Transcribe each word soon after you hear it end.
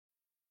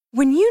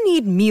When you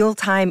need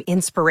mealtime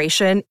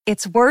inspiration,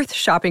 it's worth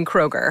shopping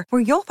Kroger,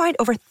 where you'll find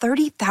over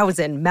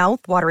 30,000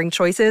 mouth-watering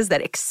choices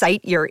that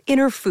excite your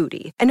inner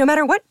foodie. And no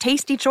matter what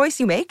tasty choice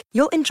you make,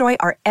 you'll enjoy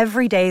our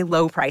everyday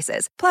low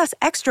prices, plus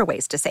extra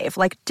ways to save,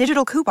 like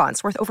digital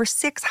coupons worth over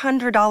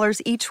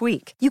 $600 each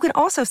week. You can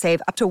also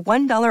save up to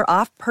 $1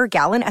 off per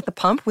gallon at the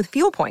pump with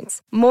fuel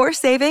points. More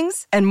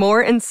savings and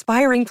more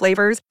inspiring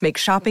flavors make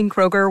shopping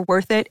Kroger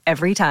worth it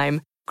every time.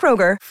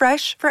 Kroger,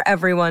 fresh for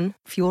everyone.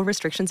 Fuel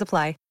restrictions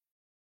apply.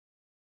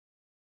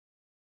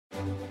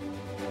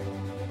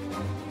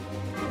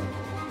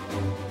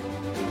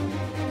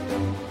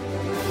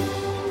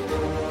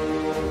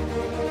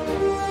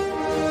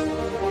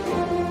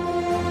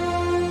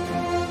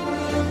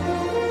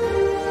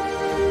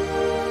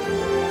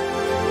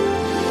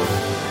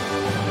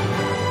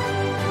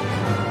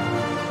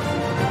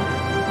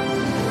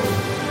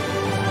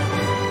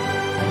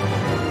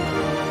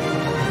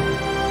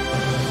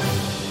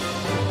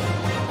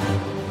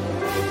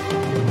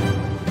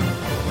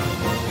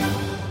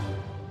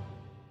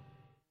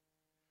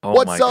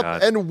 What's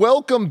up, and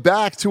welcome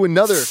back to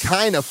another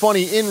kind of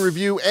funny in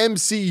review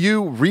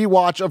MCU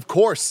rewatch. Of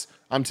course,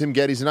 I'm Tim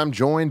Geddes, and I'm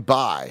joined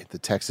by the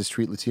Texas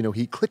Street Latino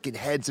Heat, clicking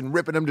heads and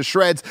ripping them to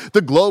shreds, the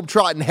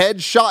globe-trotting,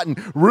 head-shotting,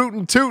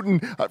 rootin' tootin',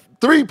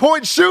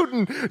 three-point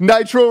shooting,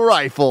 Nitro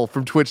Rifle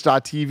from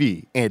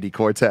Twitch.tv, Andy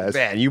Cortez.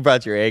 Man, you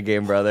brought your A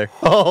game, brother.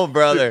 Oh,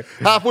 brother.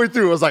 Halfway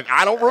through, I was like,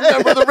 I don't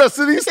remember the rest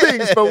of these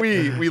things, but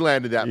we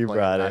landed that You plane.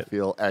 brought it. I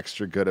feel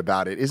extra good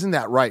about it. Isn't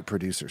that right,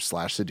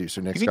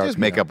 producer/seducer Nick You can just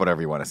make up whatever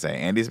you want to say.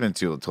 Andy's been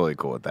totally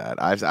cool with that.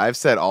 I've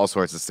said all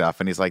sorts of stuff,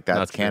 and he's like,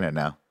 that's canon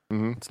now.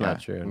 It's not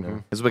true.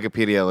 No. His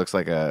Wikipedia looks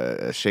like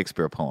a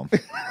Shakespeare poem.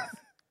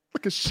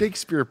 Like a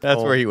Shakespeare poem.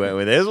 That's where he went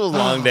with it. This was a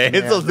long day.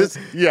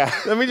 Yeah.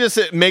 Let me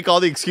just make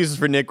all the excuses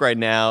for Nick right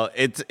now.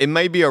 It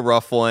might be a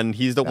rough one.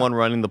 He's the one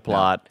running the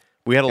plot.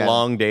 We had a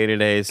long day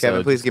today. So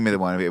Kevin, please give me the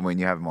one when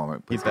you have a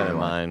moment. Please Keep that give me in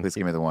the one. mind. Please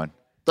give me the one.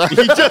 He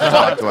just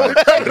Walked away.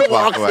 Just walked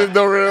walks away. in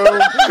the room.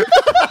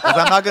 'Cause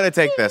I'm not going to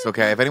take this,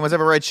 okay? If anyone's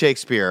ever read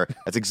Shakespeare,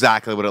 that's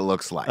exactly what it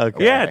looks like.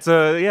 Okay. Yeah, it's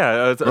a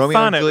Romeo and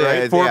sonnet, Juliet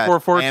right? is,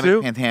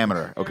 4442.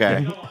 pentameter,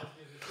 okay?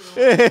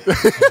 You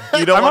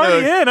don't I'm want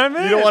already to. in. I'm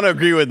in. You don't want to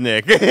agree with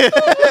Nick.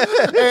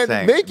 And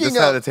Saying, making this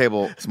side of the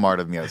table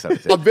smarter than the other side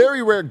of the a table.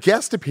 very rare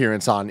guest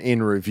appearance on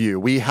In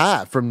Review, we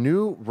have from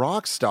New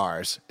Rock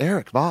Stars,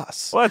 Eric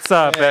Voss. What's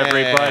up,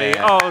 everybody?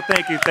 Oh,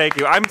 thank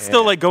you. I'm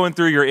still like going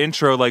through your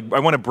intro. Like, I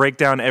want to break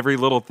down every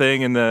little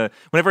thing in the.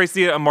 Whenever I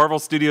see a Marvel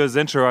Studios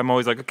intro, I'm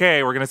always like,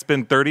 okay, we're gonna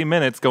spend 30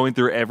 minutes going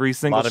through every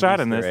single Lot of shot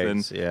in Easter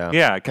this. eggs, yeah.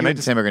 yeah. Can You I and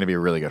just? Tim are going to be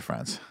really good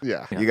friends.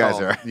 Yeah. You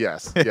guys are.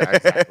 Yes. Yeah,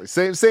 exactly.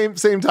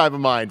 same type of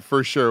mind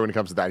for sure when it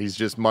comes to that. He's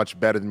just much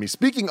better than me.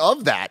 Speaking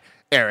of that,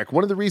 Eric,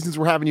 one of the reasons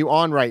we're having you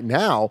on right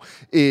now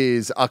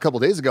is a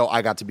couple days ago,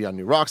 I got to be on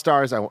New Rock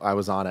Stars. I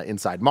was on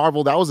Inside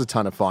Marvel. That was a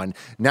ton of fun.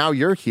 Now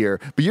you're here,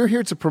 but you're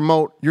here to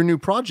promote your new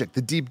project,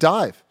 The Deep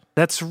Dive.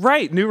 That's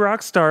right. New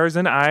Rock Stars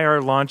and I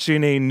are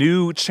launching a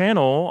new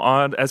channel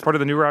as part of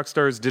the New Rock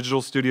Stars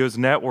Digital Studios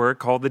network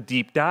called The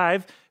Deep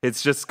Dive.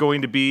 It's just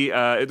going to be,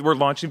 we're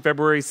launching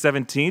February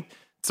 17th.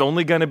 It's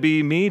only going to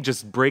be me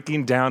just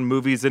breaking down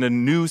movies in a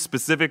new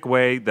specific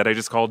way that I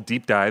just call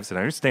deep dives. And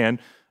I understand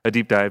a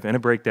deep dive and a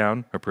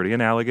breakdown are pretty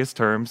analogous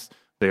terms.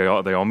 They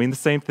all mean the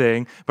same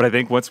thing. But I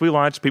think once we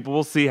launch, people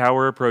will see how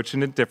we're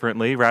approaching it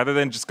differently. Rather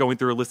than just going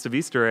through a list of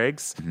Easter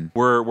eggs,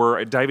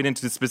 we're diving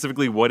into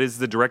specifically what is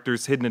the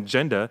director's hidden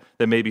agenda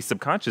that may be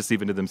subconscious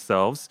even to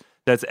themselves,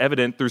 that's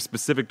evident through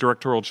specific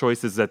directorial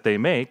choices that they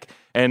make.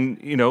 And,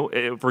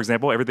 for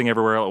example, Everything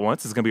Everywhere All at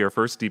Once is going to be our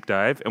first deep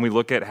dive. And we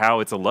look at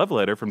how it's a love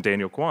letter from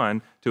Daniel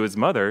Kwan to his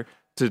mother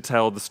to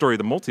tell the story of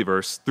the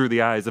multiverse through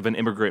the eyes of an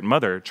immigrant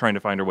mother trying to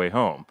find her way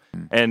home.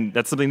 And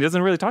that's something he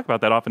doesn't really talk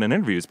about that often in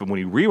interviews. But when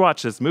you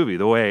rewatch this movie,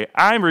 the way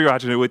I'm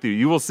rewatching it with you,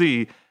 you will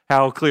see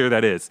how clear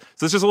that is.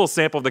 So it's just a little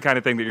sample of the kind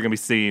of thing that you're going to be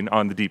seeing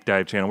on the Deep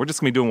Dive channel. We're just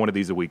going to be doing one of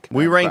these a week.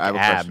 We rank I have a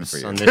question abs for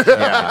you. on this show.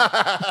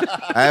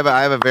 I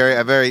have a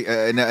very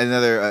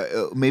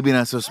another maybe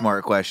not so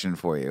smart question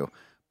for you.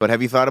 But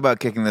have you thought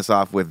about kicking this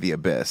off with The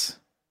Abyss?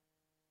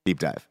 Deep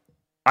dive.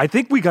 I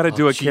think we got to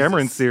do a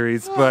Cameron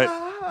series, but...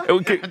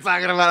 I'm talking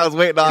about. I was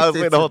waiting the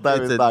whole time.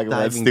 He was talking about that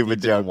diving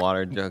stupid deep in joke.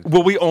 water joke.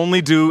 Will we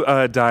only do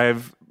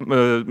dive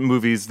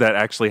movies that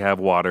actually have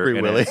water Free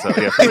in Willy. it? So,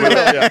 yeah, Free Willy.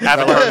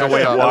 Avatar: The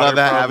Way of I Water. love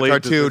that. probably, Avatar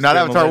just 2, as not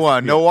on the Avatar list.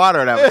 1. No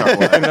water in Avatar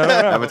 1.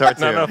 Avatar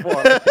 2. Not enough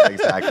water.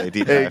 Exactly.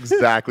 Deep dive.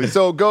 Exactly.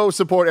 So go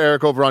support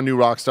Eric over on New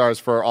Rock Stars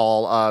for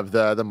all of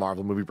the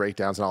Marvel movie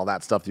breakdowns and all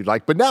that stuff you'd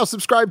like. But now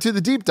subscribe to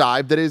the Deep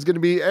Dive that is going to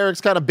be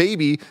Eric's kind of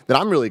baby that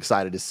I'm really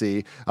excited to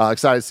see.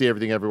 Excited to see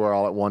Everything Everywhere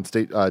All at Once,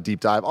 Deep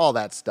Dive, all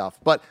that stuff.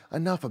 But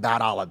enough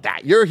about all of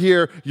that. You're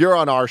here, you're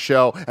on our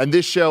show, and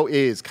this show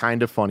is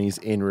Kind of Funnies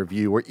in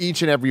Review, where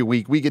each and every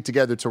week we get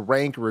together to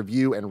rank,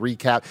 review, and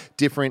recap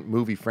different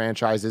movie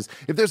franchises.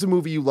 If there's a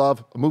movie you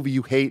love, a movie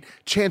you hate,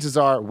 chances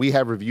are we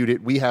have reviewed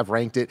it, we have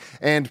ranked it,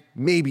 and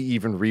maybe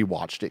even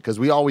rewatched it, because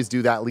we always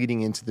do that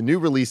leading into the new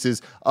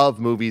releases of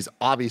movies.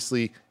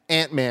 Obviously,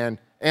 Ant-Man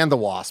and the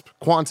Wasp,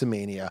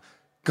 Quantumania,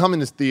 coming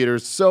to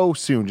theaters so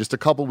soon, just a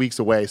couple weeks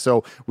away.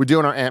 So we're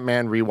doing our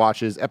Ant-Man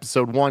rewatches.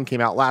 Episode 1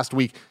 came out last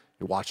week.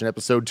 You're watching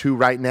episode 2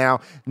 right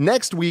now.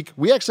 Next week,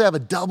 we actually have a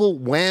double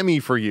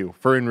whammy for you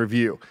for In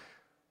Review.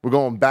 We're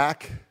going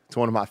back to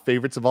one of my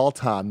favorites of all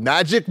time,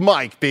 Magic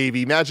Mike,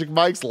 baby. Magic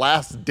Mike's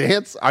Last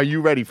Dance. Are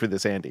you ready for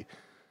this, Andy?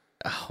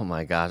 Oh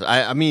my gosh.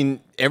 I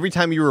mean, every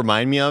time you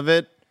remind me of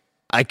it,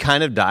 I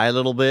kind of die a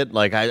little bit.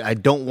 Like, I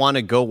don't want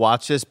to go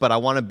watch this, but I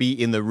want to be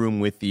in the room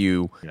with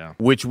you,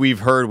 which we've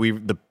heard.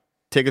 The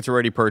tickets are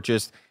already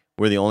purchased.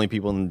 We're the only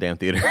people in the damn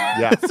theater.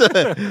 Yeah.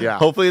 Yeah.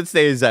 Hopefully it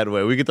stays that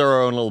way. We could throw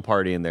our own little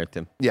party in there,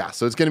 Tim. Yeah,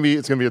 so it's gonna be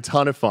a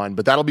ton of fun,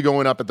 but that'll be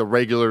going up at the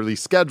regularly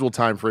scheduled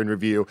time for In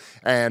Review.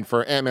 And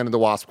for Ant-Man and the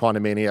Wasp: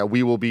 Quantumania,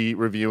 we will be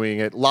reviewing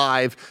it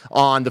live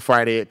on the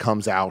Friday it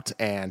comes out,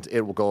 and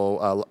it will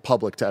go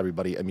public to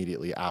everybody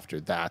immediately after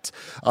that.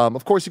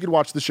 Of course, you can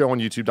watch the show on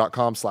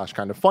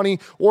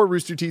youtube.com/kindoffunny or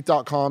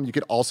roosterteeth.com. You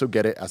could also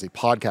get it as a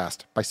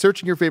podcast by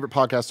searching your favorite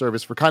podcast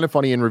service for Kind of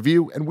Funny In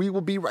Review, and we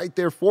will be right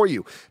there for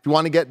you. If you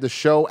want to get the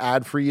show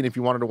ad-free, and if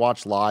you wanted to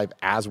watch live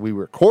as we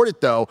record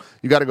it, though,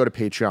 you got to go to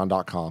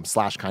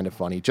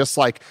patreon.com/kindoffunny. Just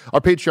like our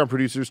Patreon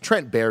producers,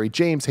 Trent Barry,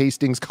 James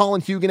Hastings,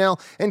 Colin Huguenel,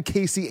 and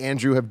Casey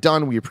Andrew have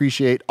done. We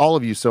appreciate all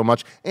of you so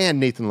much,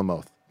 and Nathan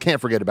Lamoth. Can't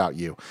forget about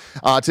you.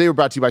 Today we're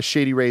brought to you by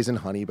Shady Rays and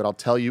Honey, but I'll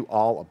tell you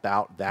all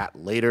about that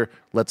later.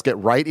 Let's get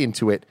right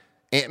into it.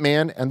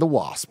 Ant-Man and the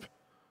Wasp.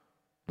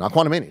 Not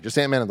Quantumania, just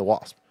Ant-Man and the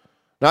Wasp.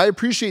 Now, I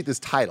appreciate this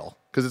title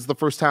because it's the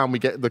first time we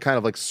get the kind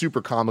of like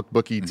super comic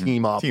booky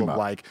team up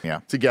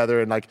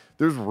together. And like,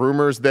 there's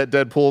rumors that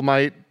Deadpool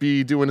might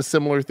be doing a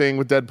similar thing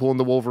with Deadpool and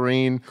the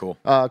Wolverine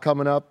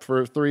coming up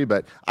for 3,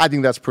 but I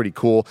think that's pretty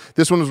cool.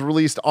 This one was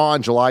released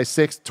on July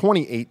 6th,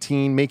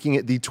 2018, making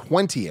it the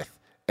 20th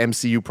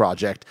MCU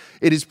project.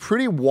 It is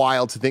pretty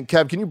wild to think.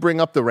 Kev, can you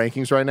bring up the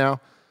rankings right now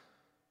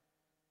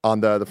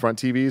on the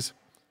front TVs?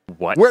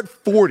 What? We're at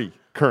 40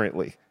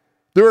 currently.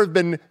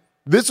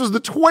 This was the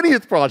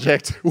 20th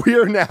project. We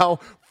are now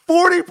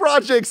 40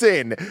 projects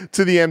in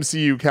to the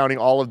MCU, counting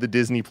all of the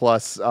Disney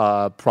Plus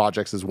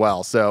projects as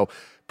well. So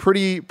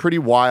pretty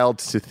wild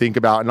to think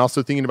about. And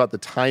also thinking about the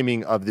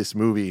timing of this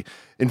movie.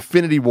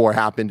 Infinity War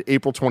happened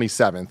April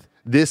 27th,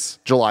 this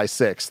July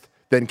 6th.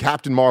 Then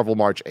Captain Marvel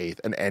March 8th,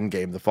 and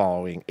Endgame the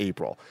following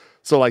April.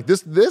 So like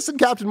this and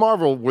Captain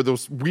Marvel were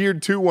those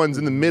weird 2 ones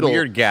in the middle.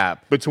 Weird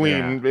gap.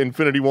 Between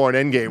Infinity War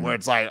and Endgame, where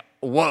it's like,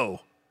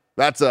 whoa,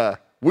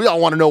 we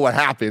all want to know what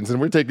happens, and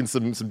we're taking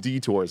some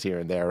detours here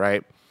and there,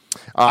 right?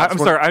 I'm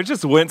sorry, I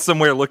just went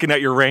somewhere looking at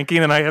your ranking,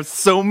 and I have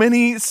so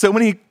many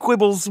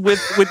quibbles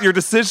with your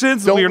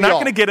decisions. We're not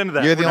going to get into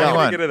that. You're the only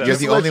one. You're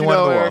the only one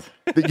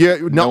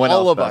involved. Not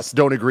all of us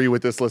don't agree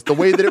with this list. The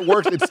way that it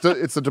works,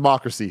 it's a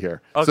democracy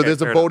here. Okay, so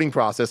there's a voting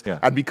process,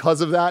 and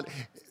because of that,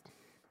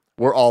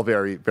 we're all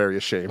very, very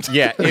ashamed.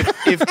 Yeah,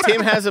 if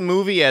Tim has a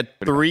movie at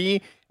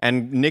 3,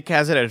 and Nick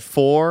has it at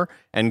 4,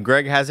 and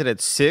Greg has it at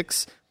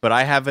 6, but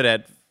I have it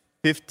at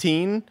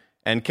 15,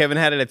 and Kevin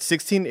had it at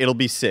 16, it'll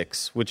be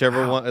 6.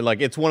 Whichever one,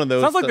 like, it's one of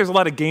those. Sounds like there's a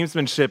lot of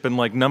gamesmanship and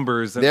like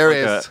numbers. And there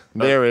is.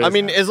 I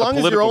mean, as long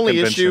as your only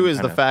issue is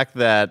the fact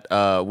that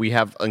we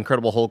have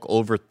Incredible Hulk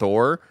over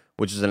Thor,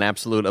 which is an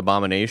absolute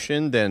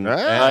abomination, then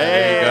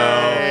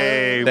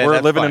there you go.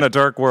 We're living in a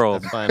dark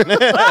world. That's fine.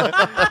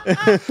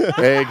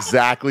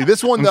 Exactly.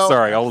 This one, though. I'm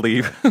sorry, I'll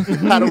leave.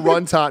 Had a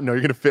runtime. No,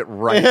 you're going to fit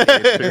right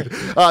in, dude.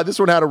 This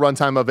one had a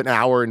runtime of 1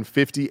 hour and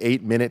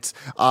 58 minutes.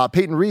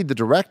 Peyton Reed, the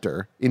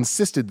director,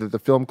 insisted that the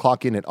film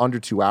clock in at under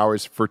 2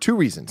 hours for 2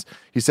 reasons.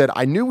 He said,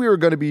 I knew we were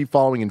going to be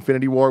following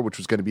Infinity War, which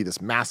was going to be this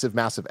massive,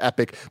 massive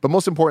epic, but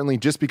most importantly,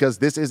 just because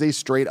this is a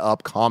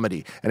straight-up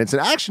comedy. And it's an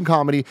action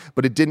comedy,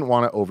 but it didn't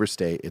want to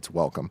overstay its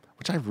welcome,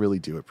 which I really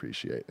do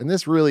appreciate. And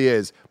this really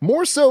is,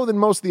 more so than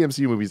most of the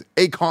MCU movies,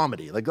 a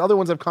comedy. Like, the other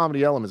ones have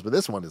comedy elements, but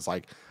this one is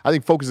like, I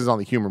think focuses on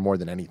the humor more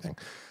than anything.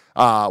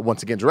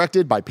 Once again,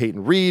 directed by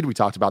Peyton Reed. We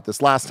talked about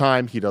this last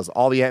time. He does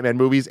all the Ant-Man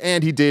movies,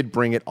 and he did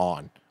Bring It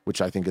On,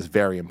 which I think is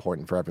very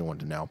important for everyone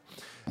to know.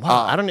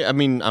 Wow,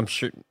 I'm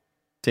sure,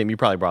 Tim, you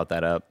probably brought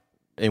that up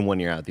in one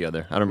year out the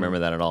other. I don't remember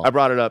that at all. I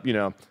brought it up,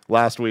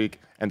 last week,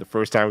 and the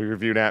first time we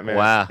reviewed Ant-Man.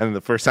 Wow. And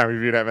the first time we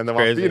reviewed Ant-Man.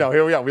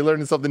 Here we are. We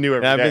learned something new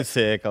every day. I've been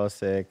sick. I was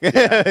sick.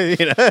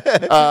 Yeah.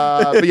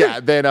 But yeah,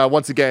 then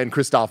once again,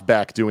 Christoph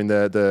Beck doing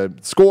the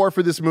score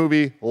for this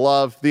movie.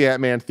 Love the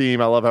Ant-Man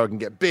theme. I love how it can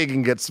get big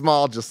and get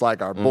small, just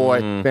like our boy.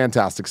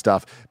 Fantastic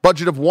stuff.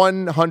 Budget of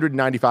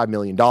 $195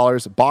 million.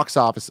 Box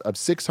office of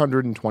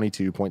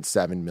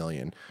 $622.7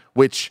 million,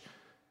 which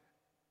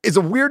is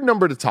a weird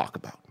number to talk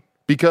about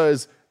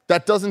because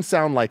that doesn't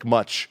sound like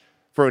much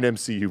for an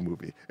MCU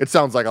movie. It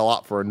sounds like a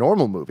lot for a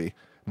normal movie,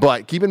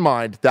 but keep in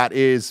mind that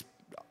is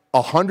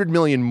 $100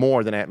 million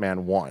more than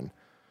Ant-Man 1.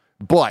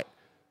 But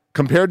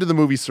compared to the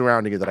movies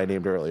surrounding it that I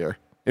named earlier,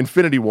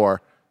 Infinity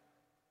War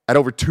at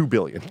over $2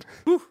 billion.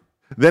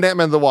 Then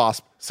Ant-Man and the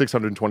Wasp,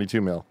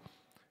 $622 million.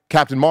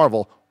 Captain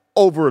Marvel,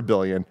 over $1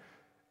 billion.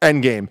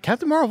 Endgame.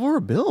 Captain Marvel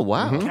over $1 billion.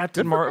 Wow.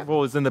 Captain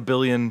Marvel is in the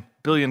billion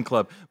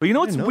club. But you know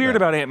what's weird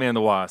about Ant-Man and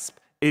the Wasp?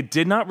 It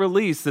did not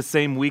release the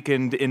same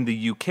weekend in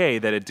the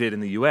UK that it did in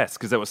the US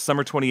because that was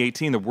summer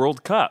 2018. The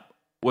World Cup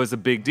was a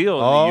big deal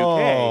in the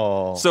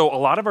UK. So a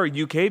lot of our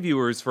UK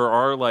viewers for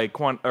our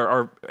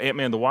our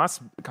Ant-Man and the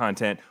Wasp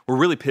content were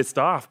really pissed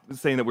off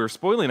saying that we were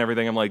spoiling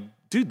everything. I'm like,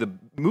 dude, the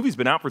movie's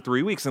been out for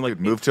 3 weeks and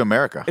Move to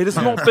America. it has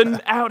not been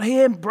out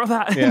here,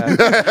 brother. Yeah.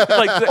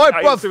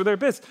 They were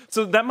pissed.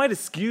 So that might have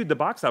skewed the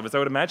box office. I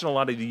would imagine a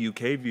lot of the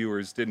UK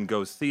viewers didn't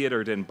go see it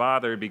or didn't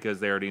bother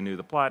because they already knew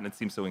the plot and it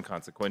seems so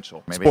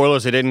inconsequential. Maybe.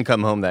 Spoilers, it didn't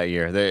come home that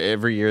year.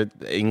 Every year,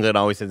 England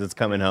always says it's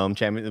coming home.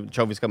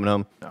 Trophy's coming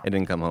home. No. It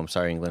didn't come home.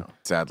 Sorry, England.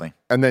 Sadly.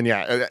 And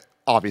then,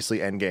 obviously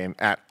Endgame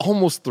at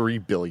almost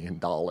 $3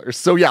 billion.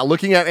 So,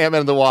 looking at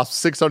Ant-Man and the Wasp,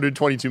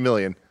 $622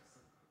 million.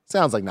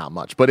 Sounds like not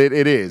much, but it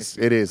is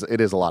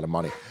a lot of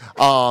money.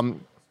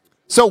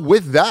 So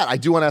with that, I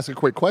do want to ask a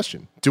quick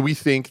question. Do we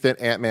think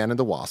that Ant-Man and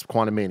the Wasp,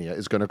 Quantumania,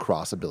 is going to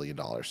cross $1 billion?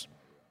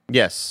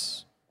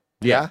 Yes.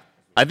 Yeah?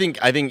 I think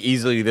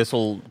easily this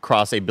will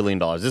cross $1 billion.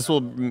 This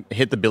will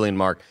hit the billion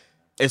mark,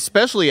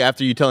 especially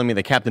after you telling me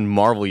that Captain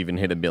Marvel even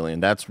hit $1 billion.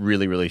 That's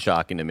really, really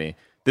shocking to me.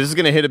 This is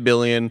going to hit $1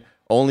 billion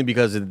only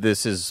because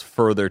this is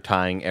further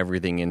tying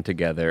everything in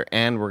together,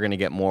 and we're going to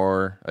get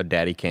more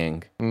Daddy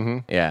King. Mm-hmm.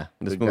 Yeah,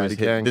 this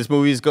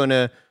movie is going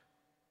to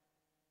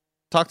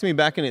talk to me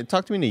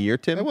in a year,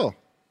 Tim. I will.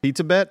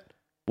 Pizza bet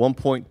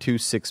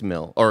 1.26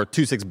 mil or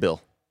 26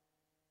 bill.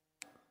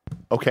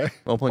 Okay.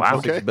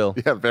 1.26 bill.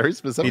 Yeah, very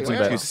specific. Pizza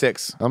bet.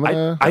 26.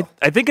 I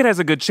think it has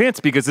a good chance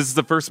because this is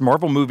the first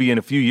Marvel movie in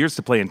a few years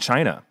to play in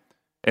China.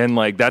 And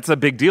that's a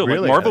big deal. Really?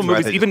 Like Marvel That's why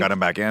movies they just even got him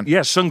back in.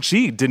 Yeah,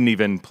 Shang-Chi didn't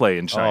even play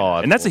in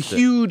China. And that's bullshit. a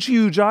huge,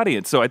 huge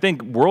audience. So I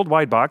think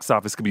worldwide box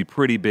office could be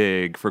pretty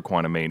big for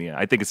Quantumania.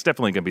 I think it's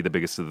definitely going to be the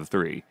biggest of the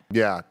three.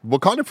 Yeah.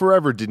 Wakanda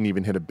Forever didn't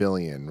even hit $1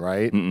 billion,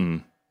 right? Yeah.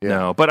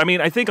 No, but I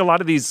mean, I think a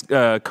lot of these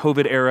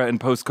COVID era and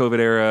post-COVID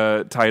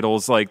era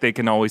titles, they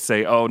can always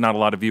say, oh, not a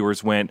lot of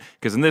viewers went,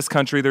 because in this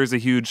country, there's a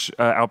huge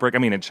outbreak. I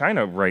mean, in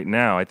China right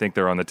now, I think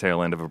they're on the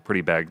tail end of a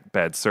pretty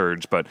bad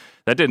surge, but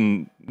that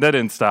didn't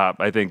stop,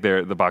 I think,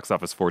 the box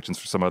office fortunes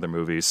for some other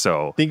movies.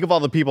 So think of all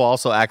the people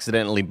also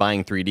accidentally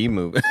buying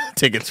 3D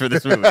tickets for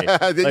this movie.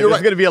 There's You're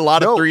right. going to be a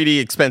lot of 3D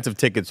expensive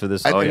tickets for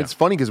this. And it's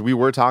funny because we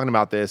were talking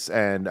about this,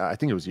 and I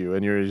think it was you,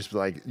 and you were just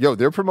like, yo,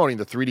 they're promoting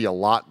the 3D a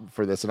lot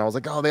for this. And I was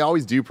like, oh, they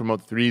always do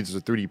promote the 3Ds or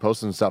 3D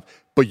posters and stuff.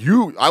 But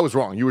I was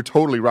wrong. You were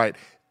totally right.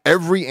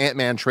 Every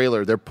Ant-Man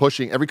trailer, they're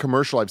pushing, every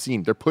commercial I've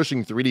seen, they're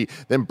pushing 3D,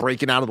 then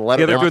breaking out of the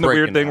letter. Yeah, they're doing the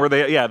weird thing where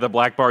the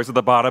black bars at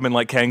the bottom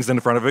and Kang's in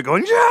front of it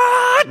going, join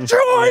me in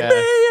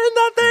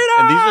the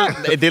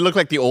theater. And they look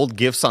like the old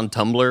GIFs on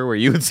Tumblr where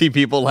you would see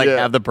people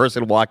have the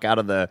person walk out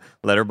of the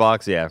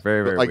letterbox. Yeah,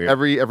 very, very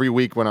weird. Every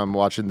week when I'm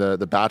watching The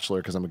Bachelor,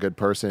 because I'm a good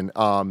person,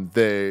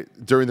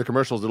 during the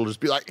commercials, it'll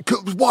just be like,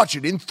 watch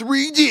it in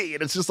 3D.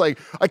 And it's just like,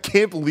 I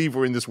can't believe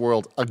we're in this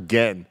world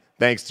again.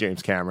 Thanks,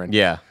 James Cameron.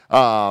 Yeah.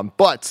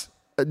 But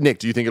Nick,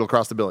 do you think it'll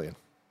cross $1 billion?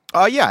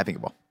 Yeah, I think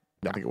it will.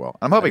 I think it will.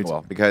 I'm hoping it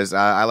will because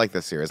I like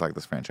this series, I like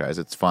this franchise.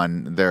 It's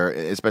fun.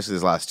 Especially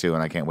these last two,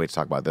 and I can't wait to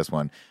talk about this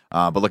one.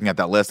 But looking at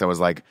that list, I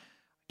was like,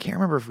 I can't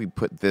remember if we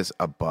put this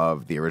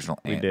above the original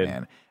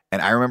Ant-Man.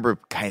 And I remember,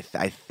 I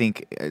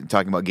think,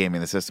 talking about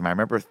gaming the system, I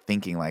remember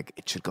thinking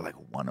it should go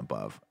one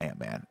above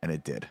Ant-Man, and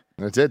it did.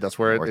 And it did. That's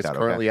where it's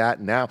currently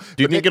at now.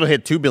 Do you think it'll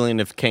hit $2 billion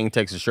if Kang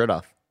takes his shirt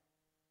off?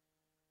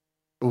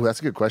 Oh,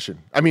 that's a good question.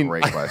 I mean,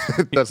 great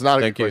question. That's not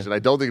a good question. I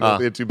don't think it'll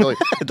hit $2 billion.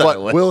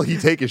 But will he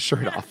take his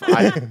shirt off?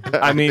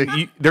 I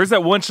mean, there's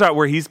that one shot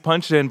where he's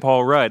punching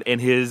Paul Rudd and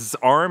his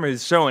arm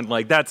is showing.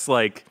 That's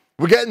like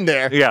we're getting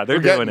there. Yeah, they're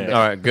doing it.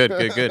 All right, good.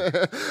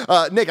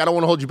 Nick, I don't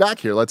want to hold you back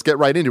here. Let's get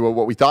right into it.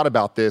 What we thought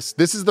about this.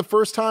 This is the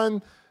first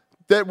time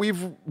that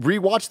we've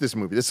rewatched this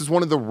movie. This is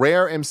one of the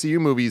rare MCU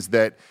movies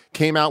that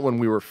came out when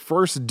we were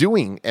first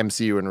doing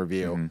MCU in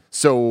review. Mm-hmm.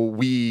 So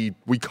we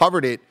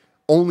covered it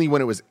only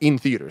when it was in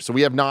theaters. So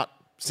we have not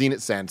seen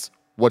it since.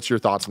 What's your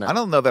thoughts now? I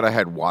don't know that I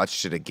had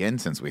watched it again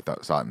since we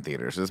saw it in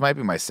theaters. So this might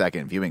be my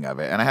second viewing of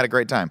it, and I had a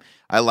great time.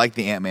 I like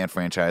the Ant-Man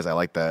franchise. I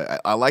like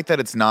that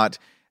it's not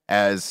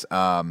as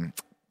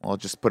well,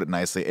 just put it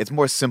nicely. It's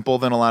more simple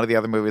than a lot of the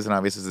other movies, and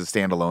obviously it's a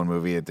standalone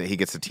movie. He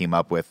gets to team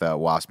up with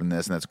Wasp in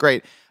this, and that's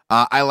great.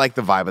 I like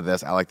the vibe of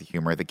this. I like the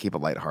humor. They keep it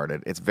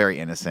lighthearted. It's very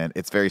innocent.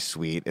 It's very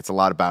sweet. It's a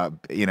lot about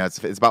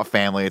it's about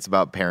family. It's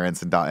about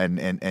parents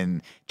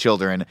and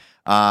children.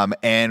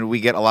 And we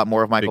get a lot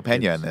more of Michael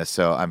Pena in this,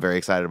 so I'm very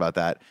excited about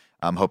that.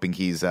 I'm hoping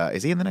he's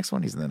is he in the next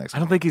one? He's in the next one.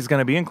 I don't think he's going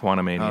to be in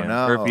Quantumania. Oh,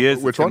 no. Or if he is,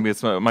 Which it's going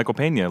to be Michael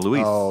Pena,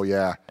 Luis. Oh,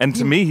 yeah. And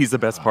to me, he's the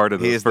best part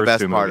of He those is the first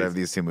best two part movies. of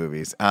these two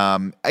movies.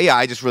 Yeah,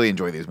 I just really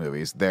enjoy these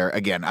movies. They're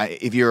again,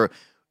 if you're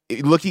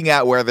looking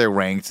at where they're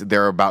ranked,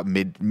 they're about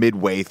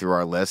midway through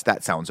our list.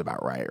 That sounds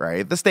about right,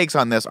 right? The stakes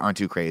on this aren't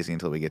too crazy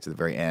until we get to the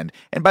very end.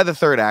 And by the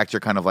third act, you're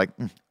kind of like,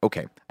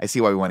 okay, I see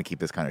why we want to keep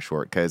this kind of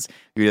short because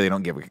we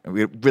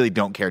really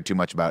don't care too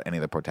much about any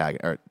of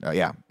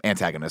the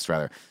antagonists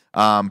rather.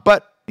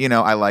 But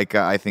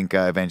I think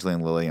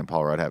Evangeline Lilly and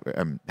Paul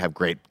Rudd have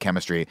great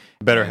chemistry.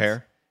 Better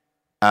hair.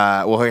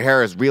 Well, her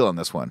hair is real in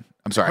this one.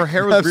 I'm sorry. Her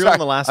hair was real in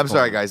the last one. I'm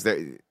sorry, guys.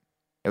 It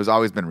was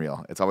always been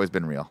real. It's always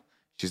been real.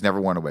 She's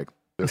never worn a wig.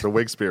 There's a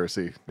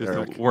wigspiracy.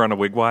 We're on a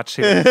wig watch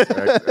here.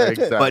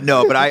 Exactly. But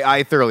no, but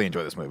I thoroughly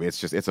enjoy this movie.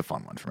 It's a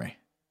fun one for me.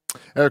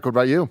 Eric, what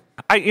about you?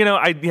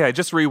 I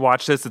just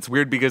rewatched this. It's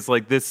weird because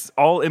like this,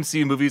 all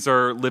MCU movies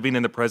are living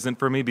in the present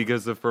for me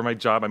because for my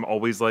job, I'm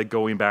always like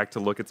going back to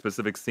look at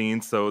specific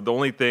scenes. So the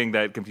only thing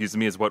that confuses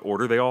me is what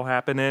order they all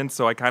happen in.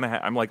 So I kind of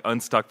I'm like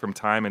unstuck from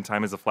time, and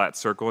time is a flat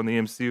circle in the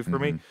MCU for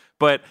me.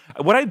 But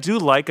what I do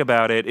like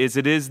about it is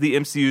the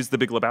MCU's The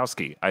Big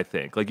Lebowski. I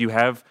think like you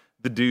have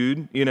the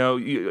dude,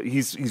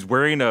 he's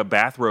wearing a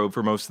bathrobe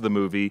for most of the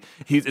movie.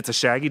 It's a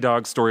Shaggy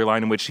Dog storyline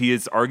in which he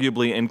is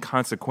arguably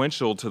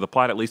inconsequential to the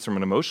plot, at least from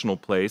an emotional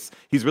place.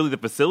 He's really the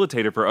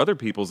facilitator for other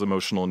people's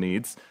emotional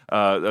needs,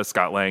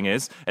 Scott Lang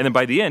is. And then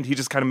by the end, he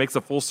just kind of makes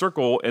a full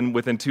circle, and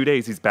within 2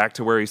 days, he's back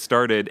to where he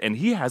started, and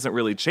he hasn't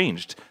really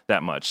changed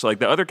that much. Like,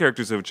 the other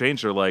characters who have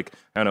changed are like,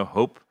 I don't know,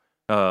 Hope.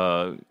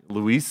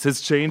 Luis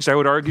has changed, I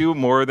would argue,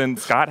 more than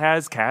Scott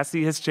has.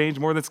 Cassie has changed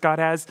more than Scott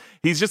has.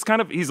 He's just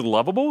he's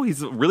lovable.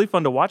 He's really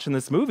fun to watch in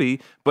this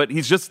movie, but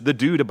he's just the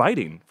dude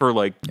abiding for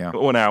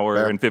 1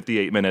 hour and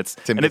 58 minutes.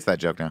 Tim gets that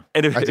joke now.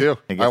 I do.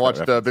 I watched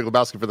Big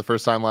Lebowski for the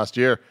first time last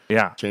year.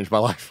 Yeah. Changed my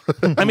life.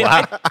 I mean,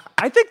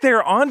 I think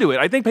they're onto it.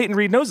 I think Peyton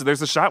Reed knows it.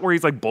 There's a shot where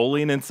he's like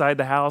bowling inside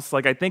the house.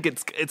 Like, I think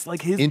it's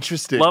like his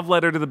Interesting. love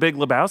letter to the Big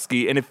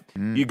Lebowski. And if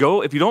you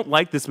don't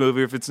like this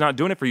movie, or if it's not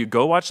doing it for you,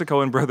 go watch the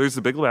Coen Brothers,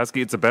 The Big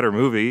Lebowski. It's a better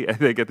movie, I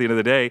think, at the end of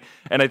the day.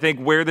 And I think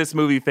where this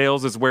movie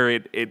fails is where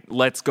it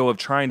lets go of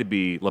trying to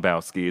be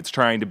Lebowski. It's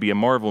trying to be a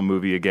Marvel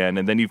movie again.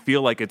 And then you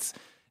feel like it's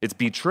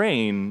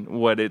betraying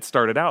what it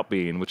started out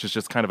being, which is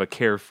just kind of a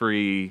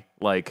carefree,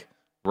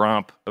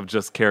 romp of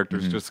just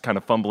characters just kind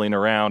of fumbling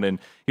around, and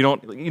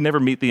you never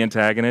meet the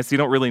antagonists. You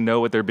don't really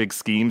know what their big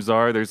schemes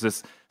are. There's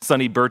this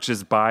Sonny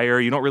Birch's buyer.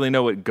 You don't really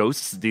know what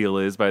Ghost's deal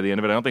is by the end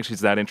of it. I don't think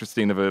she's that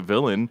interesting of a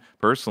villain,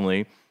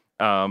 personally.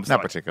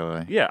 Not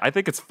particularly. Yeah, I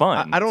think it's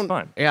fun. I don't. It's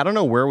fun. Yeah, I don't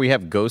know where we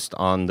have Ghost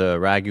on the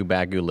Ragu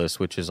Bagu list,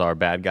 which is our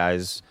bad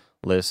guys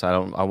list. I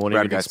won't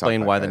even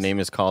explain why the name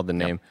is called the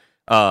name.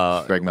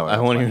 Greg Miller. I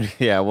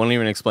won't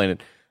even explain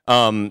it.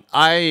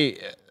 I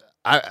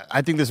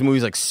think this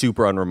movie's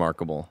super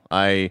unremarkable.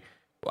 I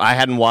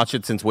hadn't watched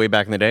it since way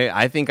back in the day.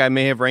 I think I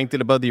may have ranked it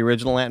above the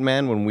original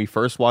Ant-Man when we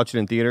first watched it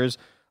in theaters.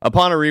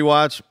 Upon a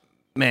rewatch,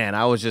 man,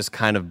 I was just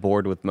kind of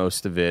bored with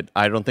most of it.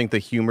 I don't think the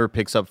humor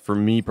picks up for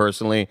me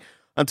personally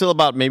until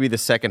about maybe the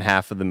second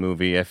half of the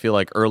movie. I feel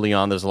like early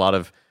on there's a lot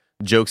of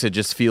jokes that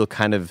just feel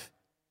kind of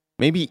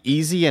maybe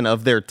easy and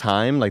of their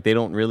time. Like, they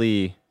don't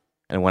really,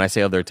 and when I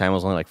say of their time, it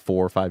was only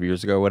 4 or 5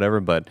 years ago or whatever,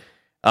 but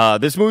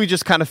this movie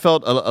just kind of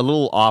felt a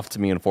little off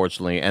to me,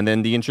 unfortunately. And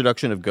then the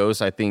introduction of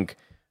Ghost, I think,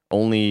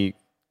 only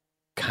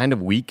kind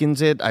of weakens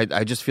it.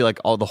 I just feel like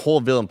the whole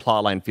villain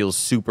plotline feels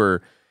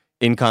super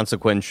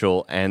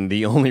inconsequential, and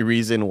the only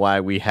reason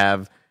why we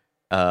have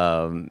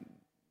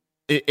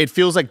it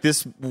feels like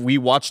we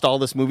watched all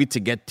this movie to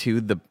get to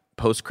the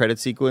post-credit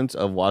sequence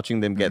of watching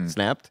them get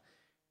snapped,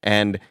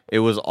 and it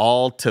was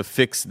all to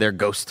fix their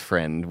ghost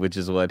friend, which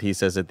is what he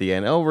says at the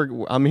end.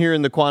 I'm here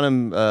in the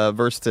quantum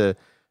verse to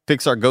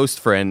fix our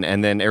ghost friend,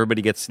 and then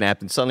everybody gets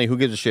snapped, and suddenly, who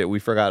gives a shit? We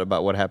forgot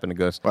about what happened to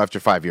Ghost. Well,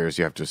 after 5 years,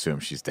 you have to assume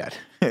she's dead.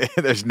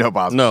 There's no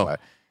possible way.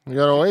 You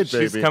gotta wait,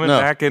 baby. She's coming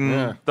back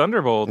in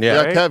Thunderbolt.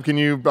 Yeah, right? Kev, can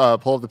you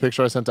pull up the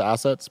picture I sent to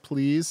Assets,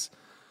 please?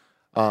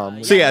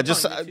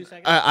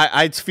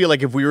 I feel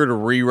like if we were to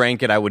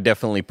re-rank it, I would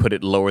definitely put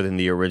it lower than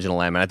the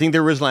original Ant-Man. I think the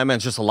original Ant-Man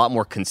is just a lot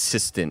more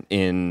consistent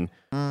in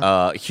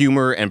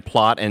humor and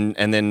plot,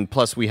 and then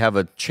plus we have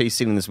a chase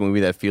scene in this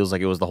movie that feels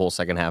like it was the whole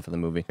second half of the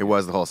movie. It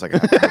was the whole second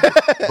half.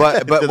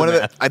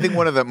 but I think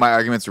one of my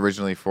arguments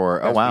originally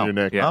for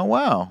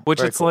which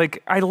Very it's cool.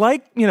 I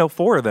like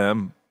 4 of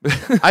them.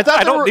 I thought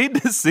I don't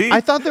need to see.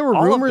 I thought there were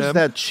all of rumors them.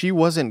 that she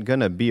wasn't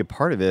gonna be a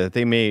part of it. That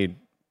they may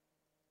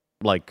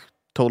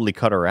totally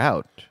cut her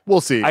out. We'll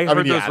see. I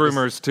heard those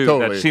rumors too,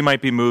 totally. that she might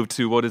be moved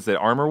to, what is it,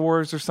 Armor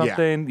Wars or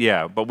something?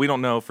 Yeah, but we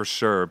don't know for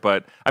sure.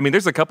 But I mean,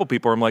 there's a couple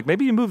people where I'm like,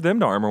 maybe you move them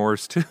to Armor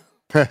Wars too.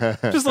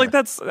 Just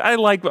I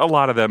like a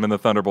lot of them in the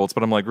Thunderbolts,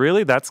 but I'm like,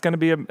 really? That's going to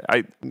be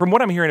from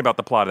what I'm hearing about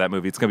the plot of that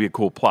movie, it's going to be a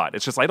cool plot.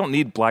 It's just, I don't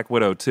need Black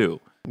Widow too,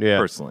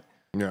 personally.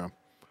 Yeah.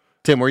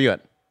 Tim, where are you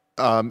at?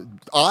 I'm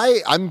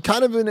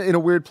kind of in a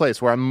weird place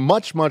where I'm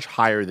much, much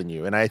higher than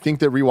you. And I think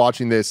that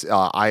rewatching this,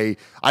 I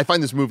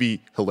find this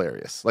movie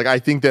hilarious. I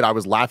think that I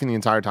was laughing the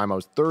entire time. I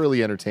was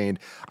thoroughly entertained.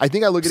 I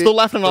think I look at Still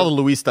laughing at all the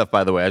Louis stuff,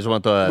 by the way. I just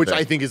want to... which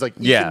I think is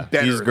even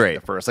better he's great.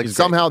 At first. He's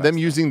somehow great. them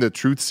using the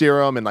truth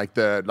serum and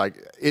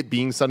it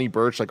being Sonny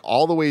Birch,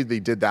 all the way they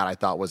did that, I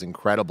thought was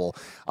incredible.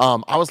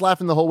 I was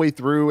laughing the whole way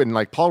through,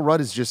 and Paul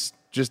Rudd is just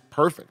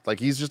perfect.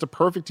 He's just a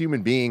perfect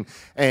human being,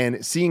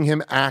 and seeing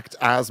him act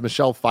as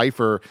Michelle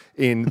Pfeiffer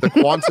in the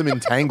quantum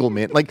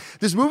entanglement,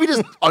 this movie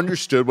just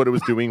understood what it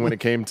was doing when it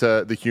came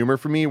to the humor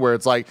for me, where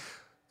it's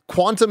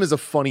quantum is a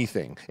funny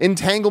thing.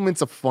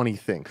 Entanglement's a funny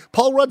thing.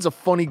 Paul Rudd's a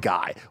funny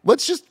guy.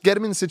 Let's just get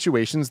him in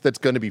situations that's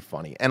going to be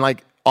funny. And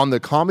on the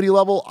comedy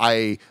level,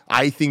 I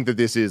think that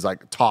this is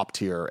like top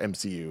tier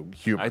MCU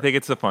humor. I think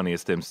it's the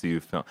funniest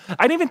MCU film.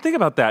 I didn't even think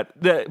about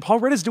that. Paul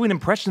Rudd is doing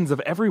impressions of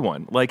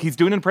everyone. Like he's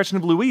doing an impression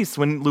of Luis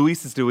when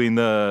Luis is doing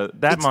that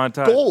It's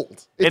montage.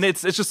 gold. And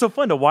it's just so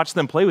fun to watch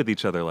them play with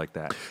each other like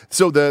that.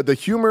 So the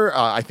humor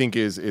I think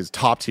is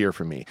top tier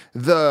for me.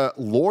 The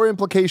lore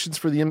implications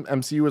for the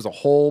MCU as a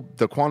whole,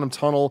 the quantum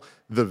tunnel,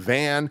 the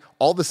van,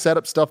 all the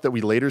setup stuff that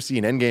we later see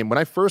in Endgame. When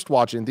I first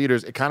watched it in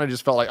theaters, it kind of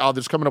just felt like, oh, they're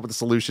just coming up with a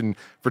solution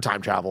for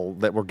time travel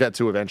that we'll get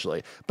to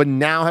eventually. But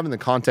now having the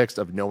context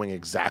of knowing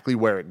exactly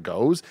where it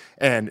goes,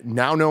 and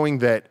now knowing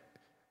that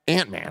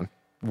Ant-Man,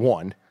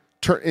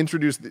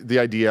 introduced the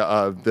idea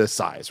of the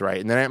size, right?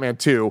 And then Ant-Man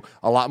 2,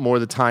 a lot more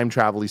of the time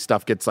travel-y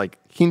stuff gets like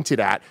hinted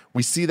at.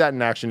 We see that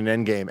in action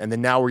in Endgame. And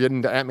then now we're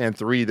getting to Ant-Man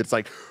 3 that's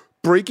like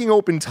breaking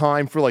open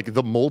time for like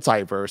the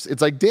multiverse.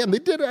 It's like, damn, they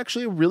did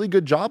actually a really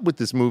good job with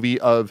this movie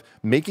of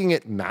making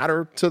it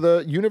matter to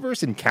the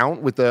universe and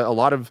count with a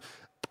lot of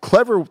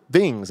clever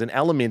things and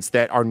elements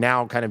that are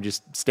now kind of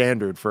just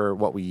standard for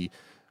what the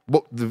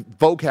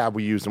vocab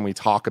we use when we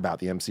talk about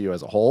the MCU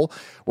as a whole,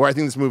 where I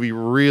think this movie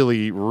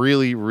really,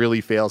 really,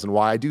 really fails, and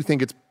why I do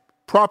think it's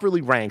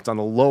properly ranked on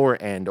the lower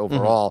end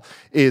overall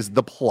is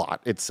the plot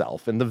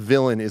itself. And the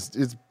villain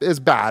is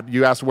bad.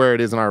 You asked where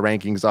it is in our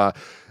rankings.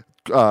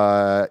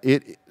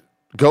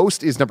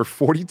 Ghost is number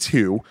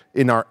 42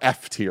 in our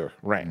F tier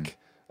rank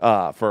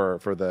for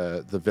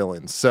the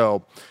villains.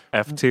 So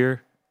F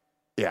tier?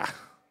 yeah,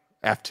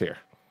 F tier.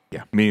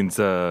 Means,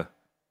 what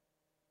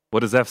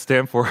does F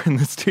stand for in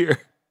this tier?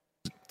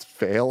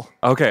 Fail.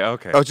 Okay. Oh,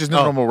 it's just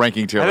normal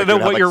ranking tier. I don't like know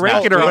you'd what have, you're like,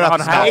 ranking her you would have on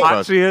to how spell hot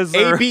it. she is.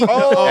 A, Or... B,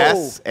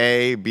 S,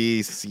 A,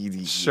 B, C,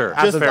 D. Sure.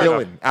 As a fair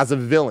villain. enough. As a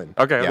villain.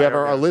 Okay, We okay, have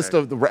our okay, list okay.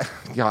 of the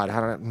God,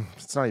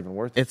 it's not even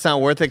worth it. It's not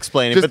worth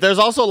explaining, Just- but there's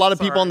also a lot of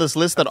people on this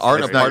list that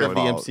aren't a It's not part your of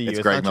the fault. MCU. It's It's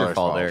Greg not your Miller's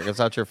fault, fault. Eric. It's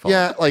not your fault.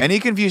 Yeah, like Any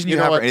confusion you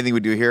know have what? for anything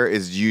we do here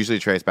is usually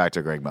traced back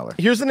to Greg Miller.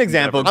 Here's an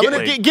example. Never Give,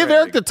 played give Greg.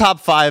 Eric the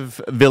top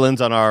 5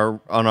 villains on our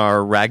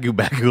Ragu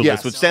Bagu Yes.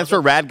 list, which stands for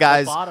Rad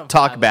Guys bottom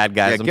Talk 5. Bad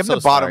Guys. Yeah, I'm give so him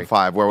the bottom sorry.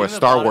 5 where with Give him the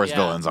Star bottom- Wars yeah.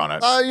 villains on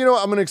it. You know what?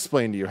 I'm going to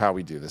explain to you how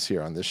we do this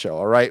here on this show.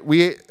 All right,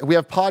 we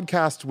have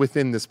podcasts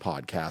within this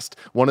podcast.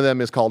 One of them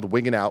is called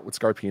Wigging Out with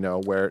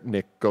Scarpino, where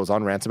Nick goes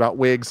on rants about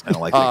wigs. I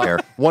don't like that hair.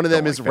 One of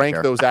them Don't is like that rank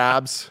hair. those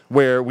abs,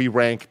 where we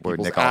rank Where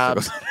people's Nick also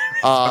abs. goes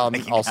on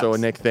ranking Also abs.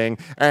 a Nick thing.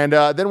 And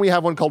then we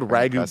have one called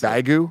Ragu impressive.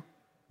 Bagu,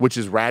 which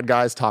is Rad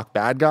Guys Talk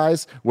Bad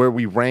Guys, where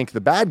we rank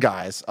the bad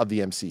guys of the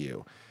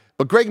MCU.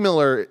 But Greg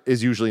Miller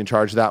is usually in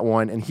charge of that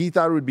one, and he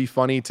thought it would be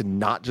funny to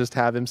not just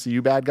have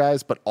MCU bad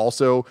guys, but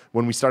also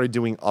when we started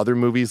doing other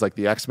movies like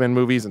the X-Men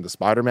movies and the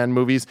Spider-Man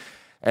movies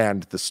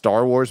and the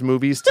Star Wars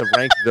movies to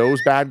rank those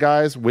bad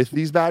guys with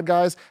these bad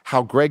guys,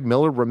 how Greg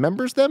Miller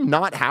remembers them,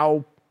 not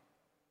how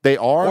they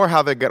are. Or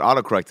how they get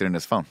autocorrected in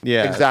his phone.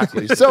 Yeah.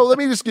 Exactly. So let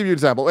me just give you an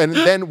example. And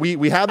then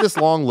we have this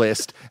long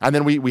list, and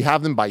then we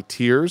have them by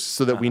tiers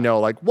so that we know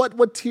like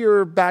what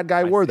tier bad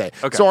guy were they.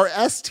 Okay. So our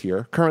S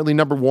tier, currently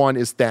number 1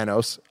 is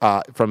Thanos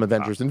from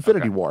Avengers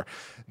Infinity War.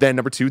 Then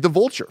number 2, the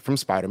Vulture from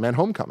Spider-Man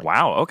Homecoming.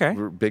 Wow, okay.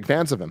 We're big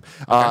fans of him.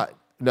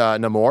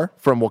 Namor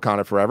from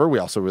Wakanda Forever, we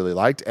also really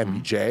liked.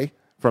 MBJ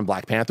from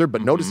Black Panther,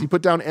 but notice he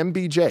put down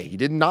MBJ. He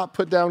did not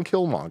put down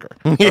Killmonger.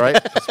 All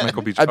right.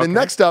 Michael B. And then okay.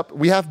 next up,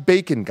 we have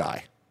Bacon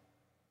Guy.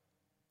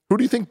 Who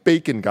do you think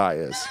Bacon Guy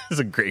is? That's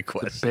a great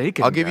question.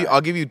 Bacon. I'll give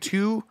guy.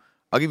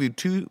 you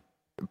two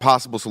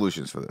possible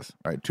solutions for this.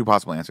 All right, 2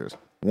 possible answers.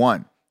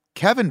 1,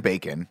 Kevin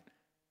Bacon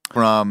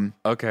from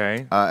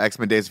Okay.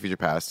 X-Men Days of Future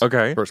Past.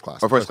 Okay. First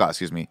class. Or First Class,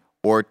 excuse me.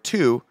 Or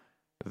 2,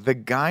 the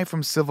guy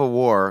from Civil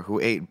War who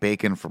ate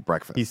bacon for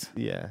breakfast.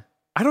 Yeah.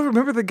 I don't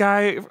remember the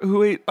guy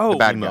who ate. Oh, The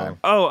bad guy.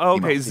 Oh,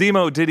 okay.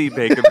 Zemo did eat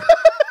bacon.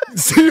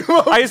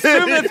 I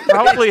assume it's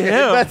probably him.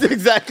 That's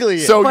exactly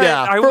it. So But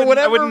yeah, I For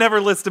would never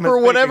list him as For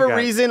bacon whatever guy.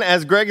 reason,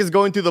 as Greg is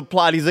going through the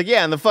plot, he's like,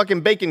 yeah, and the fucking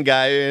bacon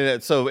guy.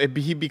 So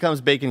he becomes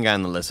bacon guy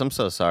on the list. I'm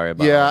so sorry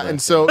about yeah, all and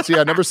this. so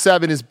yeah, number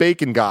 7 is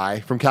Bacon Guy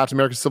from Captain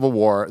America: Civil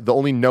War. The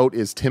only note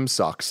is Tim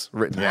sucks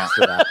written next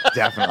to that.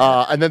 Definitely.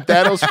 And then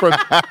Thanos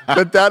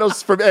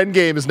from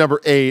Endgame is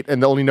number 8,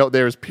 and the only note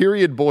there is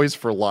period boys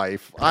for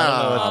life.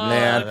 Oh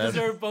man. Because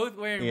they're both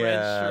wearing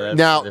Yeah, red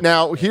shirts.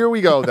 Now here we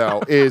go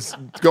though. Is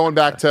going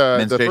back to the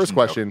Menstruation first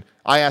question.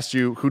 I asked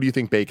you, who do you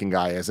think Bacon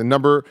Guy is? And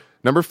number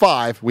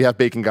 5, we have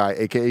Bacon Guy,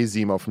 aka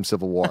Zemo from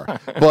Civil War.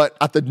 But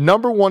at the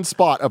number 1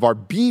 spot of our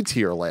B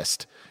tier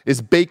list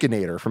is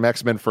Baconator from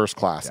X-Men First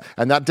Class,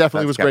 and that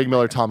definitely was That's Greg Kevin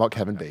Miller talking about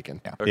Kevin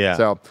Bacon. Yeah.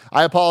 So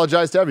I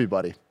apologize to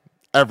everybody.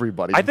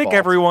 Everybody. I think involved.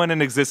 everyone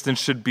in existence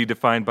should be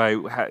defined by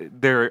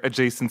their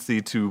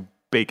adjacency to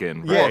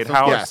bacon, Yeah, right?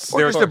 How yes.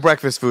 or just the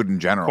breakfast food in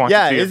general.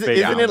 Quantity Yeah, of bacon.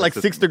 isn't it like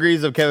That's 6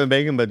 degrees of Kevin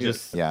Bacon, but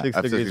just Yeah, 6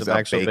 that's degrees just of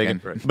actual bacon.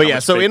 bacon? Right. But How yeah,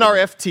 much so in bacon? our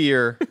F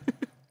tier,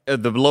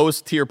 the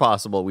lowest tier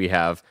possible, we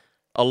have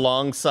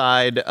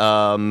alongside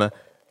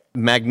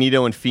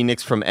Magneto and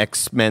Phoenix from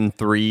X-Men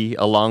 3,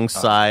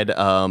 alongside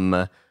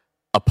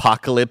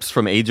Apocalypse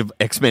from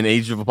X-Men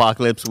Age of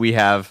Apocalypse, we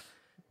have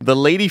the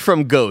lady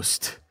from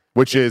Ghost,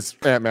 which is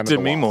Ant-Man.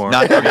 Demi Moore.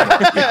 Not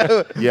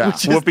Yeah.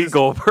 Whoopi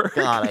Goldberg.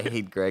 God, I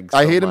hate Greg. So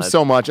I hate him much.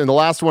 so much. And the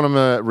last one I'm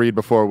going to read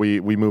before we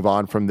move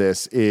on from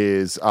this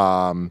is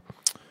the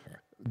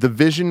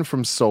Vision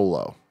from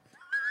Solo.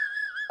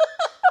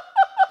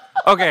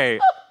 Okay,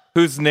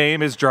 whose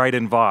name is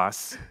Dryden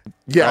Voss.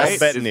 Yes. Right?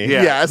 Bettany.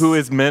 Yeah, Yes. who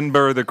is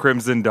member of the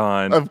Crimson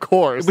Dawn. Of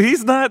course. But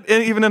he's not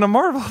even in a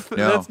Marvel.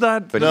 No, That's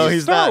not. but No, he's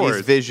he's Star not. Wars.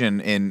 He's Vision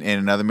in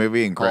another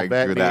movie, and Greg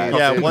drew that.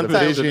 Yeah, one the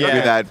time- Vision. yeah.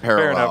 Drew that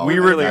Fair enough. parallel. We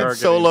really reviewed are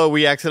Solo.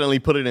 We accidentally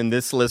put it in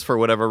this list for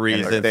whatever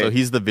reason. they- So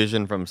he's the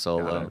Vision from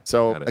Solo.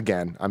 So Got it.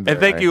 again, I'm And very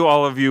thank you,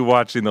 all of you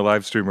watching the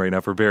live stream right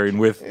now, for bearing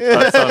with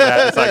us on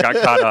that. As I got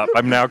caught up.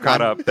 I'm now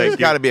caught up. There's Thank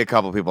got you. to be a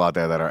couple people out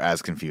there that are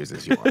as confused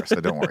as you are, so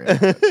don't worry.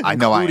 I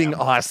know Including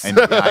I am. us. And,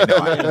 yeah, I know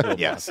I am.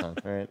 Yes. All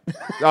right.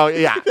 Oh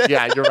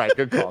yeah, you're right.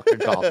 Good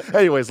call.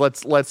 Anyways,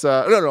 let's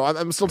no,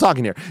 I'm still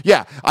talking here.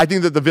 Yeah, I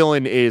think that the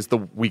villain is the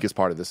weakest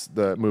part of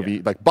the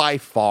movie, like by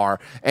far,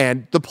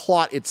 and the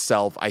plot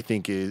itself, I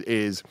think,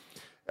 is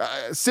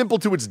simple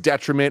to its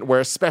detriment.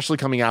 Where especially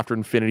coming after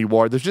Infinity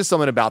War, there's just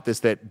something about this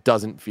that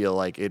doesn't feel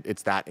like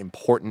it's that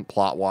important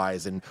plot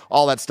wise, and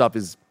all that stuff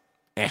is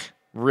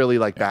really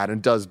like bad,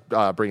 and does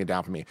bring it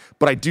down for me.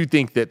 But I do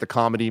think that the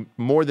comedy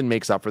more than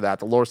makes up for that.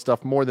 The lore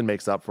stuff more than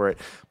makes up for it.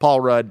 Paul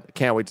Rudd,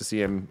 can't wait to see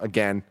him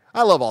again.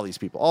 I love all these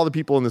people. All the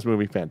people in this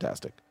movie,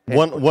 fantastic.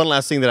 One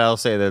last thing that I'll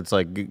say that's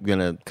like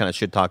gonna kind of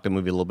shit talk the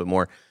movie a little bit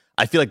more.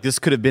 I feel like this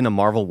could have been a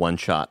Marvel one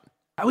shot.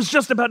 I was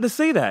just about to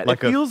say that. It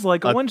feels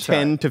like a one shot.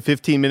 10 to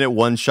 15 minute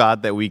one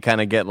shot that we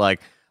kind of get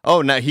like,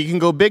 oh, now he can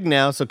go big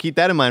now, so keep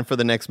that in mind for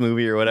the next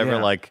movie or whatever.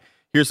 Yeah. Like,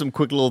 here's some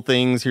quick little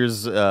things.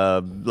 Here's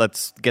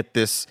let's get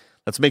this.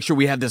 Let's make sure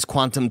we have this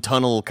quantum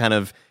tunnel kind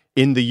of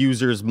in the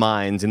user's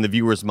minds, in the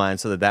viewer's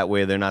minds, so that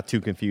way they're not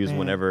too confused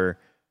whenever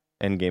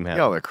Endgame happens.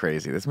 Y'all are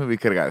crazy. This movie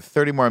could have got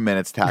 30 more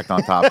minutes tacked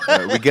on top.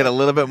 We get a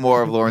little bit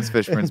more of Lawrence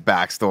Fishburne's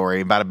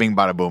backstory. Bada bing,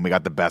 bada boom. We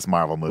got the best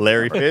Marvel movie.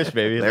 Larry ever. Fish,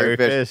 baby. Larry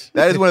Fish.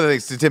 That is one of the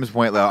things. To Tim's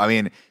point, though. I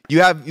mean, you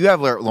have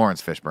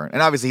Lawrence Fishburne,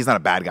 and obviously he's not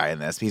a bad guy in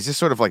this. He's just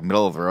sort of like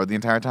middle of the road the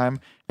entire time.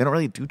 They don't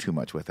really do too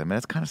much with him, and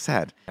it's kind of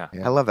sad. Yeah.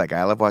 I love that guy.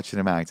 I love watching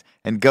him act.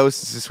 And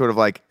Ghost is just sort of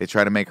like they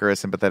try to make her a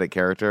sympathetic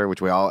character,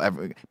 which we all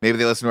maybe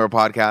they listen to our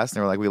podcast and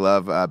they're like, we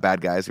love bad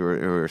guys who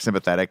are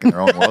sympathetic in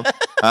their own world.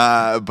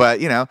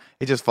 But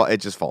it just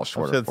falls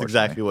short. That's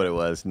exactly what it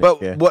was. Nick.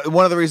 But Yeah.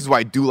 one of the reasons why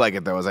I do like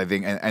it, though, is I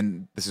think,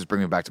 and this is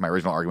bringing me back to my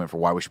original argument for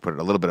why we should put it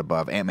a little bit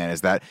above Ant-Man,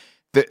 is that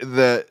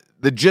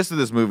the gist of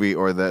this movie,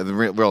 or the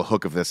real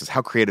hook of this, is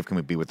how creative can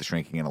we be with the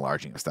shrinking and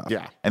enlarging of stuff.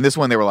 Yeah. And this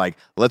one, they were like,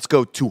 let's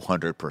go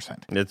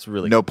 200%. It's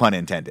really no pun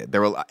intended.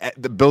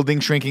 The building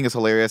shrinking is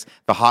hilarious.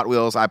 The Hot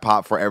Wheels I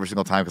pop for every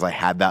single time because I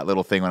had that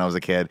little thing when I was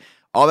a kid.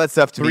 All that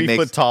stuff to me 3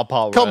 makes foot tall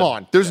Paul Come Rudd.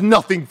 on, there's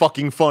nothing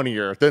fucking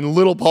funnier than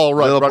little Paul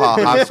Rudd. Little Paul,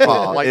 running- Hobbs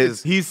Paul Like,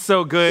 is He's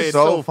so good. It's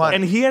so fun.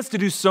 And he has to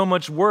do so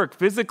much work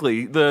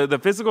physically. The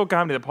physical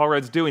comedy that Paul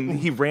Rudd's doing,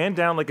 he ran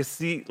down like a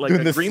seat, like Doing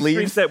a the green screen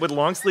sleeves. set with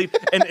long sleeve,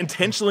 and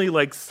intentionally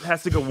like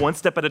has to go one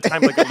step at a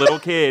time, like a little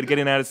kid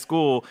getting out of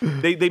school.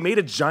 They made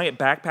a giant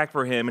backpack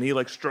for him, and he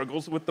like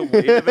struggles with the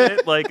weight of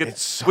it, like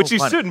It's so which he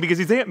funny. shouldn't because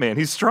he's Ant-Man.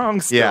 He's strong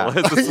still. Yeah.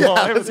 As a small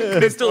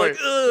arm. He's still like,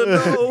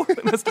 no,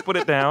 and has to put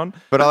it down.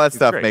 But all that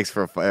stuff great. makes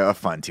for a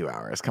fun 2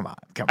 hours. Come on.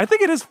 I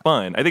think it is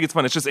fun. I think it's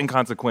fun. It's just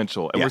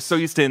inconsequential. And we're Yes. so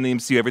used to in the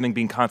MCU everything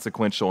being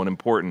consequential and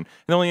important.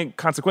 And the only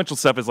consequential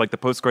stuff is like the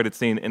post-credit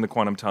scene in the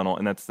quantum tunnel,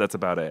 and that's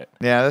about it.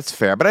 Yeah, that's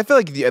fair. But I feel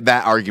like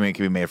that argument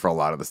can be made for a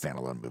lot of the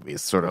standalone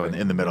movies, sort of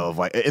in the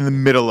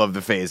middle of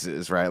the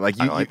phases, right? Like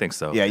I think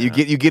so. Yeah, you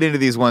get into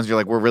these ones.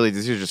 You're like,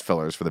 these are just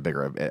fillers for the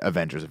bigger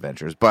Avengers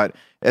adventures. But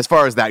as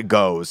far as that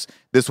goes,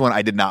 this one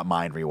I did not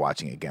mind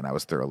rewatching again. I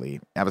was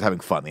having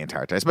fun the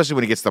entire time, especially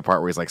when he gets to the part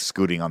where he's like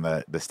scooting on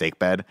the steak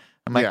bed.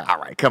 I'm like, Yeah. all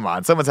right, come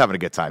on, someone's having a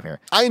good time here.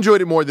 I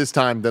enjoyed it more this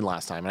time than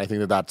last time, and I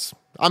think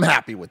I'm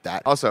happy with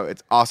that. Also,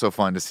 it's also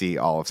fun to see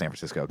all of San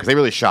Francisco because they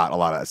really shot a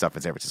lot of that stuff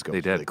in San Francisco. They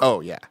did. Really cool.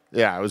 Oh yeah,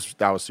 that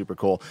was super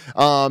cool.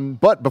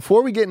 But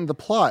before we get into the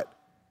plot,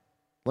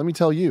 let me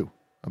tell you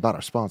about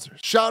our sponsors.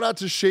 Shout out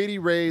to Shady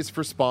Rays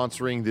for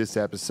sponsoring this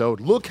episode.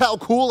 Look how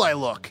cool I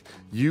look.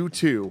 You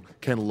too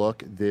can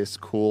look this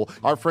cool.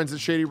 Our friends at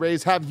Shady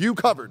Rays have you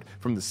covered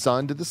from the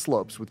sun to the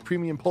slopes with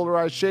premium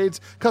polarized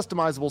shades,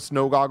 customizable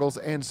snow goggles,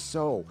 and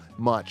so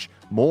much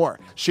more.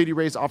 Shady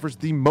Rays offers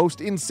the most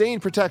insane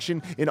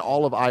protection in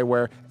all of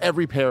eyewear.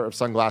 Every pair of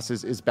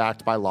sunglasses is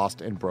backed by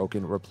lost and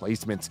broken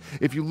replacements.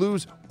 If you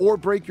lose or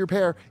break your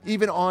pair,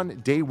 even on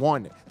day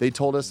one, they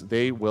told us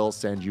they will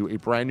send you a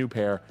brand new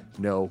pair,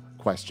 no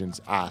questions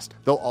asked.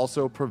 They'll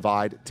also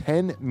provide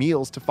 10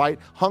 meals to fight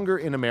hunger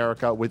in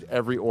America with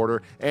every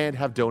order and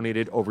have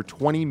donated over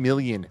 20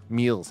 million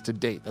meals to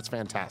date. That's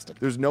fantastic.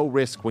 There's no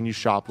risk when you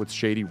shop with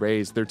Shady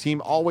Rays. Their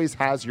team always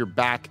has your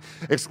back.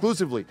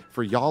 Exclusively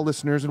for y'all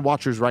listeners and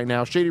watchers right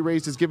now, Shady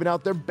Rays is giving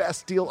out their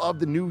best deal of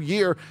the new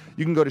year.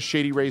 You can go to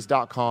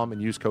shadyrays.com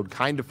and use code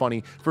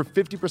KINDAFUNNY for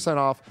 50%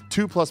 off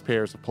 2+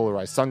 pairs of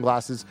polarized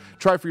sunglasses.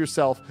 Try for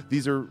yourself.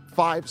 These are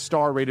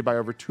 5-star rated by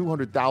over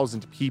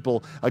 200,000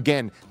 people.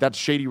 Again, that's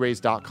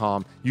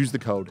shadyrays.com. Use the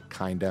code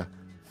KINDAFUNNY.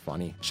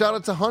 funny. Shout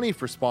out to Honey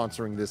for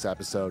sponsoring this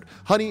episode.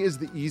 Honey is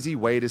the easy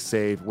way to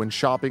save when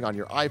shopping on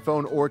your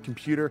iPhone or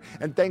computer,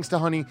 and thanks to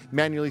Honey,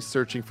 manually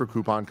searching for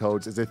coupon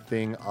codes is a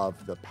thing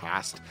of the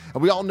past.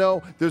 And we all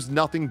know there's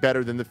nothing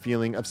better than the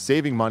feeling of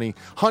saving money.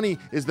 Honey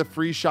is the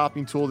free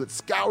shopping tool that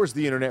scours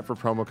the internet for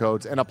promo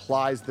codes and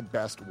applies the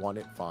best one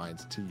it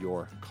finds to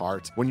your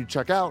cart. When you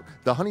check out,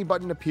 the Honey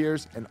button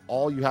appears, and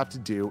all you have to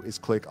do is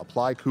click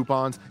Apply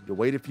Coupons. You'll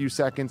wait a few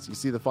seconds, you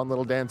see the fun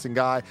little dancing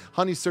guy.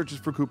 Honey searches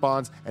for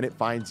coupons, and it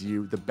finds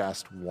you the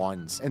best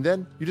ones. And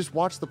then you just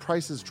watch the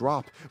prices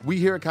drop. We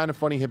here at Kind of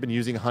Funny have been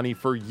using Honey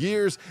for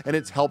years, and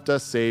it's helped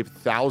us save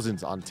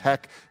thousands on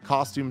tech,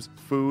 costumes,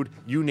 food,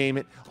 you name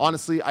it.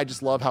 Honestly, I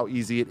just love how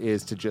easy it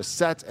is to just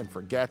set and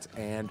forget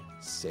and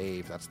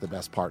save. That's the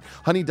best part.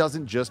 Honey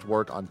doesn't just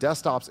work on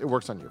desktops, it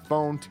works on your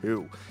phone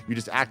too. You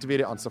just activate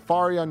it on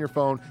Safari on your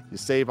phone, you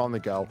save on the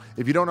go.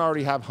 If you don't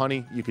already have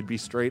Honey, you could be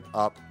straight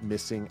up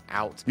missing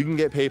out. You can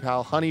get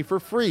PayPal Honey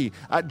for free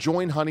at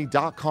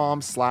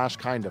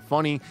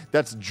joinhoney.com/kindafunny.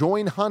 That's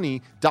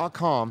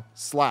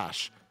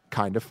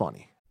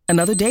joinhoney.com/kindafunny.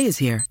 Another day is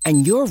here,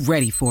 and you're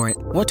ready for it.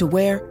 What to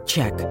wear?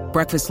 Check.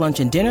 Breakfast, lunch,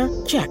 and dinner?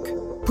 Check.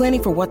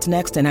 Planning for what's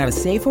next and how to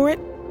save for it?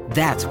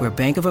 That's where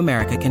Bank of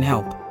America can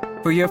help.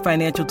 For your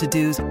financial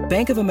to-dos,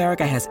 Bank of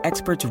America has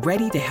experts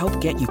ready to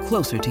help get you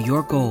closer to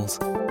your goals.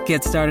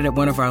 Get started at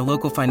one of our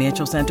local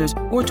financial centers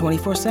or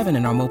 24/7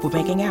 in our mobile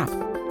banking app.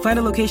 Find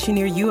a location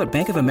near you at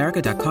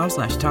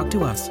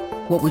bankofamerica.com/talktous.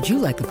 What would you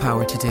like the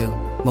power to do?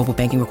 Mobile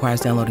banking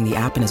requires downloading the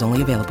app and is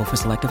only available for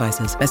select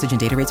devices. Message and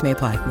data rates may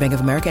apply. Bank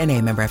of America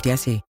N.A., member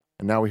FDIC.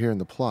 And now we're hearing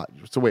the plot.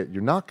 So wait,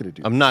 you're not going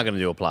to do I'm not going to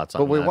do a plot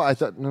song. But wait, what? I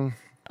thought, no.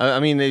 I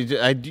mean,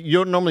 you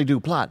don't normally do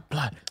plot.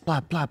 But Oh,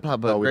 we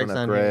Greg's don't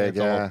have not here. Greg. It's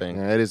a whole thing.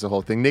 Yeah, it is a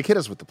whole thing. Nick, hit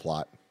us with the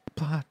plot.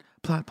 Plot.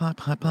 We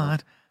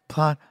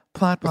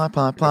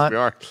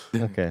are.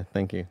 Okay,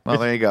 thank you. Well,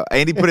 there you go.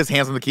 Andy put his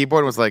hands on the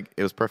keyboard and was like,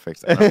 it was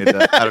perfect. I don't need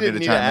to, I didn't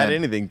need to add chime in.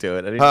 anything to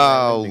it.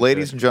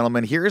 Ladies and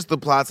gentlemen, here's the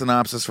plot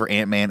synopsis for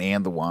Ant-Man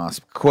and the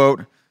Wasp.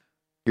 Quote,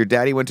 your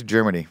daddy went to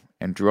Germany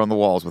and drew on the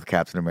walls with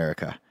Captain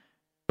America.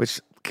 Which,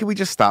 can we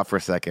just stop for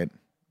a second?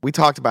 We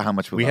talked about how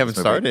much we love haven't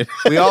this movie.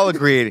 started. We all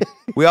agreed.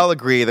 We all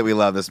agree that we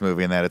love this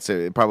movie and that it's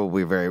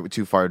probably very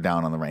too far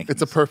down on the rankings.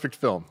 It's a perfect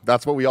film.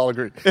 That's what we all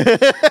agree.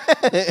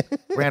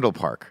 Randall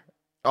Park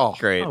Oh,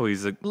 Great. Oh,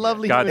 he's a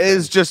Lovely God, human.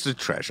 is just a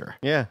treasure.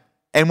 Yeah.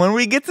 And when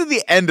we get to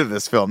the end of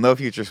this film, no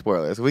future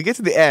spoilers, we get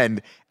to the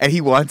end and he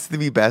wants to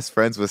be best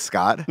friends with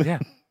Scott. Yeah.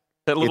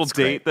 That little It's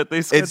date great. that they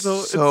It's schedule.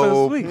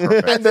 so sweet.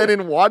 perfect. And then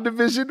in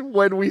WandaVision,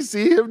 when we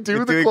see him do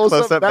You're the doing close-up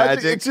close-up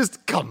magic, magic. it's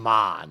just, come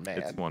on, man.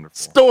 It's wonderful.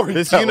 Story.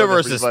 This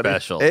universe is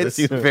special. It's This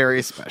universe-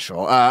 very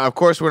special. Of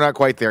course, we're not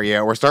quite there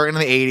yet. We're starting in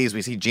the 80s.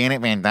 We see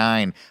Janet Van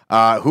Dyne,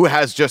 who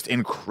has just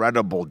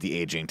incredible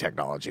de-aging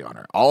technology on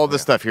her. All of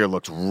this stuff here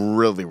looks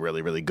really,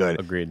 really, really good.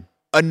 Agreed.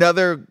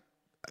 Another,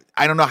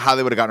 I don't know how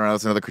they would have gotten around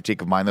this. Another critique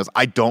of mine, though, is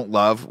I don't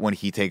love when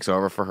he takes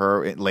over for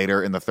her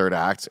later in the third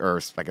act, or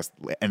I guess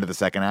end of the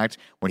second act,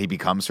 when he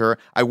becomes her.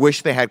 I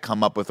wish they had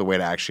come up with a way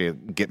to actually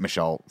get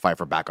Michelle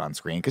Pfeiffer back on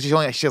screen, because she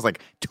has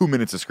like 2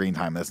 minutes of screen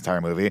time in this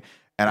entire movie.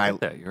 And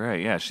Yeah, you're right.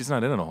 Yeah, she's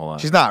not in it a whole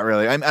lot. she's not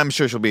really. I'm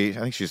sure she'll be. I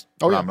think she's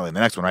phenomenal in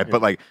the next one, right?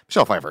 But like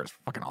Michelle Pfeiffer is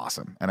fucking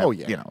awesome, and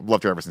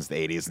loved her ever since the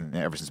 '80s and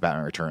ever since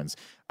Batman Returns.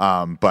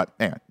 But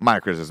anyway,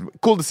 minor criticism.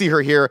 Cool to see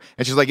her here,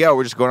 and she's like, "Yo,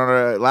 we're just going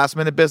on a last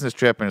minute business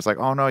trip," and it's like,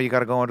 "Oh no, you got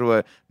to go into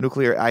a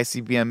nuclear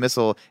ICBM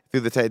missile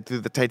through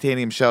the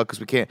titanium shell because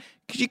we can't."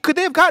 Could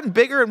they have gotten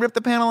bigger and ripped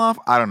the panel off?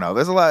 I don't know.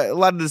 There's a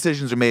lot of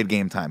decisions are made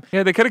game time.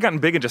 Yeah, they could have gotten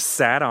big and just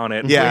sat on it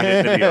and Yeah. put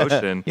it into the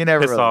ocean. You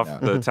never Pissed really off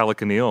know. the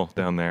telecanal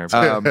down there.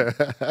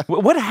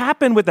 What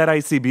happened with that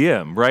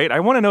ICBM, right? I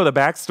want to know the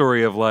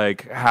backstory of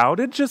like, how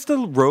did just a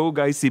rogue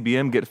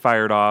ICBM get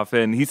fired off?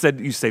 And he said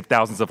you saved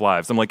thousands of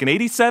lives. I'm like, in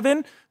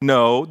 87?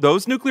 No,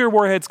 those nuclear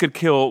warheads could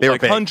kill They were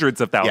like big.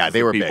 hundreds of thousands Yeah,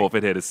 they were of people big.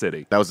 if it hit a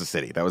city. That was the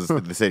city. That was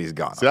the city's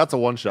gone. So that's a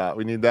one shot.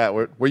 We need that.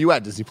 Where you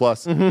at, Disney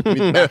Plus? We need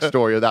the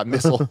backstory of that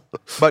missile.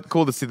 But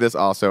cool to see this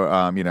also.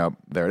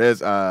 There it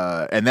is.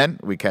 And then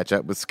we catch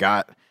up with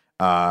Scott,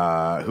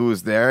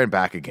 who's there and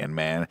back again,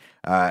 man.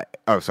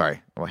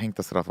 Sorry. Well, Hank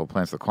does it off of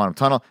plans for the quantum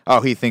tunnel. Oh,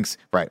 he thinks,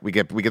 right. We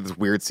get this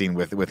weird scene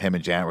with him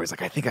and Janet where he's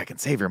like, I think I can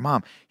save your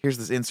mom. Here's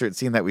this insert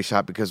scene that we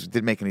shot because it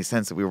didn't make any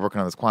sense that we were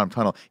working on this quantum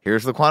tunnel.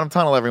 Here's the quantum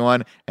tunnel,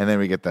 everyone. And then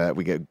we get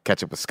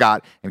catch up with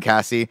Scott and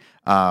Cassie.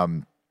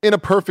 In a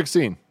perfect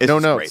scene. It's No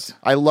just notes. great.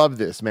 I love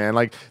this, man.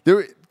 Like,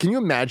 can you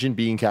imagine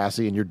being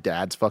Cassie and your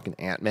dad's fucking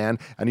Ant-Man,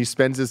 and he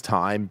spends his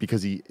time,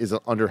 because he is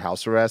under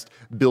house arrest,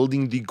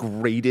 building the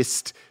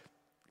greatest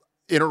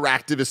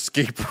interactive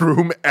escape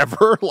room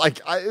ever?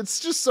 Like,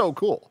 it's just so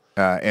cool.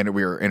 And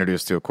we were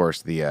introduced to, of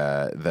course,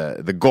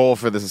 the goal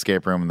for this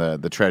escape room,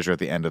 the treasure at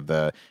the end of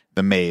the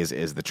maze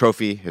is the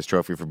trophy, his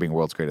trophy for being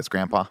world's greatest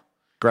grandma.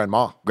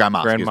 Grandma.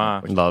 Grandma. Grandma.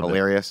 Which is Love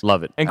hilarious. it.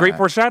 Love it. And great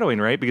foreshadowing,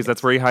 right? Because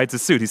that's where he hides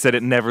his suit. He said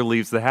it never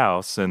leaves the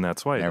house, and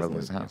that's why it Never doesn't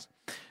leaves the leave house.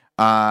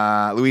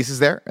 Luis is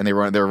there, and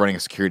they're running a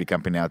security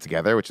company now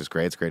together, which is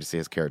great. It's great to see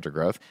his character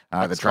growth.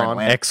 They're trying to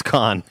land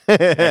Ex-con.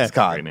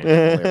 Ex-con.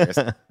 Hilarious.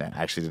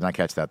 Actually, did not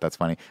catch that. That's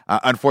funny.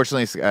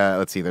 Unfortunately,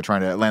 let's see. They're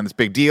trying to land this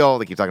big deal.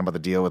 They keep talking about the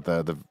deal with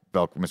the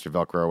Mr.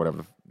 Velcro or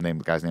whatever the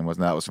guy's name was.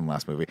 No, that was from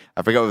last movie.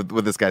 I forget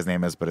what this guy's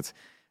name is, but it's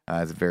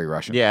very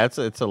Russian. Yeah, it's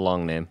a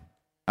long name.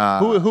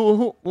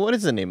 Who? What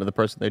is the name of the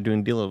person they're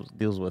doing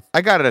deals with?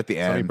 I got it at the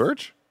end. Sonny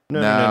Birch?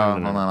 No.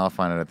 Hold on, I'll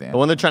find it at the end. The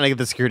one they're trying to get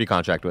the security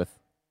contract with.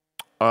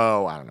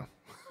 Oh, I don't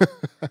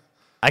know.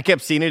 I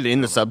kept seeing it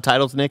in the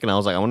subtitles, Nick, and I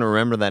was like, I want to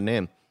remember that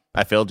name.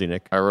 I failed you,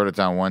 Nick. I wrote it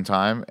down one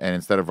time, and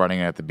instead of writing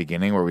it at the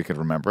beginning where we could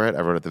remember it, I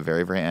wrote it at the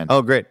very, very end.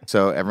 Oh, great.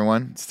 So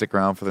everyone, stick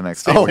around for the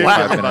next. Oh,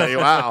 45 wow.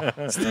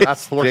 minutes. Wow.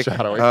 That's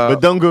foreshadowing. But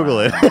don't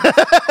Google it.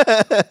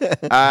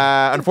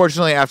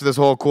 Unfortunately, after this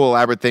whole cool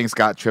elaborate thing,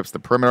 Scott trips the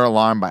perimeter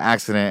alarm by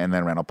accident, and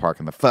then Randall Park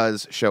and the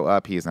Fuzz show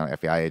up. He is now an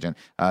FBI agent.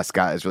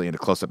 Scott is really into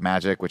close-up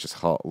magic, which is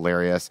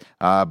hilarious.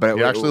 But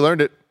He actually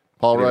learned it.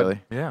 Paul Rudd.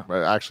 Really? Yeah.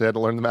 I actually had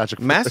to learn the magic.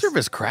 Master of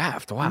his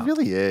craft. Wow. He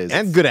really is.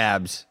 And good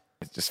abs.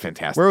 It's just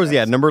fantastic. Where was he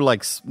at? Number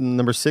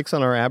 6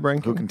 on our ab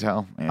ranking? Who can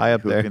tell? Man, High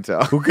up who there. can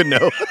tell? Who could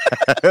know?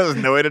 There's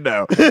no way to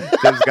know.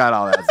 Tim's got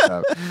all that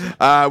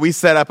stuff. We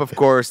set up, of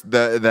course,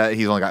 that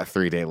he's only got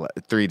 3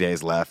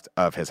 days left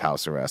of his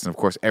house arrest. And of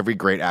course, every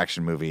great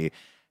action movie,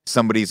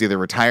 somebody's either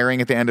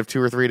retiring at the end of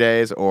 2 or 3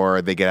 days,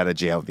 or they get out of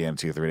jail at the end of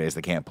 2 or 3 days.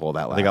 They can't pull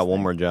that last. They got one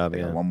thing. more job. They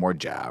Yeah. got one more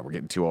job. We're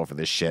getting too old for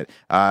this shit.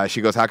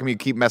 She goes, "How come you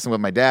keep messing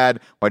with my dad?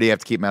 Why do you have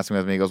to keep messing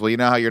with me?" He goes, "Well, you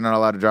know how you're not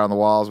allowed to draw on the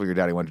walls? Well, your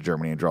daddy went to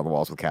Germany and draw on the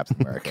walls with Captain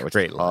America," which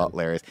Great is line.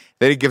 hilarious.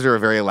 Then he gives her a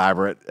very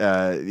elaborate,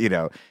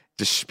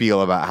 just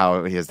spiel about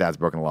how his dad's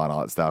broken the law and all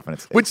that stuff. And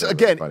Which really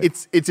again, funny.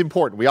 it's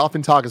important. We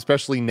often talk,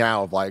 especially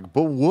now, of like,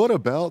 but what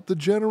about the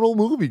general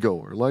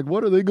moviegoer? Like,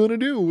 what are they going to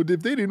do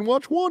if they didn't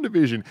watch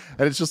WandaVision?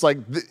 And it's just like,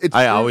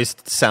 I always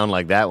sound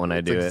like that when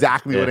I do it.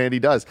 exactly what Yeah. Andy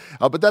does.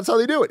 But that's how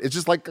they do it. It's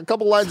just like a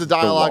couple lines of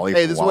dialogue. Wally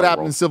Hey, this is what Wally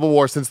happened in roll. Civil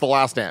War since the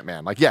last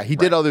Ant-Man. Like, yeah, he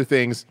did other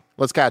things.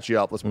 Let's catch you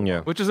up. Let's move Yeah.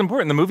 on. Which is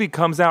important. The movie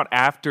comes out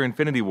after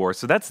Infinity War,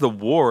 so that's the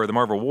war, the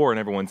Marvel War in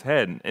everyone's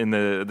head in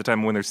the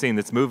time when they're seeing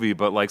this movie.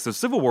 But like, so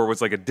Civil War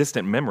was like a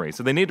distant memory.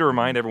 So they need to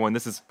remind everyone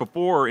this is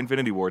before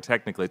Infinity War.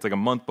 Technically, it's like a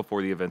month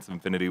before the events of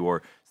Infinity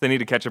War. So they need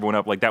to catch everyone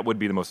up. Like that would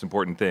be the most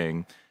important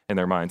thing in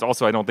their minds.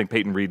 Also, I don't think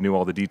Peyton Reed knew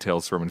all the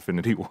details from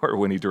Infinity War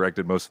when he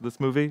directed most of this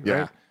movie. Yeah.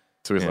 Right?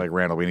 So he's like,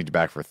 "Randall, we need you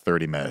back for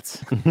 30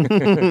 minutes.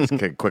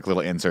 Just a quick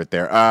little insert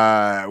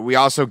there. We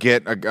also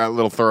get a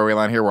little throwaway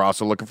line here. We're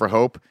also looking for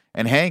Hope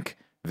and Hank.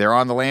 They're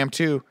on the lam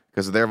too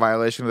because of their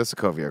violation of the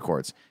Sokovia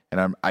Accords.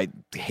 And I'm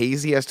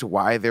hazy as to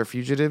why they're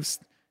fugitives.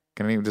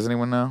 Does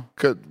anyone know?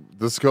 The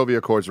Sokovia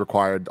Accords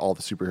required all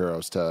the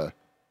superheroes to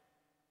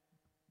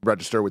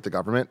register with the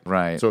government.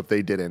 Right. So if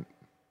they didn't,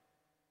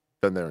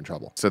 then they're in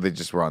trouble. So they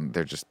just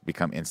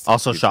become instant.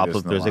 Also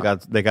fugitives in the shoplifters.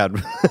 law. They got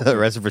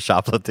arrested for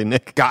shoplifting,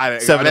 Nick. Got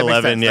it.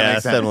 7-Eleven, That yeah,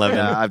 makes sense. 7-Eleven.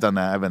 Yeah, I've done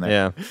that. I've been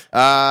there.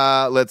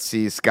 Yeah. Let's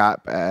see.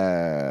 Scott,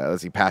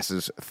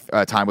 passes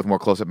time with more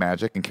close-up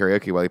magic and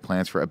karaoke while he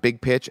plans for a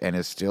big pitch and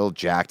is still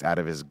jacked out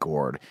of his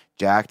gourd.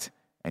 Jacked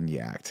and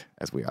yacked,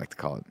 as we like to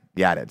call it.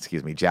 Yadded,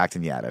 excuse me. Jacked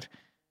and yadded.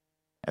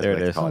 As There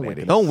we it like to is. call it,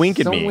 Andy. Don't wink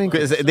at Don't me. wink.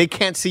 'Cause they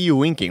can't see you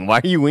winking. Why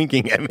are you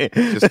winking at me?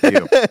 Just for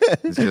you.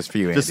 It's just for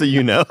you, Andy. Just so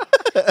you know.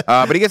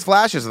 But he gets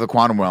flashes of the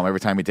quantum realm every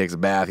time he takes a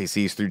bath. He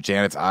sees through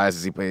Janet's eyes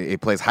as he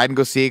plays hide and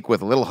go seek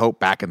with a little hope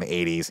back in the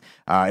 80s.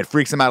 It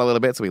freaks him out a little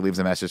bit, so he leaves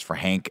a message for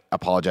Hank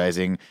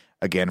apologizing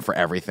again for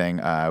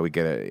everything.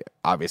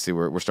 Obviously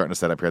we're starting to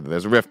set up here that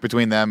there's a rift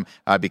between them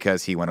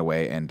because he went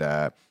away and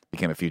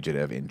became a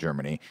fugitive in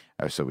Germany,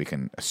 so we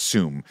can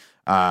assume.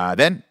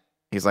 Then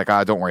he's like,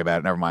 don't worry about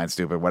it. Never mind,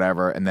 stupid,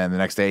 whatever. And then the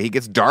next day he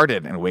gets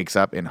darted and wakes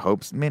up in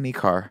Hope's mini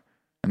car.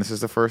 And this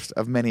is the first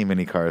of many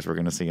mini cars we're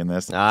going to see in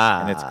this.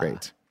 And it's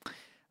great.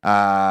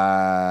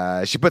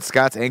 She puts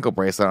Scott's ankle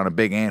bracelet on a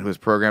big ant who's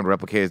programmed to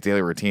replicate his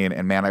daily routine.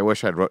 And man, I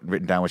wish I'd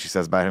written down what she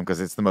says about him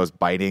because it's the most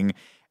biting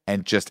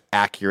and just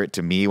accurate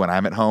to me when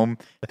I'm at home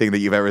thing that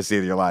you've ever seen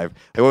in your life.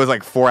 It was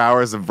like 4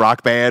 hours of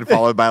Rock Band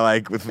followed by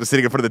like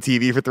sitting in front of the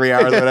TV for 3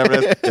 hours or whatever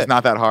it is. It's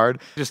not that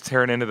hard. Just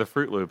tearing into the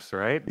Fruit Loops,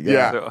 right?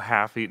 Yeah. So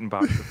half-eaten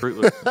box of Fruit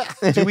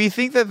Loops. Do we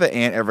think that the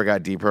ant ever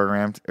got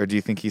deprogrammed? Or do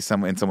you think he's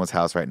in someone's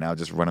house right now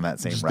just running that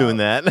same Just route? doing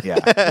that. Yeah.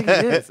 I think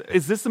it is.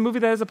 Is this the movie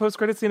that has a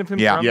post-credit scene of him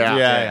Yeah. drumming?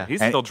 Yeah.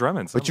 He's And- still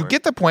drumming But you somewhere.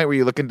 get the point where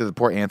you look into the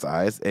poor ant's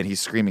eyes and he's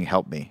screaming,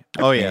 "Help me.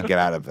 I Oh, yeah. can't get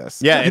out of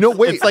this." Yeah, You know,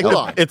 wait, it's like hold the,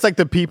 on. it's like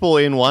the people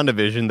in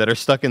WandaVision that are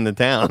stuck in the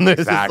town. They're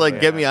just Exactly. like,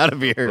 get me out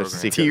of here.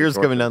 Secret Tears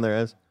torture. coming down their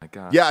eyes. My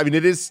God. Yeah, I mean,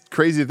 it is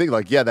crazy to think,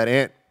 like, yeah, that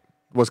ant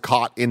was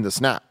caught in the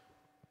snap,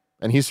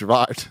 and he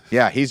survived.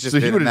 Yeah, he's just So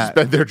he been would in have just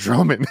that been there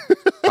drumming,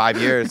 5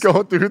 years.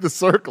 going through the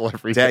circle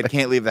every day. Dad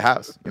can't leave the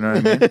house. You know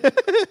what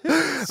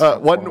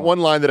I mean? One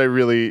line that I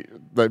really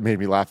that made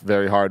me laugh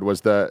very hard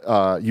was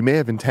the you may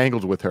have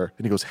entangled with her,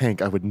 and he goes,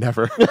 Hank, I would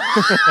never.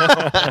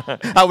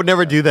 I would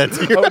never do that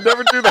to you. I would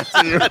never do that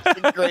to you. That's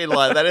a great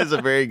line. That is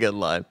a very good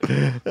line.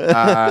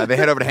 They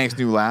head over to Hank's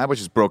new lab,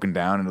 which is broken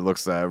down and it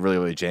looks really,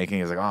 really janky.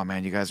 He's like, "Oh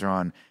man, you guys are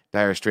on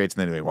dire straits."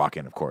 And then they walk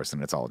in, of course,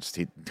 and it's all just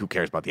who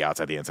cares about the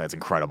outside? The inside's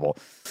incredible.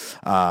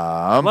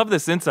 I love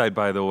this inside,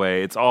 by the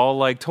way. It's all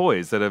like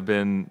toys that have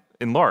been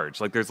enlarged.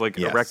 Like there's like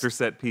Yes. erector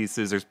set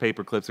pieces, there's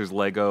paper clips, there's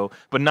Lego,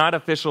 but not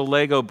official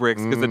Lego bricks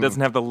because it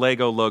doesn't have the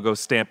Lego logo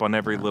stamp on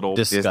every little.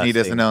 Disney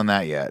doesn't own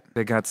that yet.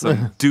 They got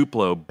some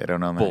Duplo. They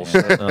don't own that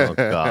bullshit. yet. Oh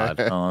God.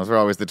 Oh, those are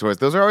always the toys.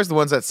 Those are always the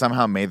ones that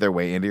somehow made their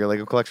way into your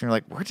Lego collection. You're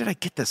like, where did I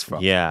get this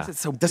from? Yeah. It's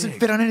so It doesn't big.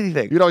 fit on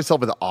anything. You'd always tell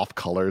me the off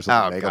colors of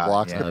Oh, the Mega God,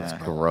 Blocks. yeah.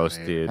 That's gross,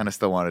 dude. Kind of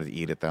still wanted to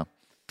eat it though.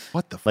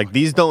 What the fuck? Like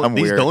these I'm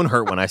weird. don't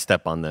hurt when I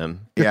step on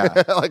them. Yeah.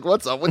 Like,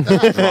 what's up with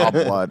that? Raw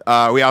blood.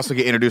 We also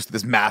get introduced to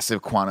this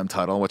massive quantum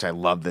tunnel, which I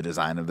love the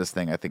design of this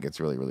thing. I think it's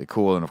really, really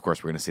cool. And of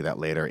course, we're going to see that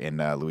later in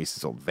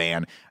Luis's old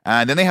van.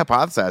 And then they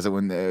hypothesize that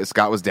when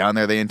Scott was down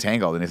there, they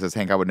entangled. And he says,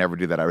 Hank, I would never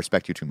do that. I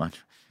respect you too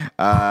much.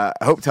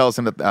 Hope tells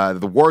him that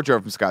the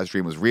wardrobe from Scott's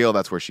dream was real.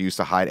 That's where she used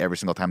to hide every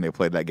single time they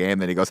played that game.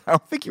 Then he goes, I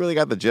don't think you really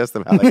got the gist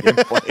of how that game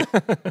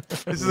played.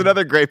 This is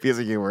another great piece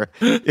of humor.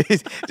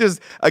 He's just,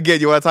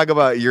 again, you want to talk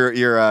about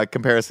your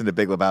comparison to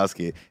Big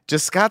Lebowski.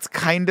 Just Scott's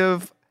kind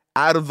of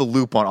out of the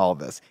loop on all of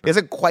this.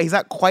 He's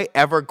not quite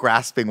ever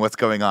grasping what's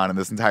going on in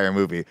this entire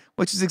movie,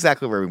 which is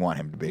exactly where we want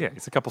him to be. Yeah,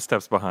 he's a couple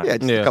steps behind. Yeah,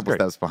 just a couple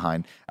steps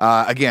behind.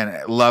 Again,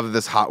 I love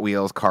this Hot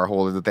Wheels car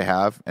holder that they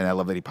have, and I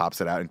love that he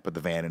pops it out and put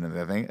the van in and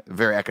everything.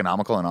 Very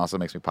economical and also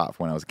makes me pop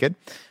for when I was a kid.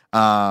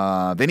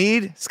 They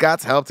need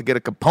Scott's help to get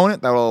a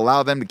component that will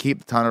allow them to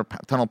keep the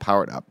tunnel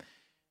powered up.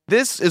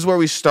 This is where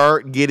we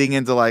start getting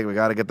into like, we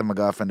got to get the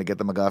MacGuffin to get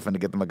the MacGuffin to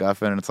get the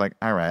MacGuffin. And it's like,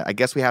 all right, I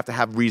guess we have to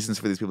have reasons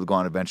for these people to go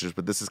on adventures.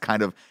 But this is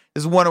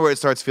one where it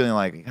starts feeling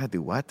like, you got to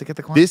do what to get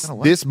the quantum tunnel?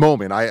 What? This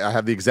moment, I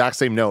have the exact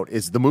same note,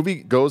 is the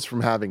movie goes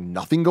from having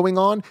nothing going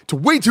on to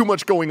way too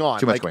much going on.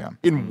 Too much going on.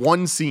 In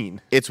one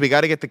scene. We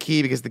got to get the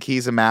key because the key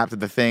is a map to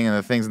the thing and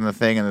the things and the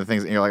thing and the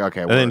things. And you're like,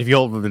 okay. And then if you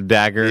hold the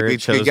dagger, you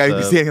it shows got to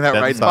be standing in that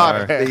Death right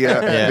Star. spot.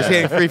 You're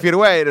standing 3 feet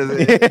away.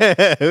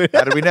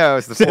 How do we know?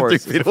 It's the force.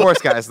 It's the force,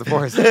 guys. The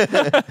force.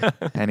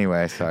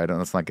 Anyway, sorry,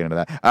 let's not get into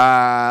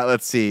that.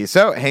 Let's see.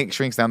 So Hank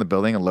shrinks down the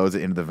building and loads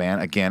it into the van.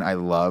 Again, I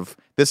love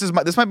this.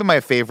 This might be my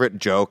favorite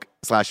joke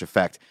 /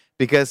 effect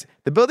because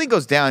the building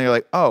goes down. And you're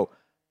like, oh,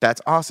 that's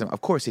awesome.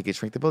 Of course, he could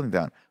shrink the building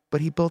down,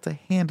 but he built a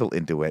handle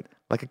into it,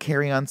 like a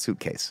carry-on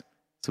suitcase,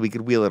 so we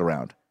could wheel it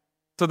around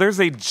So there's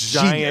a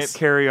giant Genius.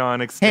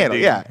 carry-on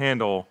extending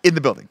handle in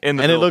the building. in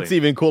the And it building. looks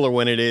even cooler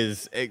when it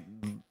is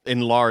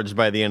enlarged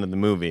by the end of the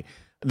movie.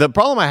 The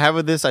problem I have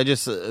with this, I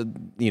just,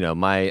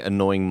 my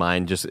annoying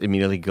mind just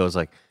immediately goes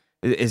like,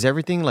 is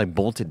everything like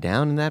bolted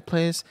down in that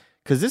place?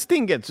 Because this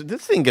thing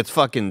gets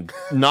fucking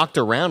knocked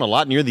around a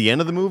lot near the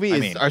end of the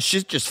movie. Are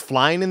shit just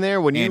flying in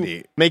there? When you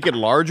Andy. make it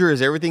larger,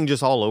 is everything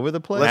just all over the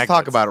place? Let's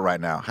talk about it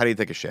right now. How do you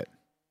take a shit?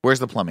 Where's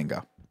the plumbing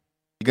go?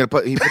 You gonna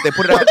they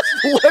put it out.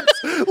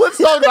 Let's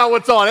talk about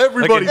what's on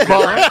everybody's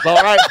mind. All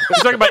right. You're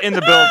talking about in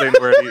the building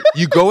where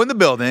You go in the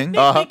building.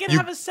 They can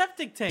have a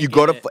septic tank. You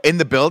go in to it. in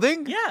the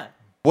building. Yeah.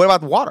 What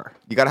about the water?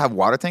 You got to have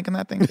water tank in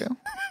that thing too.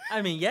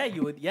 I mean, yeah,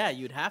 you would. Yeah,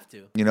 you'd have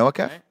to. You know what,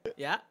 Kev? Right?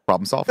 Yeah.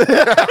 Problem solved.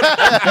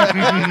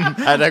 I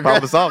digress.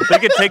 Problem solved. they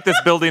could take this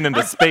building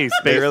into space.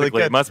 Basically, really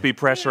could. it must be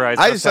pressurized.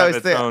 I Must just have always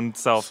its think- own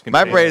self.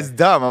 My brain is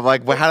dumb. I'm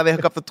like, well, how do they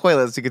hook up the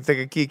toilet so you can take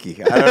a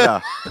kiki? I don't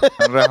know. I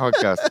don't know how it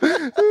goes.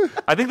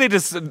 I think they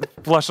just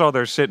flush all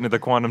their shit into the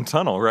quantum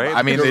tunnel, right?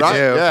 I mean, You're they right, do.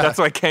 yeah. that's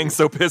why Kang's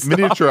so pissed off.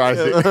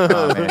 Miniaturize it.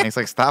 Oh, man. He's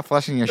like, stop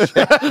flushing your shit.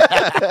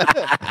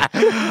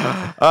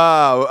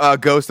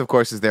 Ghost, of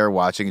course, is there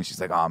watching, and she's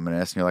like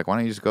ominous. And you're like, why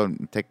don't you just go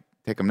and take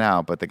them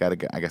now? But I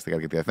guess they got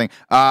to get the other thing.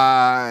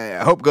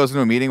 Hope goes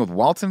into a meeting with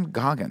Walton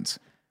Goggins,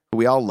 who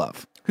we all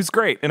love. Who's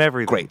great in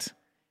everything. Great.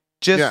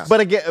 Just, Yeah. But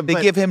again, they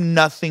give him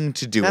nothing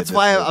to do. That's with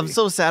why this I'm movie.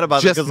 so sad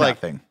about Just it. Because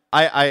nothing.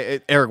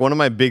 Eric, one of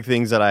my big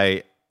things that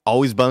I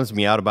always bums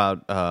me out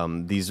about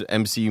these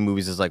MCU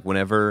movies is like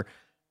whenever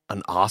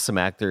an awesome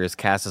actor is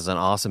cast as an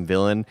awesome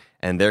villain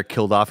and they're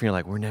killed off, and you're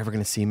like, we're never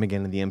going to see him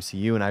again in the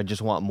MCU, and I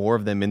just want more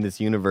of them in this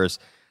universe.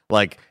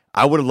 Like,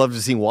 I would have loved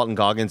to see Walton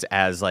Goggins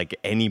as like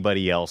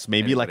anybody else,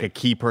 maybe like a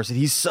key person.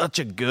 He's such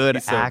a good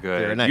He's so actor.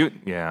 good.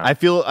 And Yeah. I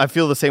feel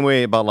the same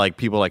way about like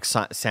people like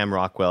Sam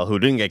Rockwell, who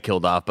didn't get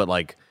killed off, but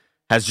like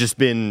has just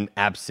been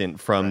absent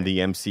from the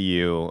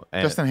MCU.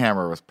 And Justin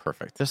Hammer was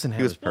perfect. Justin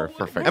He was Hammer's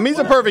perfect. I mean, he's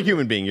a perfect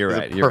human being. You're He's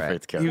right. a You're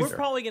perfect right. character. We're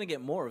probably gonna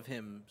get more of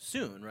him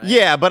soon, right?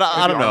 Yeah, but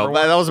I don't know. Armor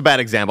Wars? That was a bad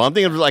example. I'm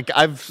thinking of like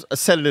I've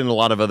said it in a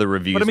lot of other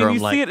reviews. But I mean, where you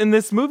I'm like, see it in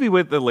this movie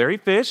with the Larry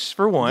Fish,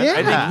 for one. I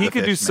Yeah. think he The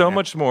could do Fish so Man.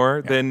 much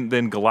more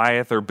than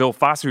Goliath or Bill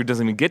Foster, who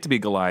doesn't even get to be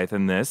Goliath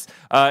in this.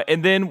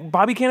 And then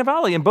Bobby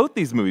Cannavale in both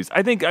these movies.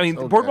 I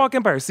mean, Boardwalk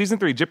Empire, Season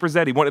 3, Jip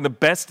Rossetti, one of the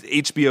best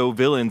HBO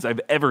villains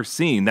I've ever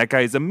seen. That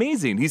guy is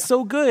amazing. He's so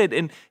so good,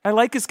 and I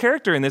like his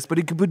character in this, but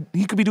he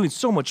could be doing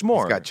so much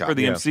more got chops. for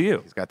the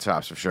MCU. He's got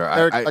chops for sure.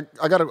 Eric,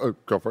 I got to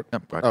go for it. go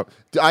ahead.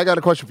 I got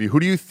a question for you. Who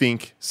do you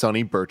think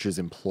Sonny Birch's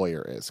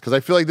employer is? Because I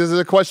feel like this is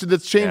a question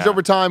that's changed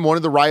over time. One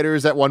of the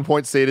writers at one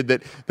point stated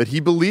that he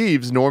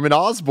believes Norman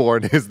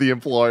Osborn is the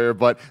employer,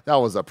 but that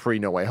was a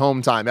pre-No Way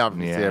Home time.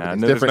 Yeah,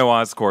 there's no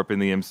Oscorp in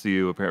the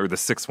MCU, or the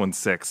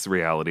 616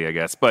 reality, I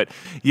guess. But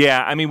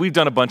yeah, I mean, we've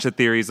done a bunch of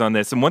theories on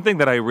this, and one thing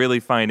that I really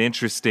find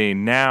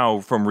interesting now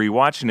from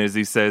rewatching is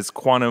he says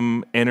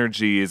quantum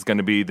energy is going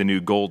to be the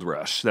new gold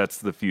rush. That's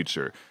the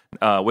future.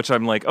 Which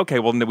I'm like, okay,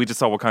 well, we just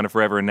saw Wakanda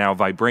Forever, and now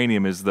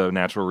vibranium is the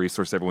natural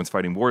resource everyone's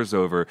fighting wars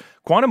over.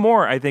 Quantum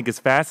ore, I think, is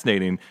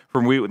fascinating.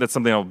 That's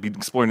something I'll be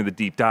exploring in the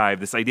deep dive,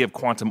 this idea of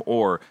quantum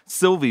ore.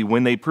 Sylvie,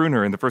 when they prune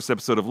her in the first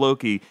episode of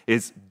Loki,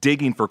 is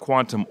digging for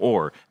quantum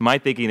ore. My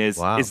thinking is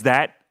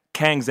that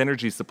Kang's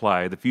energy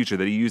supply, the future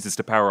that he uses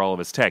to power all of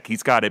his tech?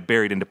 He's got it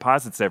buried in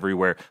deposits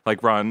everywhere,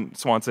 like Ron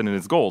Swanson and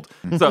his gold.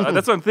 So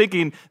that's what I'm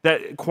thinking,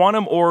 that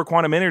quantum ore,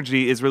 quantum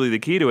energy is really the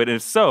key to it. And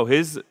if so,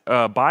 his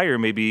buyer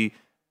may be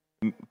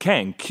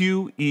Kang,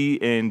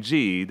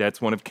 Qeng. That's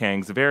one of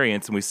Kang's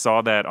variants, and we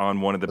saw that on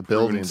one of the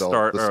buildings,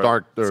 Stark the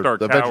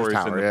towers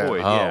Tower, in the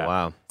Void. Oh,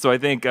 wow. So I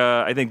think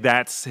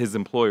that's his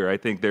employer. I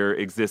think there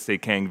exists a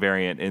Kang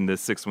variant in the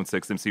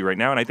 616 MC right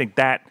now, and I think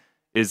that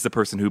is the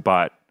person who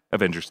bought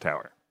Avengers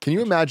Tower. Can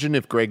you imagine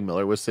if Greg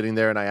Miller was sitting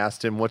there and I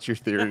asked him, "What's your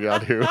theory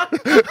on who?"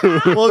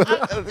 Well,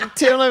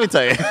 Tim, let me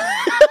tell you.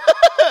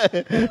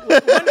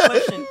 One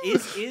question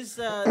is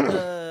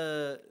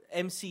the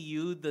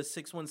MCU the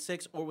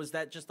 616, or was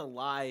that just a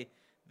lie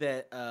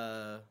that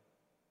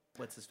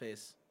what's his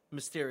face,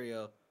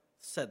 Mysterio,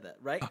 said that,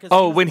 right?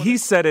 When he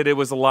said it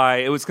was a lie.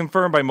 It was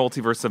confirmed by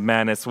Multiverse of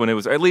Madness when it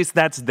was, or at least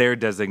that's their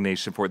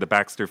designation for it, the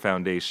Baxter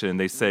Foundation.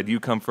 They said, you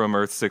come from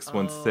Earth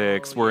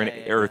 616, we're in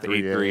Earth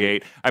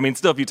 838. I mean,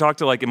 still, if you talk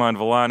to like Iman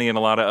Vellani and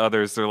a lot of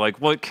others, they're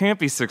like, well, it can't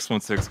be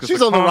 616.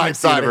 She's on the right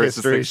side of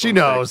history. She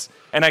knows.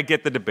 And I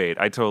get the debate.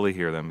 I totally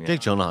hear them. Yeah.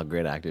 Jake Gyllenhaal,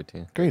 great actor,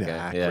 too. Great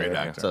actor. Great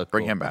actor. So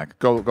Bring cool. him back.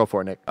 Go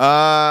for it, Nick.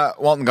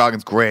 Walton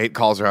Goggins, great.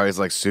 Calls her out. He's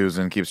like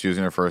Susan. Keeps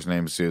using her first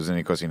name, Susan.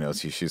 Of course, he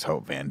knows she's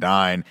Hope Van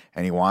Dyne,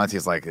 and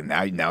he's like,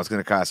 now it's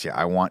going to cost you.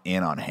 I want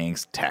in on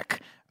Hank's tech.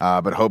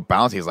 But Hope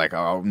bounces. He's like,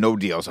 oh, no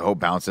deal. So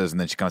Hope bounces,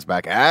 and then she comes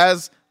back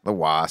as the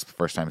Wasp.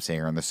 First time seeing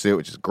her in the suit,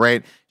 which is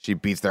great. She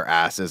beats their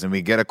asses, and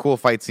we get a cool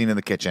fight scene in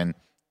the kitchen.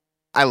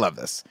 I love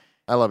this.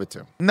 I love it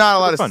too. Not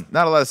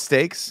a lot of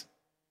stakes.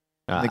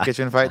 The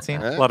kitchen fight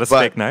scene. A lot of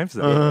steak knives.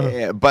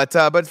 Yeah, but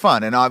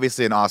fun, and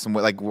obviously an awesome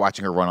way, like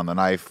watching her run on the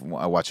knife,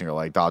 watching her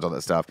like dodge all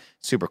that stuff.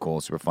 Super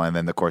cool, super fun. And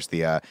then of course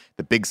the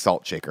big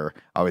salt shaker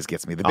always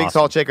gets me. The big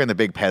salt shaker and the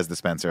big Pez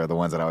dispenser are the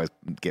ones that always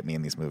get me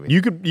in these movies.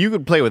 You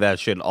could play with that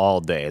shit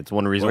all day. It's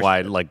one reason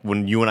why, like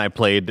when you and I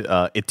played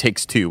It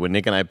Takes Two, when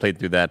Nick and I played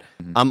through that,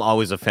 I'm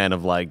always a fan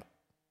of like,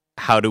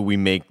 how do we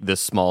make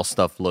this small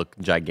stuff look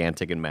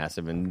gigantic and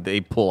massive? And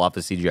they pull off the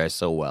CGI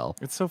so well.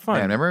 It's so fun.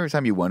 Man, remember every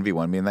time you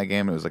 1v1 me in that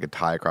game, it was like a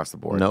tie across the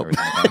board. Nope.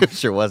 It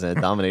sure wasn't.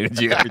 It dominated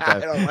you every time.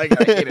 I don't like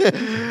it. I hate it.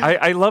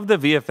 I love the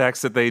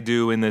VFX that they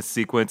do in this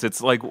sequence.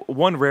 It's like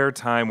one rare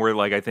time where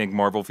like I think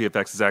Marvel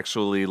VFX is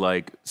actually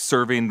like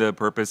serving the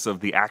purpose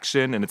of the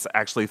action, and it's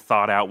actually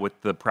thought out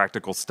with the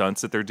practical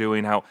stunts that they're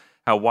doing. How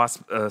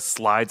Wasp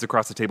slides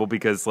across the table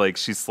because like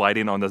she's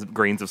sliding on the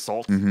grains of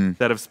salt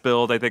that have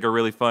spilled, I think are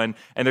really fun.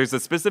 And there's a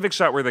specific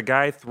shot where the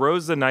guy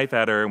throws the knife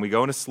at her and we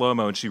go into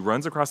slow-mo and she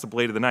runs across the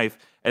blade of the knife,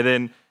 and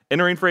then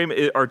entering frame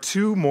are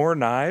two more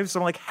knives.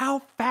 So I'm like, how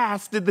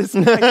fast did this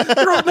guy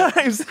throw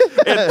knives?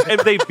 And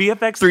they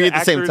VFX Three the at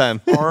the same time.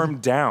 arm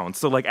down.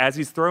 So like as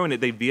he's throwing it,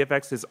 they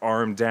VFX his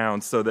arm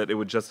down so that it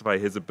would justify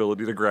his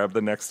ability to grab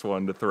the next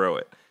one to throw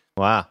it.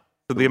 Wow.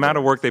 So the amount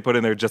of work they put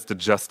in there just to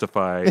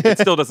justify it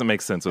still doesn't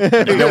make sense. With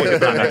no one gets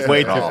that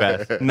Way knife too at all.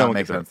 fast. No one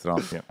makes gets sense at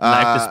all.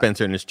 Yeah. Knife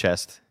dispenser in his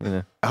chest.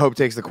 Yeah. Hope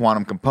takes the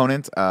quantum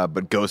component,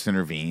 but Ghost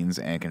intervenes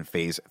and can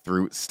phase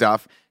through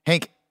stuff.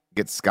 Hank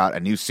gets Scott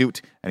a new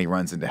suit, and he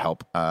runs in to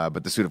help.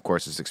 But the suit, of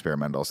course, is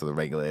experimental, so the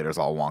regulator's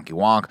all wonky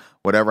wonk.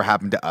 Whatever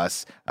happened to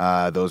us,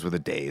 those were the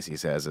days, he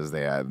says, as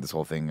they this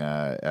whole thing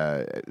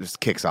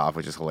just kicks off,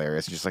 which is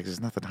hilarious. Just like,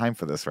 there's not the time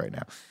for this right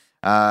now.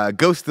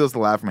 Ghost steals the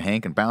lab from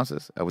Hank and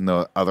bounces. With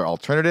no other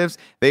alternatives,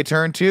 they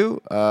turn to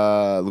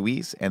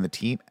Luis and the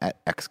team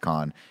at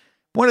XCon.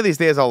 One of these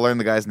days, I'll learn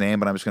the guy's name,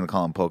 but I'm just going to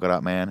call him Polka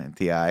Dot Man and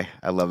T.I.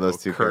 I love those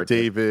two characters.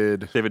 David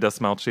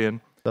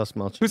Dastmalchian,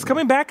 Dustmalchian. who's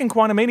coming back in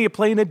Quantumania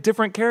playing a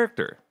different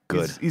character.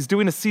 Good. He's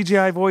doing a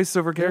CGI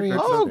voiceover character.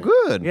 Oh,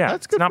 good. Yeah, That's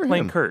it's good not for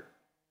playing him. Kurt.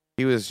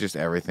 He was just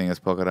everything as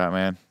Polka Dot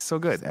Man. So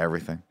good. Just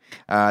everything.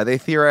 They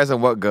theorize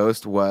on what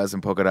Ghost was,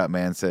 and Polka Dot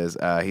Man says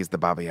he's the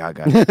Baba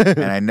Yaga.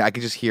 And I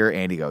can just hear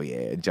Andy go,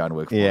 yeah, John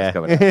Wick 4 is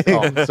coming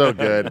out. Oh, so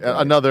good.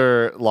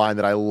 Another line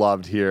that I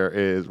loved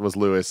here was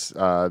Lewis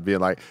being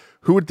like,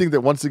 who would think that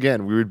once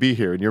again we would be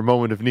here in your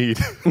moment of need?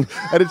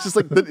 And it's just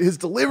like his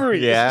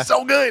delivery is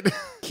so good.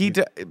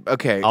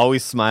 Okay.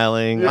 Always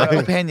smiling.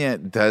 Michael Pena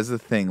does the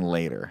thing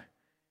later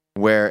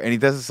and he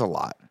does this a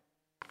lot,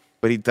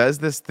 But he does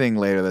this thing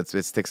later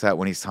it sticks out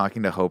when he's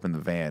talking to Hope in the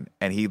van,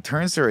 and he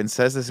turns to her and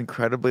says this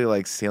incredibly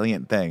like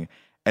salient thing,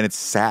 and it's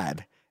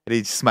sad. And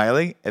he's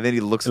smiling, and then he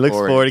looks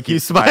forward and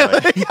keeps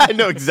smiling. I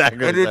know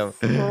exactly. And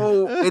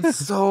it's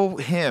so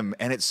him,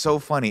 and it's so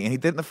funny. And he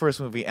did it in the first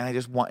movie, and I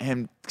just want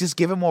him just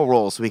give him more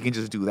roles so he can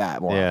just do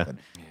that more often.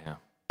 Yeah.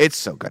 It's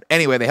so good.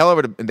 Anyway, they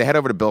head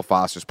over to Bill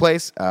Foster's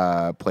place,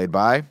 played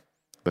by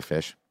the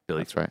Fish.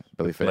 That's right,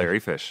 Billy Fish. Larry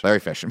Fish. Larry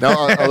Fish.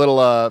 Now, a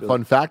little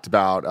fun fact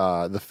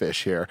about the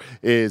Fish here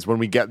is when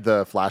we get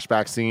the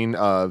flashback scene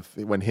of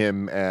when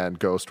him and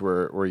Ghost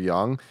were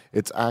young,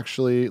 it's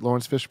actually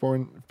Lawrence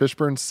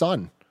Fishburne's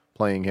son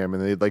playing him,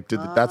 and they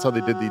that's how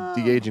they did the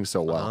de-aging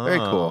so well. Very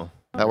cool.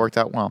 That worked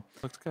out well.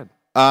 Looks good.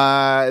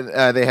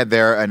 They had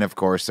there, and of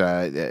course,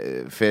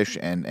 Fish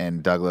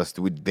and Douglas.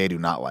 They do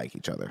not like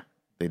each other.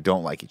 They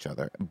don't like each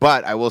other.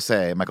 But I will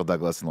say, Michael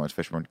Douglas and Lawrence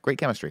Fishburne, great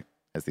chemistry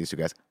as these two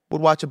guys.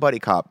 Would watch a buddy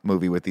cop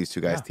movie with these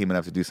two guys teaming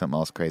up to do something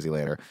else crazy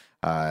later.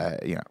 I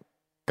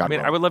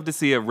mean, I would love to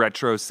see a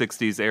retro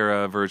 '60s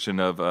era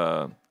version of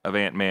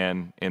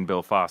Ant-Man and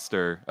Bill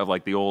Foster, of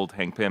like the old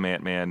Hank Pym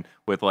Ant-Man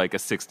with like a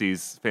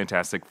 '60s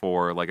Fantastic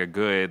Four, like a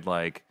good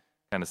like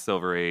kind of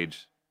Silver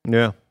Age.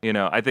 Yeah. You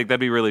know, I think that'd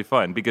be really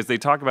fun because they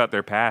talk about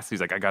their past.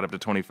 He's like, I got up to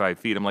 25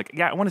 feet. I'm like,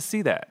 yeah, I want to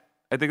see that.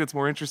 I think that's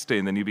more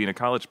interesting than you being a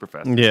college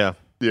professor. Yeah.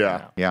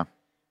 Yeah.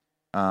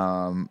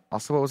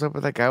 Also, what was up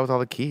with that guy with all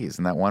the keys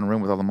in that one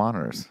room with all the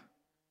monitors?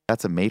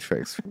 That's a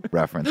Matrix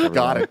reference.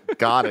 Got it.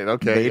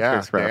 Okay.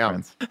 Matrix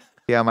reference.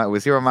 Yeah,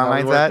 was here where my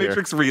mind's at?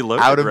 Matrix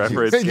Reloaded Out of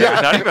reference. Yeah,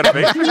 not even a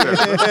Matrix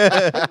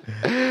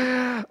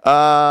reference.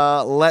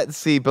 Let's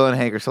see. Bill and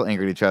Hank are still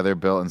angry at each other.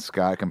 Bill and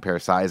Scott compare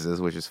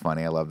sizes, which is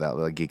funny. I love that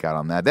little geek out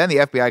on that. Then the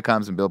FBI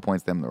comes and Bill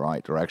points them in the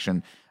right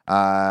direction.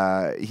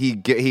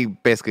 He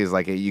basically is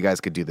like, hey, you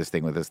guys could do this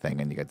thing with this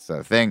thing, and you get this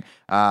other thing.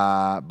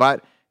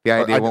 But the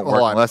idea won't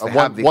work unless they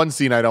have one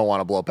scene I don't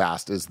want to blow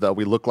past is that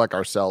we look like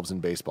ourselves in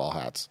baseball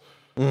hats.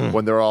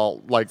 When they're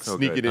all like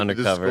sneaking into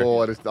the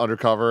school and it's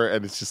undercover,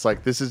 and it's just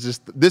like this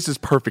is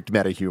perfect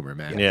meta humor,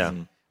 man. Yeah.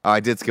 I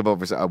did skip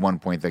over at one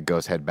point that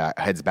Ghost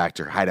heads back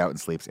to her hideout and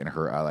sleeps in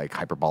her like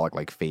hyperbolic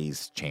like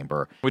phase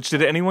chamber. Which,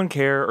 did anyone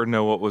care or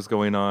know what was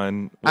going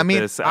on with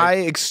this? I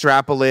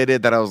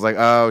extrapolated that. I was like,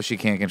 oh, she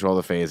can't control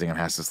the phasing and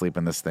has to sleep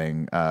in this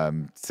thing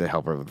to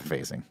help her with the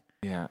phasing.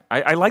 Yeah,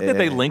 I like that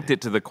they linked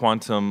it to the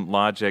quantum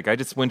logic.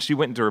 When she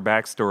went into her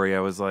backstory, I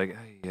was like,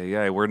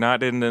 yeah, we're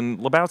not in a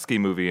Lebowski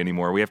movie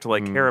anymore. We have to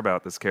like care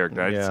about this character.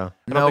 I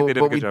don't think they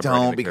did a good job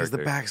writing the because the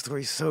character.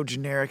 backstory is so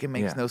generic, it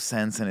makes no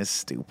sense and is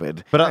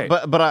stupid.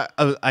 But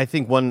I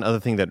think one other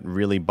thing that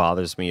really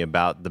bothers me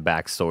about the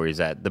backstory is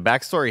that the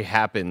backstory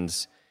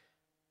happens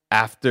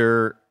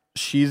after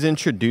she's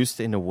introduced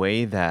in a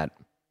way that,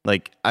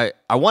 like, I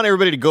want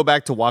everybody to go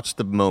back to watch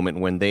the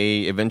moment when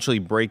they eventually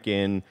break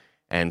in.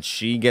 And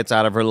she gets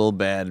out of her little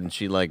bed and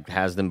she like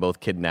has them both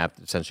kidnapped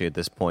essentially at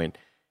this point.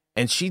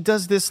 And she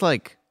does this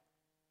like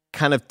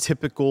kind of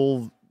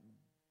typical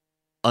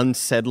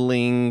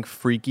unsettling,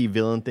 freaky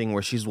villain thing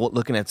where she's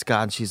looking at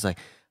Scott and she's like,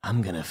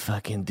 I'm going to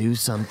fucking do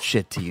some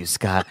shit to you,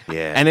 Scott.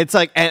 Yeah. And it's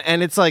like,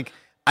 and it's like,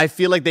 I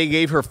feel like they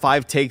gave her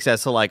 5 takes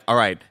as to like, all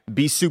right,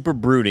 be super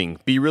brooding,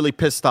 be really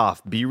pissed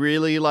off, be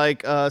really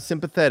like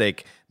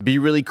sympathetic, be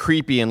really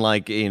creepy and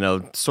like, you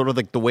know, sort of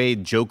like the way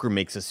Joker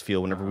makes us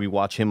feel whenever we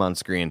watch him on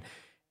screen.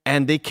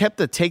 And they kept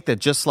the take that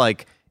just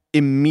like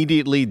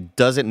immediately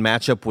doesn't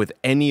match up with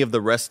any of the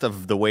rest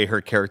of the way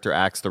her character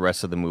acts the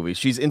rest of the movie.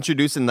 She's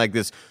introduced in like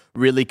this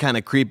really kind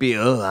of creepy,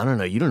 I don't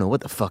know, you don't know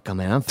what the fuck I'm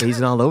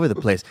phasing all over the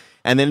place.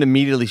 And then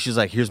immediately she's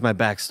like, here's my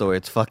backstory,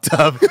 it's fucked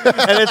up.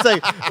 And it's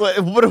like,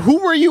 but who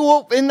were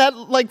you in that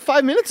like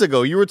 5 minutes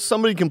ago? You were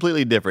somebody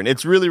completely different.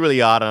 It's really,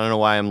 really odd. I don't know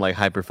why I'm like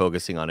hyper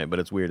focusing on it, but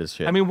it's weird as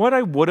shit. I mean, what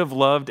I would have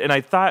loved, and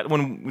I thought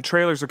when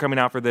trailers were coming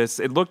out for this,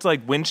 it looked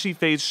like when she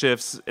phase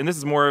shifts, and this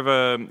is more of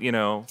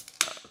a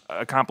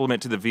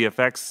compliment to the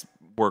VFX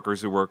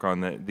workers who work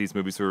on these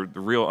movies, who are the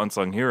real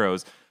unsung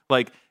heroes.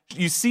 Like,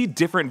 you see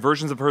different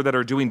versions of her that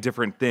are doing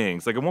different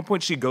things. Like, at one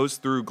point, she goes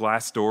through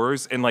glass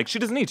doors, and like, she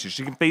doesn't need to.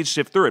 She can phase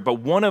shift through it. But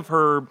one of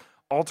her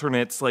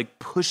alternates like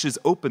pushes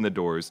open the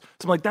doors.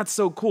 So I'm like, that's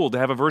so cool to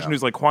have a version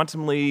who's like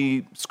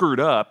quantumly screwed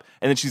up,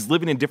 and then she's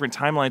living in different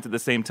timelines at the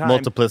same time.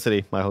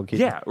 Multiplicity, my whole key.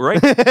 Yeah, right.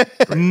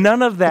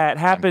 None of that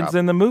happens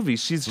in the movie.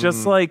 She's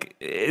just like,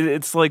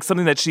 it's like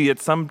something that she at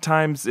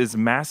sometimes is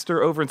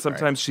master over, and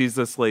sometimes she's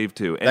a slave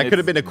to. And that could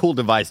have been a cool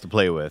device to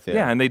play with.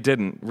 Yeah, and they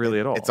didn't really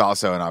at all. It's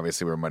also, and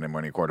obviously we're Monday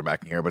morning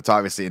quarterbacking here, but it's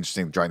obviously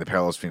interesting drawing the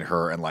parallels between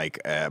her and like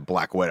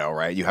Black Widow,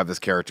 right? You have this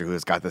character who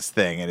has got this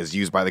thing and is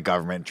used by the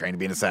government, trained to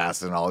be an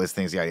assassin, and all these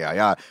things,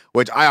 yada,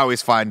 which I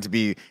always find to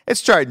be,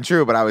 it's tried and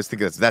true, but I always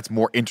think that's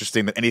more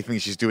interesting than anything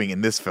she's doing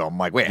in this film. I'm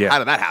like, wait, how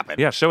did that happen?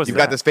 Yeah, show us You've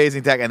that. got this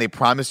phasing tech, and they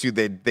promised you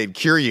they'd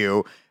cure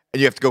you, and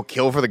you have to go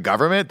kill for the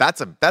government.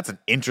 That's an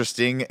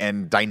interesting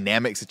and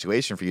dynamic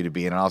situation for you to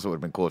be in. And also, it would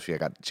have been cool if she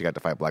got to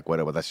fight Black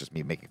Widow, but that's just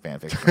me making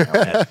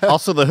fanfiction.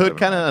 Also, the hood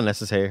kind of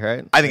unnecessary,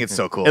 right? I think it's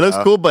so cool. It looks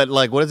cool, but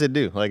like, what does it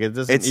do? Like, it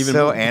doesn't It's even.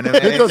 so anime.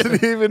 It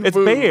doesn't even It's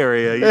move. Bay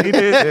Area. You need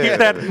to keep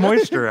that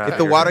moisture out. If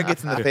the water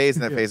gets in the face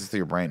and that phases through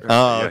your brain.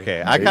 Oh,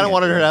 okay. I kind of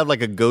wanted her to have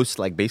like a ghost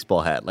like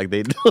baseball hat, like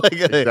they do like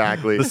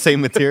Exactly. the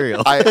same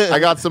material. I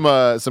got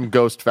some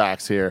ghost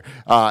facts here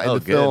in the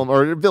good. film,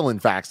 or villain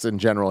facts in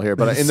general here.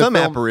 But in Some the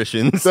film,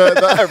 apparitions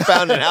are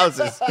found in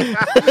houses.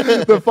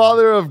 the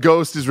father of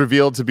Ghost is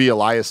revealed to be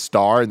Elias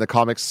Starr. In the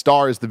comics,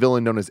 Starr is the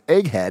villain known as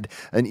Egghead,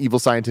 an evil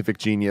scientific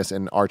genius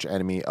and arch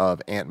enemy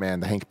of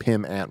Ant-Man, the Hank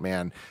Pym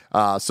Ant-Man.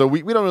 So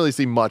we don't really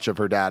see much of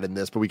her dad in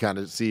this, but we kind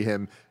of see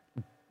him,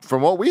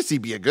 from what we see,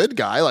 be a good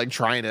guy, like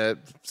trying to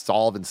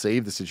solve and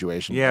save the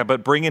situation. Yeah,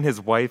 but bringing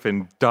his wife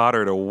and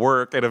daughter to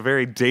work at a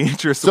very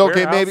dangerous So,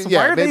 okay, warehouse, maybe- yeah,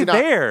 why are maybe they not.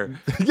 there?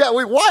 Yeah,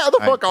 wait, why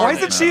the fuck are Why they?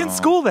 isn't she in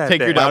school that Take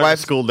day? your daughter to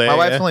school day. My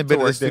wife's yeah. only been to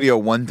the work day. studio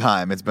one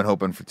time. It's been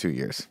open for 2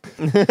 years.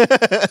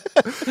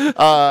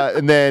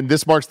 And then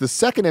this marks the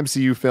second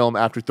MCU film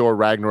after Thor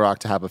Ragnarok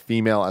to have a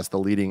female as the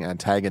leading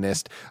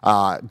antagonist.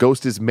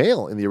 Ghost is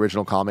male in the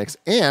original comics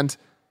and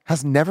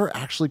has never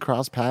actually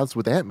crossed paths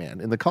with Ant-Man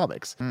in the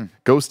comics.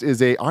 Ghost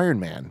is a Iron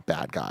Man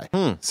bad guy.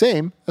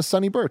 Same as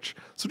Sonny Birch.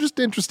 So just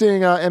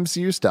interesting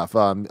MCU stuff.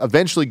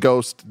 Eventually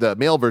Ghost, the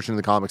male version of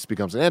the comics,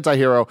 becomes an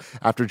anti-hero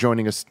after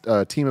joining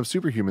a team of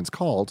superhumans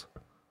called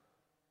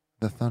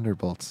the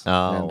Thunderbolts.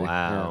 Oh, Andy.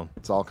 wow. Yeah,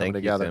 it's all coming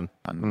Thank you, together.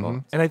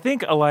 Tim. And I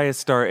think Elias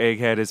Starr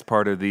Egghead is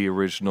part of the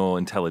original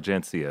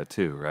Intelligentsia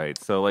too, right?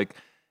 So like,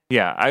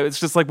 yeah,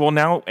 it's just like, well,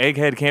 now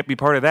Egghead can't be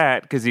part of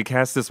that because you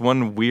cast this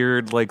one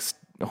weird, like,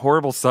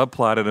 horrible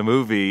subplot in a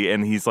movie,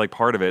 and he's like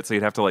part of it. So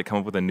you'd have to like come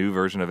up with a new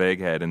version of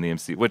Egghead in the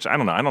MCU, which I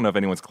don't know. I don't know if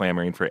anyone's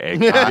clamoring for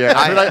Egghead. Yeah,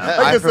 I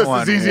I guess for that's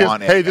one as easy as,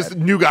 want hey, Egghead. this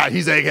new guy,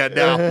 he's Egghead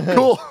now.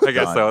 Cool. I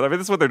guess so. I mean,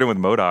 this is what they're doing with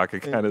MODOK. It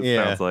kind of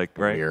Yeah. sounds like,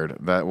 right? Weird.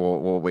 That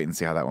we'll wait and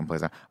see how that one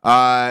plays out.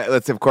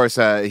 Let's of course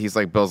he's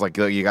like Bill's like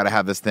you got to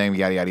have this thing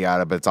yada yada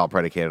yada, but it's all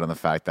predicated on the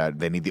fact that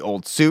they need the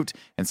old suit,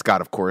 and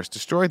Scott of course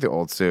destroyed the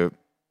old suit,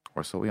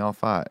 or so we all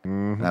thought.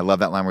 And I love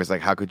that line where he's like,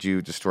 "How could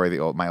you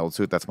destroy my old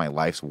suit? That's my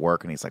life's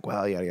work." And he's like,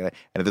 "Well, yada yada."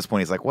 And at this point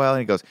he's like, "Well," and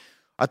he goes,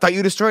 "I thought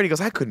you destroyed it." He goes,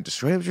 "I couldn't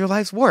destroy it. It was your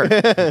life's work."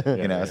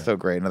 It's so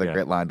great. Another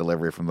great line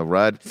delivery from the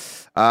Rudd.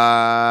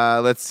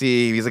 Let's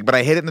see. He's like, "But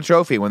I hid it in the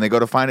trophy." When they go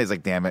to find it, he's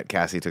like, "Damn it,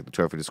 Cassie took the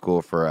trophy to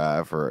school for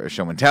a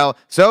show and tell."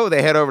 So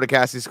they head over to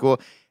Cassie's school.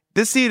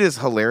 This scene is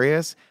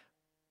hilarious.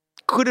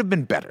 Could have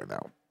been better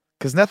though,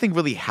 because nothing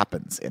really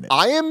happens in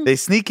it. They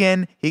sneak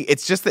in.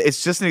 It's just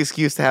an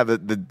excuse to have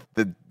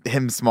the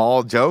him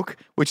small joke,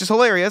 which is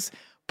hilarious.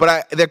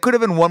 But there could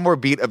have been one more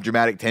beat of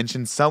dramatic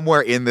tension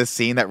somewhere in this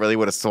scene that really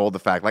would have sold the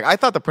fact. Like I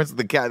thought the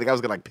guy was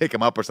gonna like pick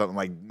him up or something,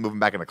 like move him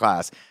back into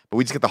class. But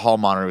we just get the hall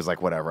monitor who's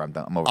like, whatever, I'm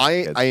done. I'm over.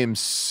 I am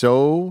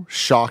so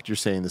shocked you're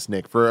saying this,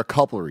 Nick, for a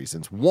couple of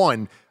reasons.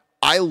 One,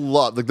 I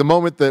love like the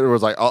moment that it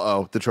was like,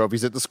 the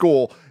trophy's at the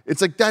school.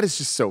 It's like that is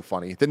just so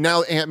funny that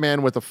now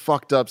Ant-Man with a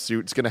fucked up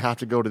suit is going to have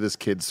to go to this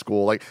kid's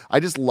school. Like I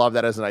just love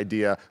that as an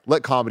idea.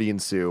 Let comedy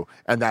ensue,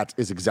 and that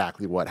is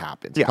exactly what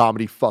happens. Yeah.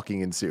 Comedy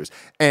fucking ensues.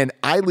 And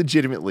I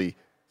legitimately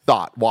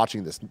thought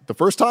watching this the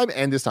first time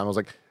and this time, I was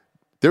like,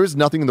 there is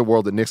nothing in the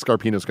world that Nick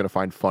Scarpino is going to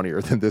find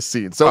funnier than this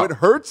scene. So it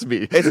hurts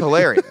me. It's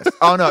hilarious.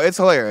 Oh no, it's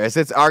hilarious.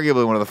 It's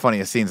arguably one of the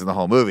funniest scenes in the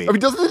whole movie. I mean,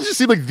 doesn't it just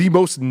seem like the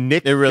most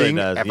Nick It really thing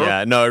does. ever?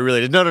 Yeah, no, it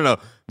really does. No.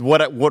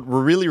 What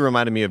really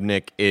reminded me of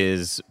Nick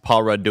is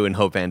Paul Rudd doing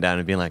Hope Van Down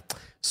and being like,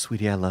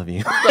 "Sweetie, I love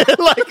you,"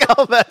 like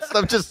all that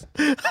stuff. Just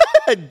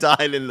I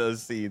died in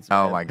those scenes.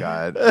 Oh man. my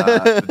god!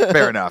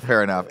 Fair enough.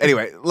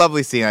 Anyway,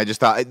 lovely scene. I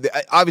just thought,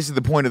 obviously,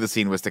 the point of the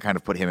scene was to kind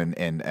of put him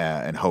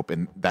and Hope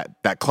in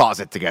that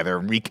closet together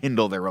and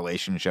rekindle their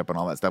relationship and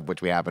all that stuff,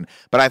 which we happened.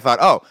 But I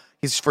thought,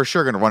 he's for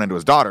sure going to run into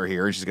his daughter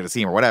here, and she's going to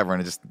see him or whatever,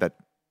 and he just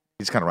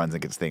kind of runs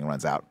and gets his thing and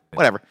runs out.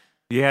 Whatever.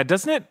 Yeah,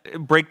 doesn't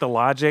it break the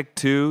logic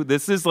too?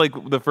 This is like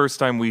the first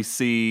time we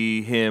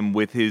see him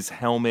with his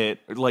helmet,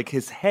 like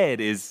his head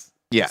is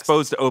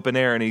exposed to open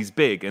air and he's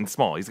big and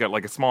small. He's got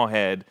like a small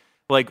head.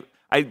 Like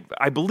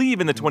I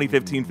believe in the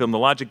 2015 film, the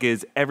logic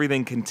is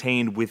everything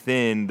contained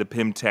within the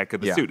Pym tech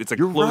of the suit. It's a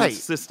You're closed right.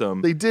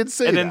 system. They did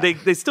say and then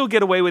that. they still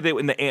get away with it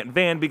in the Ant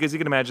van because you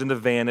can imagine the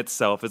van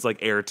itself is like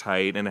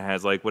airtight and it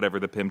has like whatever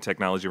the Pym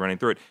technology running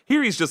through it.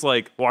 Here he's just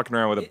like walking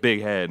around with a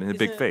big head and a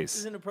big face.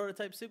 Isn't a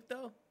prototype suit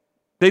though?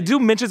 They do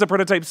mention a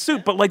prototype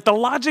suit, but like the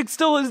logic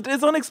still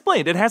is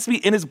unexplained. It has to be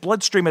in his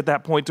bloodstream at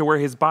that point to where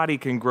his body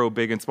can grow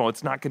big and small.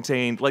 It's not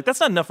contained. Like that's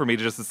not enough for me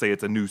to just to say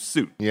it's a new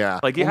suit. Yeah.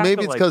 Like you well, have maybe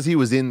to, it's like- because he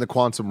was in the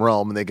quantum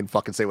realm and they can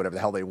fucking say whatever the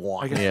hell they I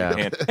want. guess Yeah. you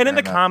can. And in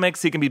the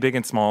comics, he can be big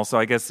and small. So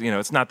I guess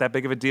it's not that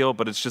big of a deal.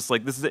 But it's just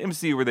like this is the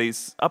MCU where they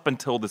up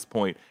until this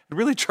point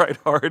really tried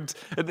hard.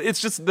 It's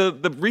just the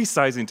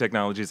resizing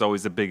technology is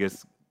always the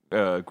biggest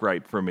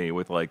gripe for me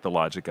with like the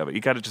logic of it. You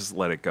got to just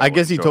let it go. I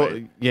guess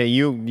Enjoy it.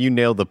 you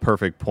nailed the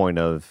perfect point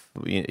of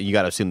you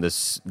got to assume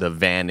the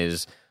van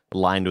is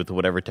lined with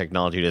whatever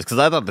technology it is. Because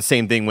I thought the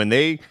same thing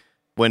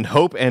when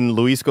Hope and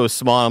Luis go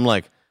small. I'm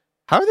like,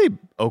 How are they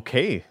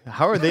okay?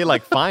 How are they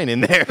like fine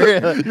in there?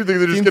 You think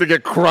they're just gonna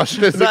get crushed?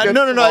 As No, it gets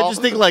no. I small?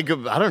 just think like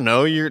I don't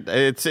know.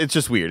 It's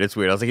just weird. It's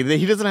weird. I was like,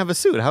 he doesn't have a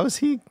suit. How is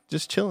he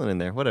just chilling in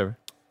there? Whatever.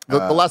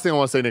 The last thing I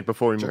want to say, Nick,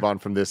 before we move on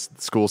from this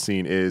school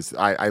scene is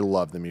I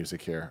love the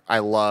music here. I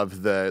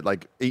love the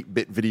like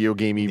 8-bit video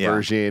gamey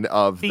version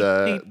of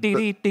the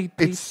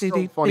it's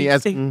so funny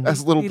as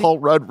little Paul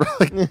Rudd.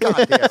 Like,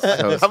 God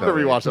damn, I'm gonna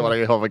rewatch it when I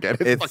get home again.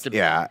 It's fucking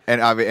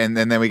and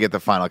then we get the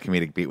final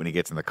comedic beat when he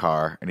gets in the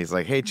car and he's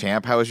like, "Hey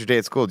champ, how was your day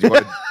at school? Do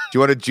you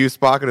want a juice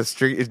box and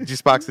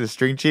a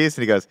string cheese?"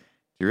 And he goes, "Do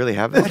you really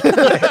have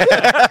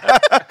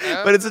that?"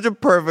 But it's a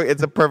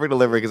perfect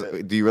delivery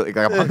because do you really?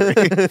 Like, I'm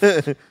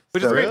hungry.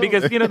 Which is great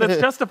because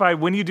that's justified.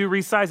 When you do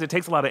resize, it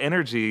takes a lot of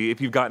energy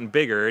if you've gotten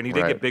bigger, and he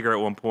did get bigger at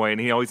one point.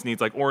 And he always needs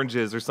like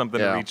oranges or something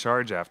to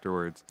recharge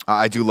afterwards.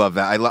 I do love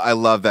that. I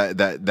love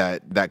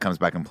that comes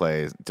back and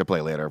plays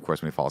later. Of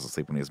course, when he falls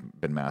asleep when he's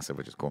been massive,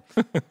 which is cool.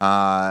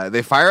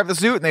 They fire up the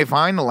suit and they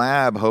find the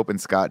lab. Hope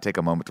and Scott take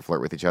a moment to flirt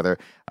with each other,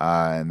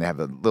 and they have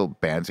a little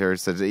banter.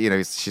 So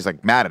she's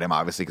like mad at him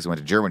obviously because he went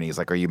to Germany. He's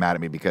like, "Are you mad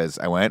at me because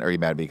I went, or are you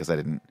mad at me because I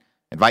didn't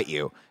invite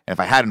you? And if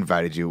I had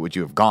invited you, would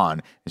you have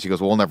gone?" And she goes,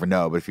 "Well, we'll never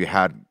know. But if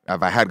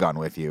I had gone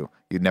with you,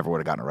 you never would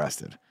have gotten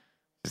arrested."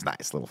 It's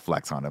nice little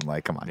flex on him.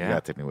 Like, come on, you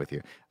gotta take me with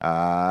you.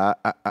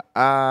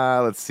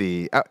 Let's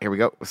see. Oh, here we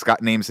go.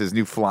 Scott names his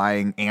new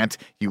flying ant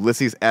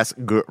Ulysses S.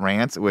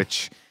 Grant,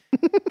 which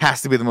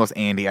has to be the most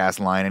Andy-ass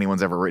line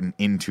anyone's ever written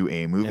into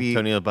a movie.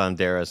 Antonio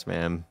Banderas,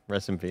 man,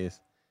 rest in peace.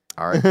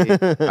 All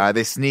right.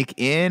 They sneak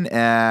in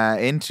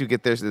to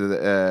get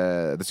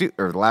the suit,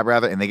 or the lab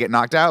rather, and they get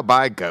knocked out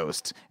by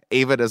Ghost.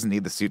 Ava doesn't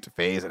need the suit to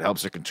phase. It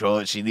helps her control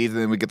it. She needs it.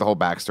 Then we get the whole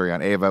backstory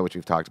on Ava, which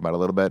we've talked about a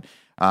little bit.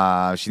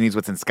 She needs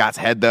what's in Scott's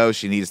head, though.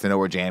 She needs to know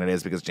where Janet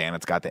is because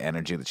Janet's got the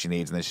energy that she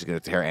needs, and then she's going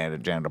to tear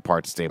Janet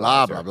apart to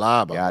stabilize her.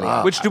 Blah, blah,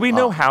 blah. Which do we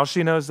know how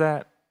she knows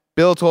that?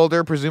 Bill told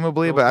her,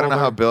 presumably, but I don't know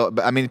how Bill...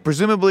 But, I mean,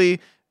 presumably,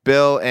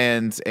 Bill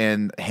and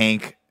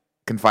Hank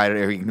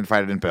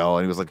confided in Bill,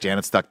 and he was like,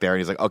 Janet's stuck there, and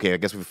he's like, okay, I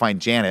guess we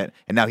find Janet,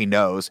 and now he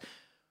knows.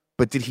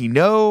 But did he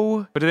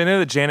know? But did they know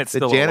that Janet's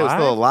still alive? Janet was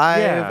still alive?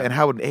 Yeah. And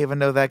how would Ava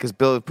know that? Because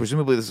Bill,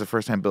 presumably this is the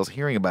first time Bill's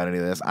hearing about any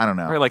of this. I don't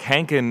know. Or like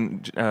Hank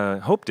and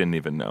Hope didn't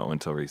even know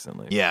until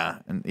recently. Yeah.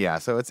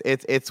 So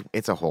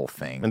it's a whole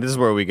thing. And this is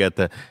where we get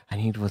I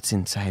need what's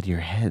inside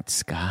your head,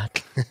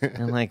 Scott.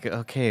 I'm like,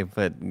 okay,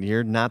 but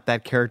you're not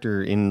that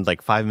character in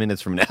like 5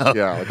 minutes from now.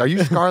 Yeah, like, are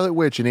you Scarlet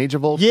Witch in Age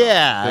of Ultron?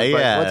 Yeah, It's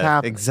like, yeah. what's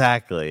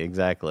happening?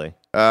 Exactly.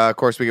 Of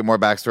course, we get more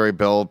backstory.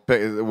 Bill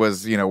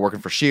was, working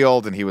for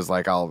S.H.I.E.L.D., and he was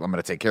like, I'm going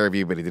to take care of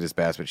you, but he did his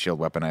best, but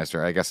S.H.I.E.L.D. weaponized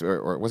her. I guess,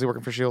 or was he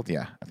working for S.H.I.E.L.D.?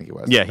 Yeah, I think he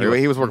was. Yeah,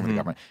 he was working for the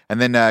government.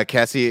 And then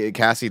Cassie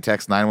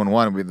texts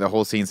 911. The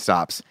whole scene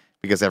stops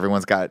because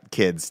everyone's got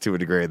kids to a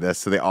degree of this,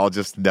 so they all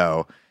just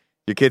know.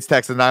 Your kids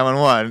texted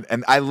 911.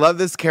 And I love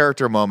this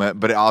character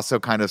moment, but it also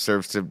kind of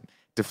serves to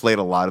deflate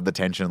a lot of the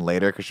tension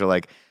later because you're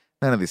like,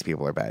 none of these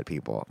people are bad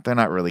people. They're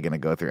not really going to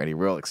go through any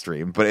real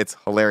extreme, but it's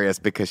hilarious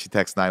because she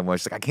texts 911.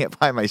 She's like, I can't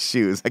buy my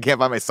shoes. I can't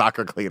buy my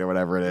soccer cleat or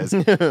whatever it is.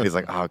 He's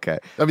like, oh, okay.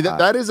 I mean,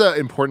 that is an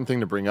important thing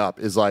to bring up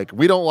is like,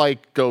 we don't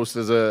like Ghost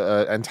as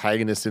an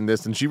antagonist in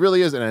this, and she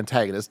really is an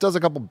antagonist. Does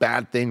a couple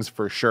bad things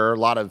for sure, a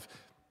lot of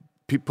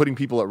putting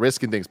people at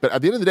risk and things, but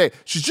at the end of the day,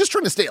 she's just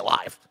trying to stay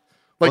alive.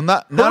 Like,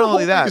 well, not her whole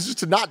only thing that, is just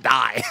to not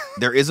die.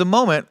 There is a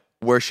moment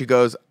where she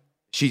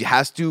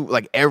has to,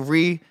 like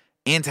every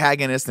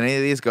antagonist in any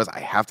of these goes,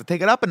 I have to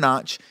take it up a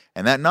notch,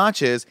 and that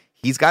notch is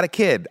he's got a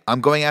kid. I'm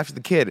going after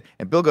the kid,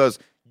 and Bill goes,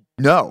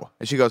 no,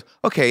 and she goes,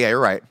 okay, yeah, you're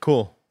right,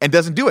 Cool. and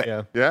doesn't do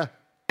it. Yeah.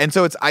 And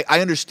so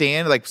I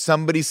understand, like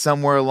somebody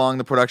somewhere along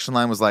the production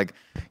line was like,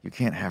 you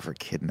can't have her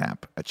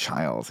kidnap a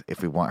child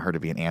if we want her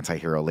to be an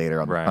anti-hero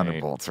later on the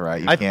Thunderbolts,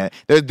 right? You can't.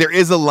 There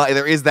is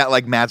that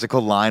like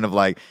magical line of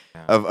like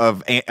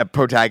of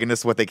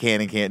protagonists what they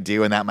can and can't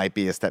do, and that might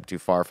be a step too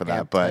far for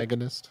that.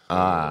 Antagonist.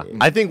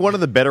 I think one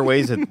of the better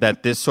ways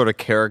that this sort of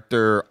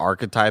character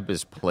archetype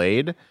is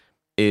played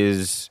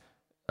is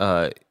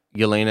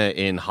Yelena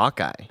in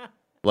Hawkeye.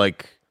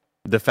 Like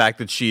the fact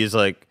that she is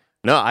like,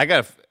 no, I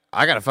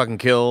gotta fucking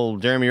kill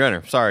Jeremy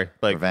Renner. Sorry,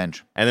 like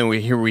Revenge. And then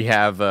we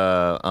have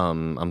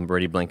I'm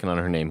already blanking on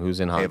her name. Who's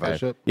in Hawkeye?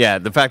 Bishop? Yeah,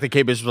 the fact that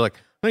Kate Bishop was like,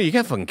 no, you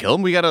can't fucking kill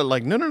him. We gotta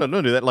like, no,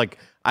 don't do that. Like,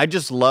 I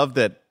just love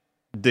that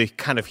the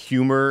kind of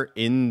humor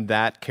in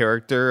that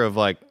character of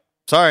like,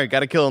 sorry,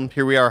 gotta kill him.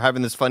 Here we are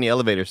having this funny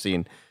elevator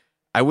scene.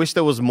 I wish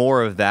there was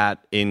more of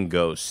that in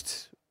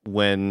Ghost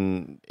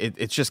when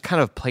it's just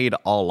kind of played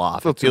all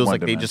off. It feels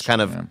like they just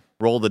kind of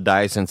rolled the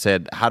dice and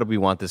said, how do we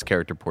want this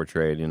character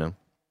portrayed? You know.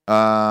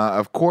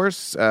 Of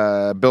course,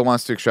 Bill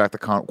wants to extract the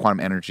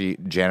quantum energy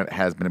Janet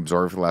has been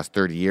absorbed for the last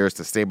 30 years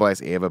to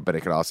stabilize Ava, but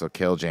it could also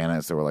kill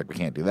Janet, so we're like, we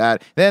can't do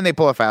that. Then they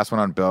pull a fast one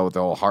on Bill with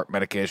the whole heart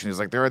medication. He's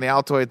like, they're in the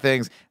Altoid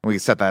things, and we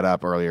set that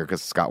up earlier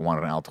because Scott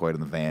wanted an Altoid in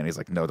the van. He's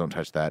like, no, don't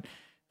touch that.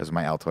 Those are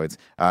my Altoids.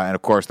 And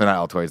of course, they're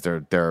not Altoids.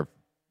 They're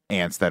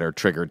ants that are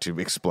triggered to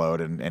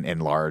explode and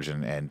enlarge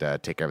and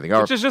take everything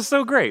over. Which is just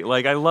so great.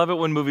 Like, I love it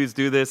when movies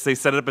do this. They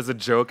set it up as a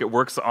joke. It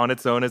works on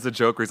its own as a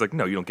joke where he's like,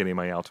 no, you don't get any of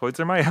my Altoids.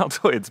 They're my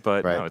Altoids.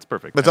 But no, it's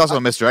perfect. But it's also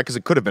a misdirect because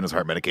it could have been his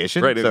heart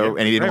medication. Right, So,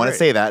 and he didn't want to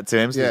say that to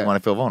him, so he didn't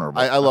want to feel vulnerable.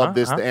 I love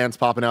this. The ants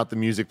popping out, the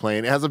music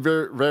playing. It has a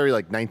very, very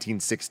like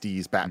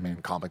 1960s Batman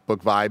comic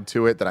book vibe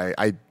to it that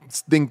I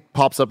think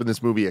pops up in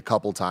this movie a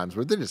couple times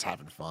where they're just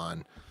having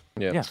fun.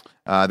 Yeah.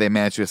 They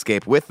managed to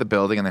escape with the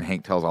building, and then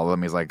Hank tells all of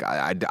them, he's like,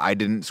 I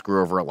didn't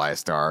screw over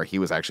Elias Starr. He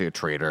was actually a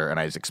traitor, and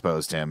I just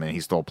exposed him, and he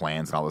stole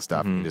plans and all this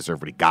stuff, and he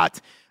deserved what he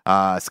got.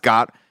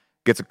 Scott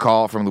gets a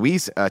call from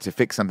Luis to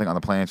fix something on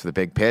the plans for the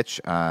big pitch,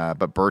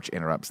 but Birch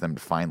interrupts them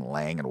to find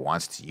Lang and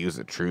wants to use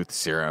the truth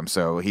serum.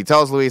 So he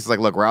tells Luis, like,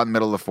 look, we're out in the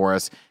middle of the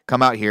forest.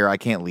 Come out here. I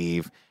can't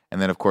leave.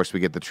 And then, of course, we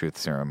get the truth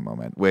serum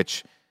moment,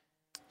 which...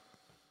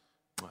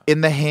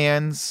 in the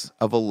hands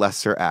of a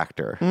lesser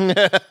actor,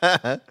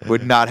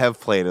 would not have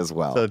played as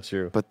well. So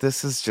true. But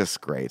this is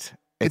just great.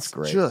 It's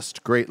great.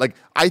 Just great. Like,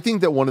 I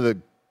think that one of the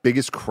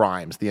biggest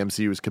crimes the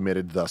MCU has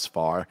committed thus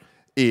far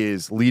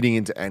is leading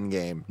into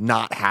Endgame,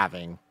 not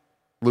having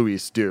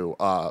Luis do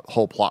a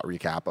whole plot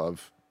recap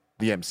of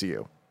the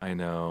MCU. I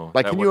know.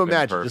 Like, That can you would've been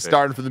imagine just perfect.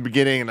 starting from the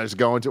beginning and just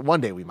going to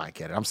one day we might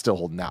get it. I'm still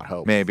holding out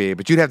hope. Maybe,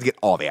 but you'd have to get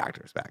all the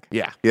actors back.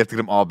 Yeah. You have to get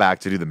them all back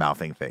to do the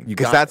mouthing thing.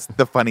 Because got that's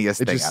the funniest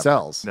It thing just ever.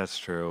 sells. That's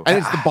true. And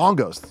it's the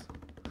bongos.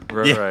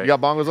 Right. You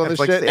got bongos on this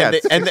Like, shit? yeah,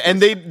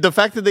 And they the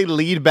fact that they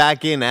lead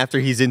back in after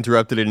he's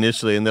interrupted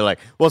initially, and they're like,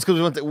 "Well, it's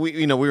because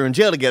we were in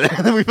jail together,"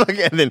 and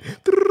then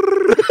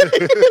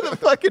the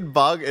fucking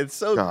bog. It's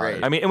so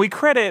great. I mean, and we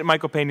credit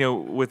Michael Pena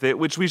with it,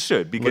 which we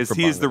should, because for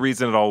he's Bongo. the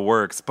reason it all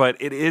works. But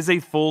it is a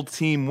full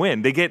team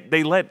win.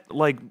 They let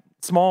like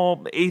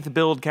small eighth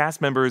build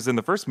cast members in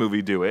the first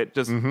movie do it,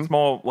 just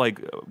small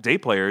like day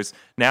players.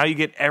 Now you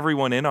get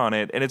everyone in on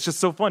it, and it's just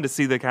so fun to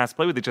see the cast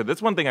play with each other.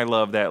 That's one thing I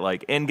love that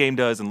like Endgame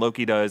does and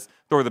Loki does,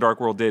 Thor: The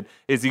Dark World did,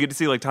 is you get to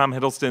see like Tom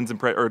Hiddleston's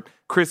or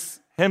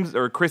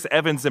Chris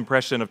Evans'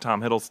 impression of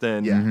Tom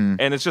Hiddleston. Yeah.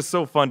 And it's just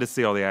so fun to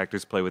see all the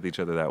actors play with each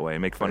other that way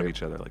and make fun of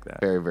each other like that.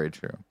 Very, very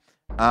true.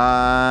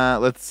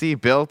 Let's see.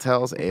 Bill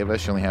tells Ava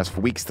she only has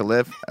weeks to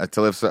live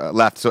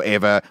left. So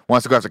Ava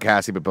wants to go after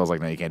Cassie, but Bill's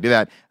like, no, you can't do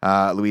that.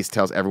 Luis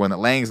tells everyone that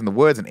Lang's in the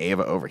woods, and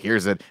Ava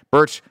overhears it.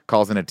 Birch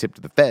calls in a tip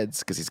to the feds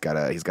because he's got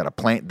a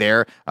plant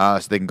there, so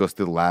they can go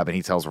through the lab. And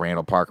he tells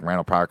Randall Park, and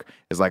Randall Park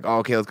is like, oh,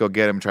 okay, let's go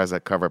get him. Tries to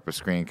cover up a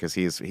screen because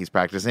he's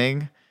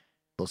practicing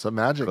Close-up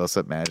magic.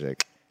 close-up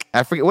magic.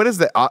 I forget what is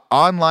the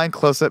online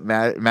close-up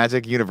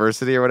magic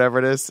university or whatever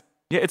it is.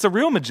 Yeah, it's a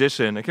real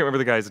magician. I can't remember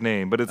the guy's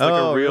name, but it's like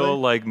Oh, a real really?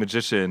 like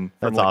magician from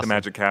That's like awesome. the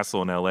Magic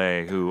Castle in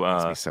LA who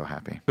Makes me so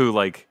happy.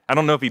 like I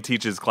don't know if he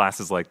teaches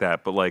classes like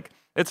that, but like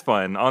it's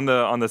fun. On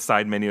the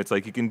side menu, it's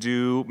like you can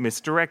do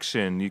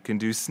misdirection, you can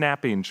do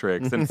snapping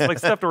tricks, and it's like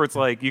stuff where it's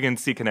like you can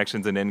see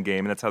connections in Endgame,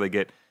 and that's how they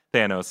get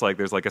Thanos. Like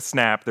there's like a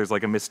snap, there's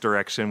like a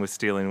misdirection with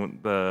stealing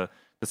the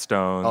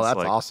stones. Oh, that's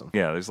like, awesome.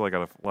 Yeah, there's like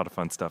a lot of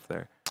fun stuff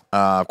there.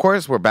 Of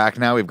course, we're back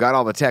now. We've got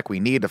all the tech we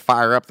need to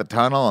fire up the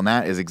tunnel, and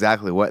that is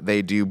exactly what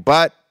they do.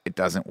 But it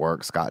doesn't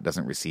work. Scott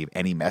doesn't receive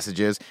any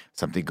messages.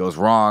 Something goes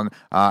wrong.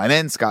 And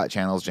then Scott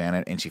channels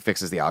Janet, and she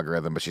fixes the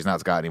algorithm, but she's not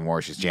Scott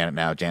anymore. She's Janet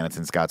now. Janet's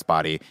in Scott's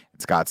body, and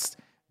Scott's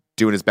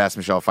doing his best,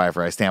 Michelle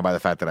Pfeiffer. I stand by the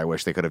fact that I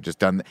wish they could have just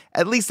done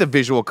at least a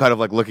visual cut of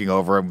like looking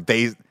over him.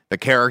 The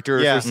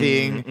characters Yeah. are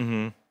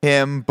seeing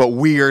him, but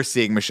we are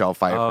seeing Michelle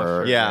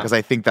Pfeiffer. yeah. Because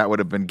I think that would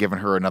have been given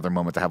her another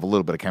moment to have a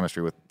little bit of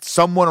chemistry with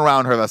someone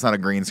around her that's not a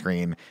green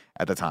screen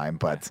at the time.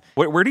 But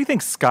Where do you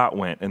think Scott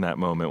went in that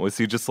moment? Was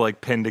he just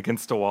like pinned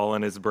against a wall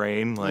in his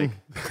brain? Like,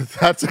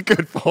 That's a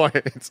good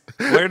point.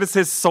 where does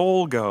his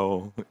soul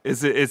go?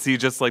 Is he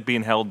just like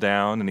being held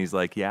down and he's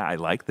like, yeah, I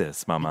like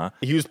this, mama.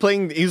 He was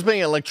playing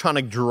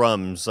electronic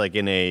drums, like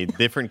in a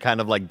different kind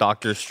of like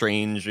Doctor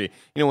Strange. You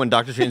know when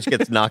Doctor Strange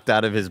gets knocked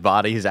out of his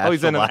body, his astral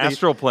he's in an body?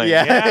 astral plane.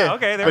 Yeah, Yeah,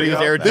 okay, there but we he was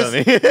go.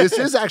 aerodynamic. This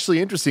is actually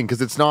interesting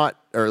because it's not,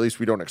 or at least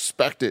we don't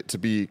expect it to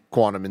be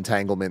quantum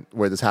entanglement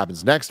where this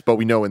happens next. But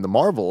we know in the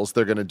Marvels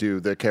they're going to do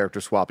the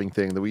character swapping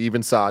thing that we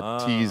even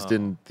saw teased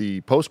in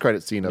the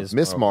post-credit scene of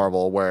Miss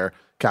Marvel, where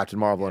Captain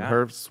Marvel and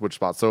her switch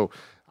spots. So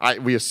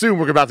we assume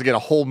we're about to get a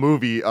whole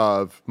movie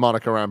of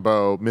Monica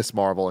Rambeau, Miss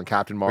Marvel, and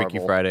Captain Marvel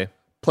Freaky Friday.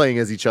 playing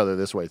as each other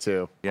this way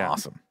too. Yeah.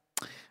 awesome.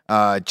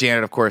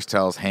 Janet, of course,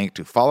 tells Hank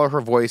to follow her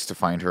voice to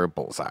find her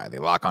bullseye. They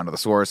lock onto the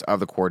source of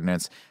the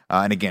coordinates.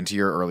 And again, to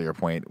your earlier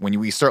point, when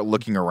we start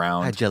looking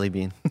around, Jelly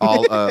bean.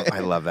 I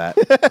love that.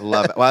 I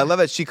love it. Well, I love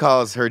that she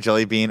calls her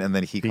Jelly Bean and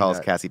then he calls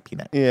Cassie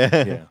Peanut.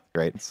 Yeah.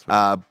 Great.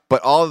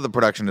 But all of the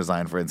production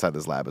design for inside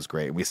this lab is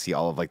great. We see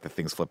all of like the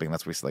things flipping.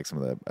 That's where we see like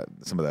some of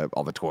the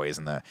all the toys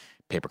and the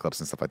paper clips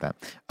and stuff like that.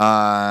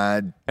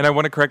 And I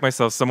want to correct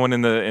myself. Someone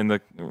in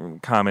the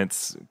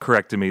comments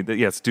corrected me that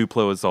yes,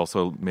 Duplo is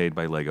also made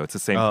by Lego. It's the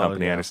same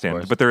company, I yeah, of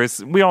understand. course.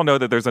 But we all know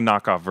that there's a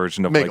knockoff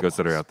version of Mega Legos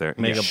that are out there.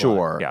 Mega Yeah.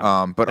 Sure.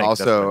 Yeah. But Thanks,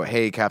 that's also, what I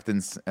hey,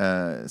 Captain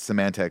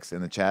Semantics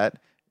in the chat.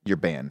 you're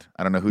banned.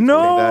 I don't know who told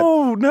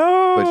you that.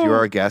 No. But you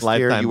are a guest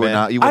here. Lifetime You will ban.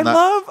 not. You will I'm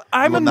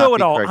will a not be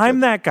know-it-all. corrected. I'm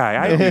that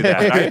guy. I do that.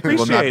 I You will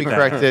appreciate not be that.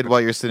 corrected while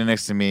you're sitting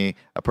next to me,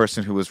 a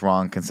person who was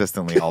wrong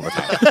consistently all the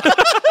time.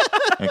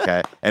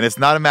 Okay, and it's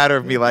not a matter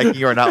of me liking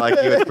you or not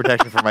liking you. It's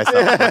protection for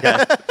myself.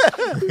 Okay,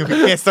 we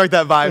can't start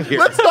that vibe here.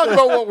 Let's talk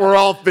about what we're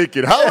all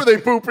thinking. How are they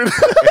pooping?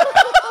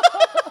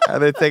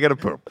 They're taking a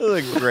poop.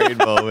 This is a great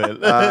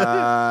moment.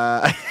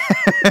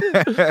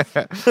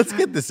 Let's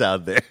get this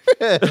out there.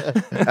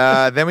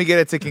 Then we get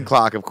a ticking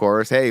clock, of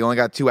course. Hey, you only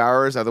got 2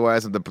 hours.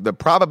 Otherwise, the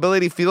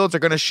probability fields are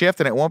going to shift,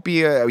 and it won't be.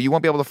 You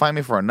won't be able to find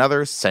me for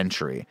another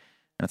century.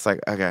 And it's like,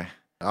 okay,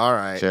 All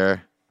right.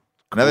 sure,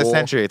 another Cool.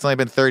 century. It's only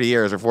been 30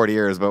 years or 40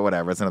 years, but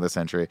whatever. It's another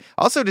century.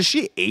 Also, does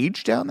she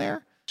age down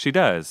there? She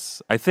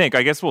does. I think.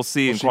 I guess we'll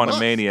see in she must.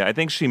 Quantumania. I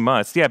think she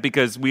must. Yeah,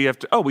 because we have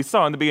to. Oh, we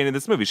saw in the beginning of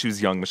this movie, she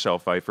was young Michelle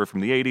Pfeiffer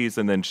from the 80s,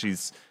 and then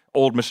she's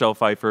old Michelle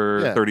Pfeiffer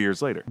Yeah. 30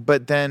 years later.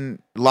 But then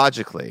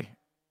logically,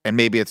 and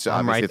maybe it's I'm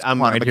obviously right. it's I'm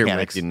quantum right here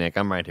mechanics. with you, Nick.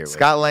 I'm right here with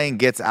Scott Lang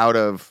gets out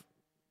of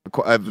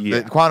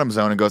the quantum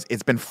zone and goes,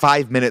 "It's been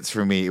 5 minutes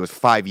for me. It was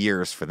 5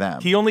 years for them."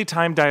 He only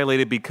time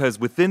dilated because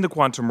within the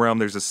quantum realm,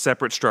 there's a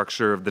separate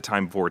structure of the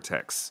time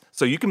vortex.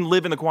 So you can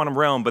live in the quantum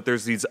realm, but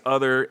there's these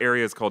other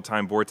areas called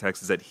time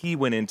vortexes that he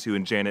went into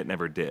and Janet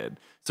never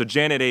did. So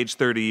Janet aged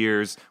 30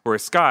 years,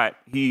 whereas Scott,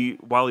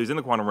 while he was in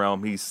the quantum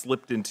realm, he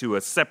slipped into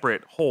a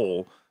separate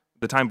hole,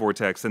 the time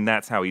vortex, and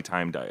that's how he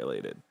time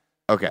dilated.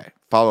 Okay,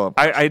 follow up.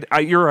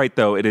 You're right,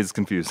 though. It is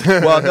confusing.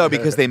 Well, no,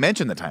 because they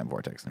mentioned the time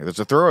vortex. There's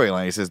a throwaway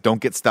line. He says,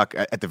 "Don't get stuck."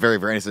 At the very,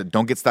 very end, he said,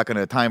 "Don't get stuck in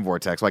a time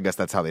vortex." Well, I guess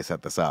that's how they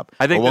set this up.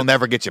 I think Or we'll that-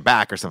 never get you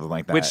back, or something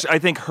like that. Which I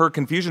think her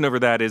confusion over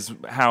that is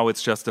how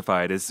it's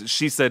justified. Is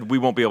she said we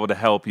won't be able to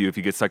help you if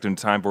you get stuck in a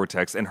time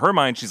vortex. In her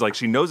mind, she's like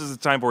she knows it's a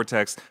time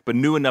vortex, but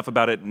knew enough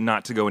about it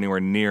not to go anywhere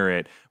near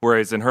it.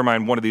 Whereas in her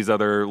mind, one of these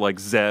other like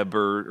Zeb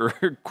or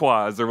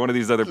Quaz or one of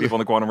these other people in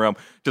the quantum realm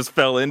just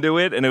fell into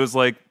it, and it was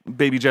like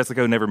baby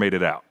Jessica never made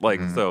it out. Like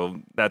so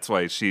that's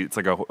why it's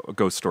like a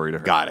ghost story to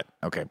her. Got it.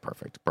 Okay,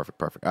 perfect.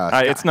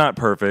 It's not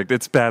perfect.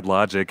 It's bad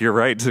logic. You're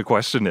right to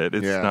question it.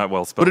 It's not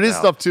well spelled But it is out.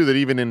 stuff too that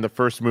even in the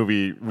first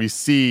movie we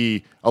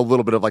see a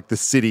little bit of like the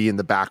city in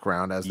the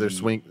background as they're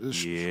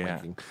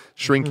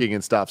shrinking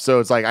and stuff. So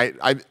it's like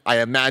I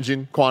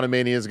imagine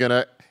Quantumania is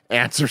gonna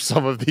answer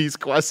some of these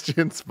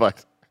questions,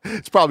 but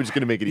it's probably just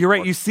gonna make it. You're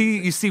even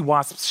right. You see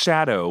Wasp's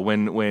shadow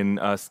when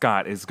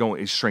Scott is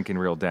shrinking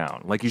real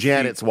down. Like you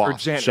Janet's see,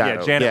 Wasp's shadow.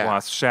 Yeah, Janet Yeah.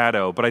 Wasp's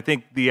shadow. But I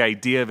think the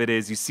idea of it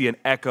is you see an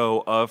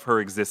echo of her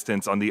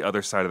existence on the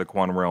other side of the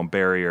quantum realm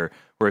barrier,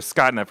 whereas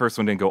Scott in that first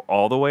one didn't go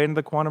all the way into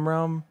the quantum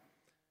realm.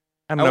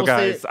 I don't know, will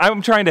say- guys.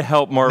 I'm trying to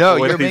help Marvel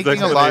No, with you're these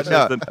making a lot. No,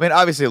 explanations. I mean,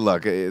 obviously,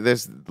 look,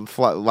 there's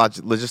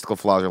logistical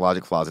flaws or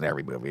logic flaws in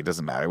every movie. It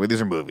doesn't matter. Well,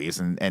 these are movies,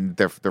 and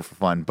they're for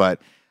fun.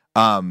 But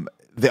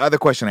the other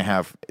question I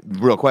have,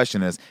 real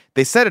question is,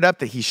 they set it up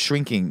that he's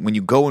shrinking. When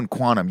you go in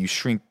quantum, you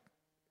shrink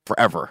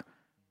forever,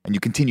 and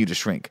you continue to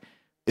shrink.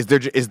 Is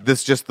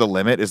this just the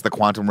limit? Is the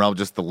quantum realm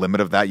just the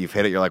limit of that? You've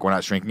hit it. You're like, we're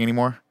not shrinking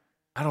anymore.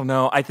 I don't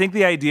know. I think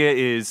the idea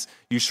is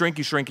you shrink,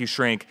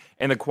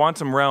 and the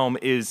quantum realm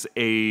is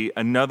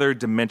another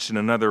dimension,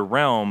 another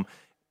realm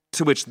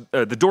to which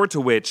the door to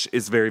which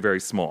is very,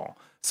 very small.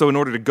 So in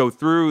order to go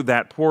through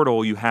that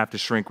portal, you have to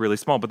shrink really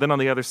small. But then on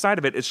the other side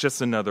of it, it's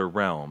just another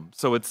realm.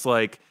 So it's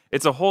like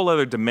it's a whole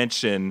other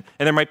dimension,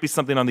 and there might be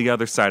something on the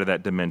other side of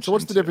that dimension. So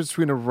what's the too. difference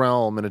between a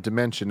realm and a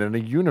dimension and a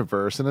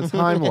universe and a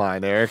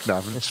timeline, Eric? No,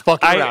 I'm just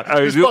fucking around.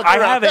 Just fucking I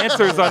around. have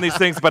answers on these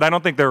things, but I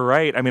don't think they're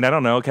right. I mean, I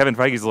don't know. Kevin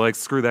Feige's like,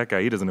 screw that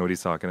guy. He doesn't know what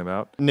he's talking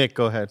about. Nick,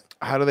 go ahead.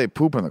 How do they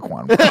poop in the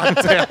quantum realm?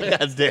 God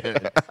damn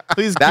it.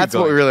 Please That's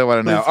what we really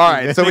want to know. All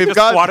right, so They we've just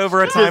got. squat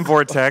over a time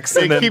vortex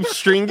and They then keep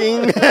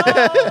stringing.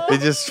 They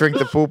just shrink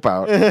the poop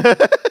out.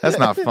 That's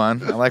not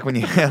fun. I like when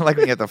you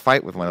have to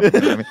fight with one of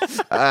them. You know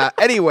what I mean?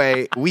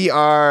 Anyway, we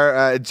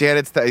are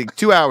Janet's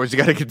 2 hours. You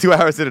got to get 2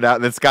 hours in and out.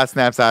 And then Scott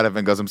snaps out of it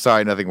and goes, "I'm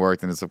sorry, nothing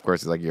worked." And it's, of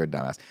course, he's like, "You're a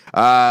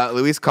dumbass."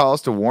 Luis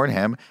calls to warn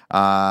him,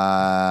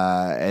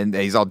 and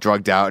he's all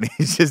drugged out. And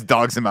he just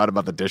dogs him out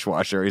about the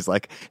dishwasher. He's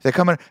like, "They're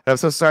coming. And I'm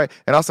so sorry.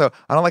 And also,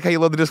 I don't like how you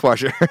load the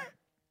dishwasher."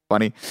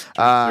 Funny.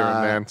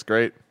 Man, it's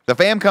great. The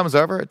fam comes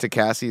over to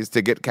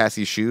get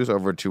Cassie's shoes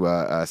over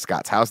to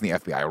Scott's house in the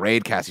FBI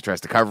raid. Cassie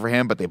tries to cover for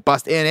him, but they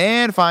bust in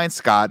and find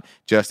Scott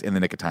just in the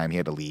nick of time. He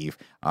had to leave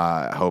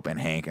Hope and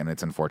Hank, and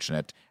it's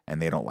unfortunate,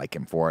 and they don't like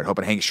him for it. Hope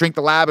and Hank shrink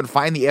the lab and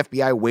find the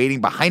FBI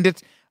waiting behind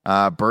it.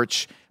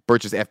 Birch's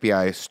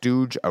FBI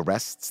stooge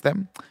arrests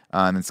them,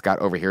 and then Scott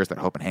overhears that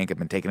Hope and Hank have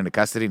been taken into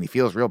custody, and he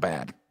feels real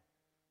bad.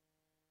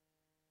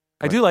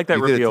 I do like that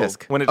You did a reveal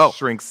tisk. when it Oh.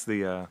 shrinks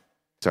the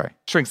Sorry.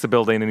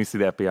 building and you see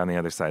the FBI on the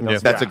other side.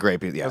 That's a great,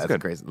 that's a good.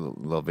 great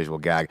little visual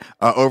gag.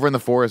 Over in the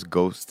forest,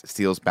 Ghost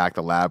steals back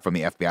the lab from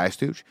the FBI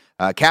stooge.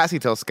 Cassie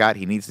tells Scott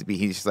he's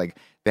just like,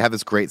 they have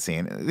this great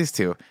scene. These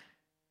two,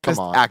 Come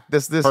on.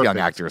 this Perfect. young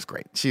actor is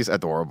great. She's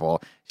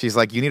adorable. She's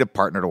like, you need a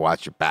partner to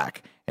watch your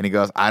back. And he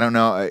goes, I don't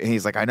know. And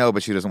he's like, I know,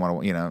 but she doesn't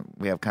want to,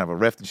 we have kind of a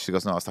rift. And she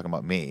goes, no, I was talking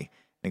about me.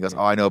 And he goes,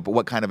 oh, I know, but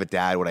what kind of a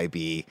dad would I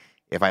be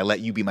if I let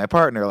you be my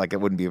partner, like, it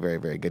wouldn't be a very,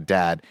 very good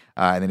dad.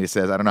 And then he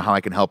says, I don't know how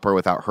I can help her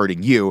without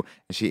hurting you.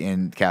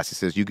 And Cassie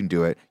says, you can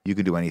do it. You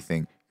can do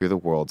anything. You're the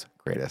world's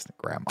greatest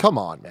grandma. Come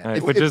on,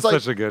 man. Which is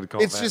such a good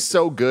call. It's just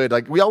so good.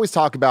 Like, we always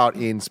talk about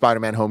in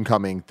Spider-Man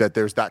Homecoming that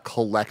there's that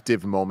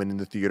collective moment in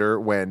the theater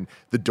when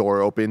the door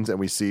opens and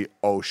we see,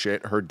 oh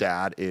shit, her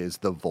dad is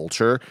the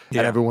Vulture. And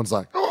everyone's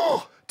like,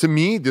 oh. To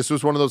me, this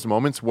was one of those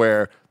moments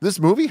where this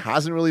movie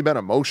hasn't really been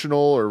emotional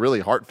or really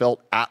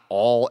heartfelt at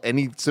all.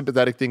 Any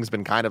sympathetic thing's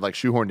been kind of like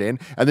shoehorned in.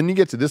 And then you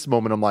get to this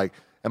moment, I'm like,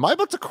 am I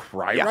about to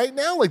cry right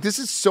now? Like, this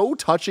is so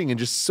touching and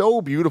just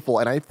so beautiful.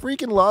 And I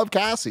freaking love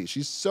Cassie.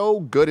 She's so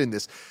good in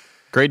this.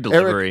 Great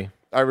delivery. Eric,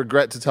 I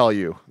regret to tell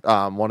you,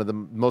 one of the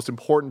most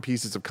important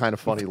pieces of kind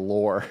of funny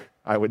lore,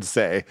 I would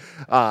say,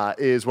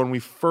 is when we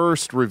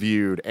first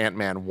reviewed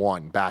Ant-Man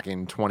 1 back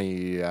in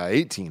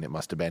 2018, it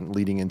must have been,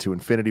 leading into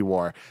Infinity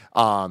War.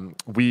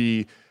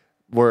 We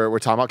were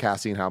talking about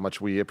Cassie and how much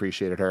we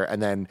appreciated her.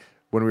 And then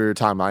when we were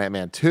talking about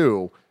Ant-Man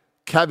 2,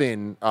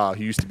 Kevin,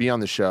 who used to be on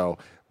the show,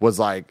 was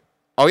like,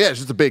 oh yeah, she's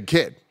just a big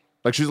kid.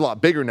 Like, she's a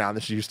lot bigger now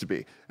than she used to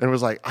be. And it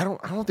was like, I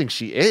don't think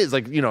she is.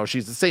 Like, you know,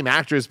 she's the same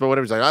actress, but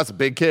whatever. He's like, oh, that's a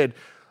big kid.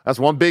 That's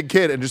one big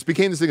kid. And just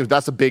became this thing of,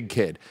 that's a big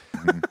kid.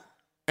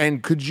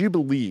 And could you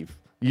believe,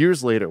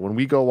 years later, when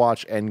we go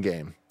watch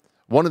Endgame,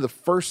 one of the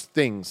first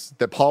things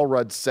that Paul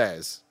Rudd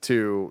says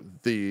to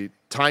the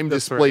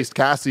time-displaced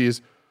Cassie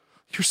is,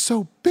 you're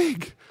so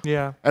big.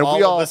 Yeah. And all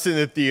we all of us in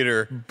the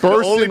theater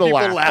burst only into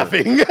people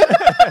laughter. laughing.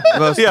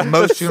 Most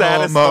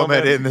emotional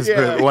moment in this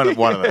movie.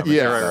 One of them.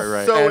 Yeah,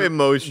 right. So And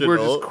emotional. We're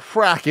just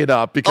cracking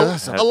up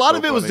because a lot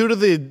of it was due to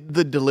the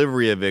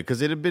delivery of it,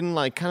 because it had been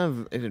like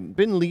it had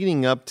been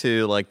leading up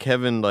to like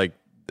Kevin like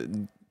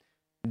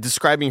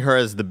describing her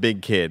as the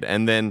big kid,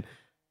 and then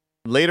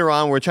later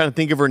on we're trying to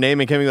think of her name,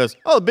 and Kevin goes,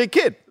 "Oh, the big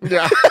kid."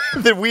 Yeah.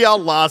 Then we all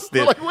lost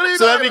it. Like, what are you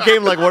so that talking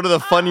became like one of the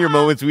funnier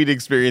moments we'd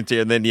experienced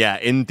here. And then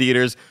in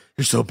theaters,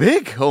 you're so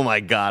big. Oh my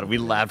God, we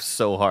laughed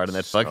so hard in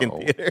that fucking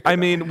theater. I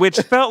mean, which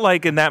felt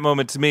like in that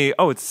moment to me,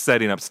 oh, it's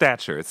setting up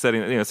stature. It's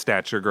setting,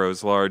 stature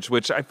grows large,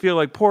 which I feel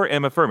like poor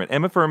Emma Furman.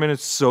 Emma Furman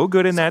is so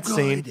good in that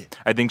scene.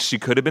 I think she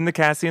could have been the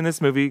Cassie in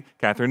this movie.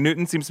 Catherine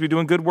Newton seems to be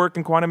doing good work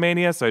in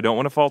Quantumania, so I don't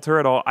want to fault her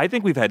at all. I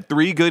think we've had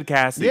 3 good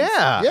Cassies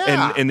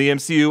in the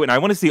MCU, and I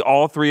want to see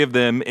all 3 of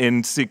them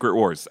in Secret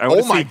Wars. I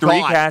want to see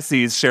 3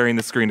 Cassies sharing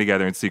the screen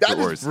together in Secret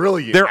Wars.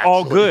 Brilliant. They're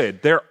all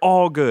good. They're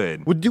all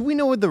good. Well, do we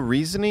know what the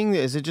reasoning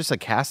is? It just a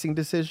casting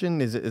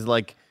decision? Is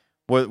like,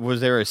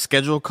 was there a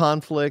schedule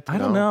conflict? I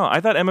don't know. I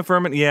thought Emma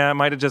Furman, it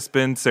might have just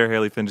been Sarah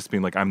Haley Finn just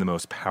being like, I'm the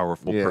most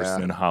powerful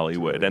person in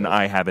Hollywood, and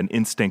I have an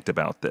instinct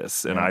about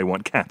this, and I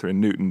want Catherine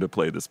Newton to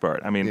play this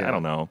part. I mean, I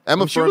don't know.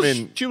 Emma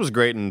Furman, she was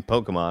great in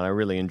Pokemon. I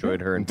really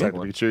enjoyed her in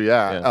technically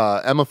Pokemon.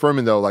 true, Emma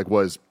Furman though, like,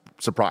 was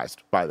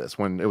surprised by this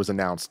when it was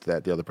announced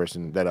that the other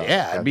person that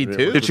me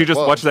too. Did she just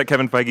watch that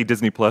Kevin Feige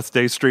Disney Plus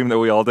Day stream that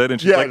we all did, and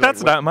she's like,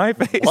 "That's not my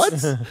face."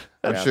 What?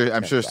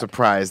 I'm sure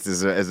surprised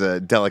is a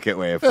delicate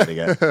way of putting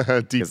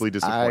it. Deeply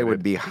disappointed. I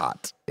would be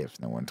hot if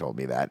no one told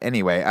me that.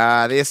 Anyway,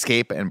 they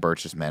escape and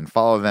Birch's men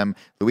follow them.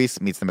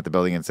 Luis meets them at the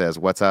building and says,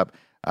 "What's up?"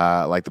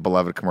 Like the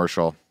beloved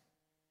commercial.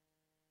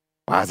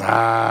 What's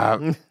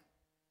up?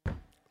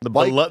 The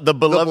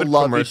beloved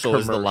commercial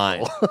is the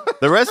line.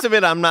 The rest of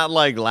it, I'm not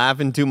like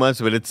laughing too much,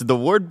 but it's the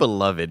word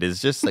 "beloved" is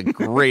just a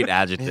great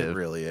adjective. It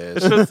really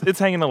is. It's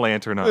hanging a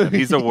lantern on him.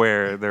 He's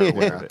aware. They're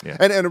aware of it. Yeah.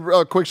 And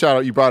a quick shout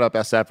out. You brought up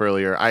SF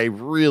earlier. I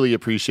really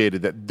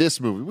appreciated that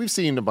this movie. We've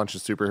seen a bunch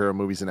of superhero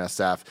movies in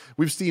SF.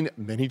 We've seen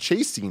many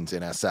chase scenes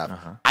in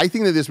SF. I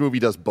think that this movie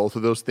does both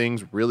of those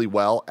things really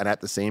well and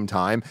at the same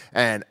time.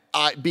 And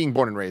being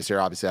born and raised here,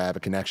 obviously I have a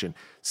connection.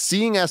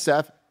 Seeing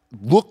SF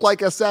look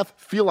like SF,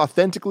 feel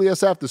authentically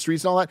SF, the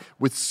streets and all that,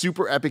 with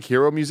super epic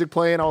hero music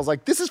playing, I was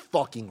like, this is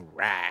fucking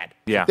rad.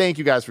 Yeah. Thank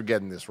you guys for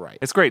getting this right.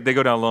 It's great. They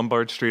go down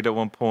Lombard Street at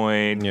one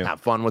point. Have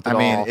fun with it I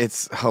mean, all.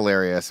 it's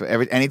hilarious.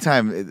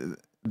 Anytime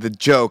the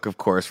joke, of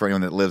course, for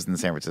anyone that lives in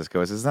San Francisco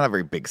is it's not a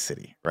very big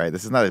city, right?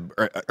 This is not an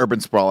urban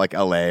sprawl like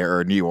LA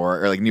or New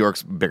York, or like New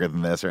York's bigger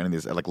than this, or any of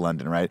these, like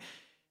London, right?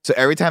 So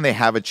every time they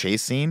have a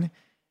chase scene,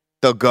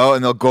 they'll go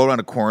around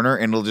a corner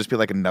and it'll just be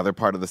like another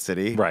part of the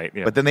city. Right,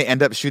 yeah. But then they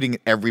end up shooting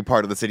every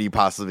part of the city you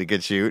possibly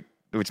could shoot,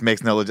 which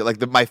makes no legit.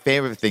 Like my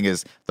favorite thing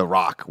is The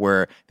Rock,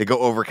 where they go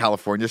over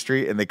California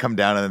Street and they come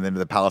down and then to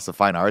the Palace of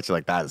Fine Arts. You're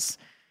like,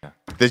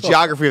 the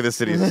geography of the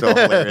city is so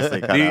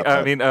hilariously cut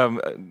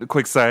out.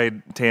 Quick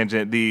side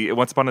tangent. The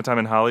Once Upon a Time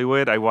in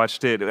Hollywood, I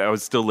watched it. I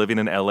was still living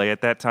in LA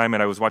at that time,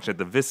 and I was watching it at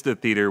the Vista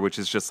Theater, which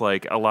is just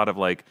like a lot of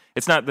like,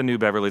 it's not the New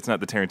Beverly, it's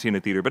not the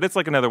Tarantino Theater, but it's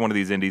like another one of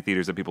these indie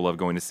theaters that people love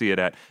going to see it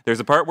at. There's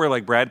a part where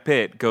like Brad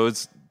Pitt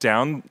goes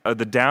down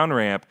the down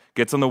ramp,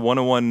 gets on the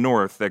 101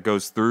 North that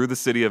goes through the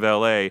city of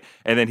LA,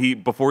 and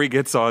then before he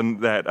gets on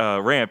that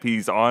ramp,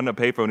 he's on a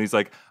payphone. He's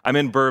like, "I'm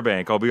in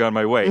Burbank. I'll be on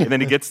my way." And then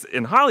he gets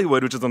in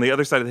Hollywood, which is on the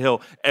other side of the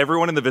hill.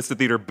 Everyone in the Vista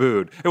Theater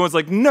booed. Everyone's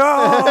like, "No,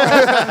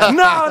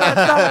 no,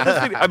 that's not the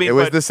Vista." I mean, It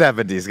was the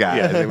 70s, guys.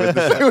 Yeah. It was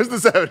the 70s. It was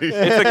the 70s.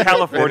 It's a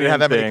California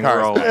have that many thing.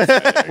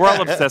 cars. We're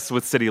all obsessed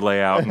with city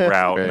layout and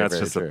route, Very, and that's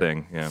very just true. a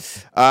thing.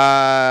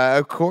 Yeah.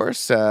 Of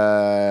course,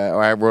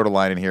 I wrote a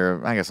line in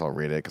here. I guess I'll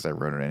read it because I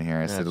wrote it in here.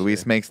 I said,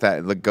 Luis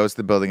goes to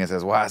the building and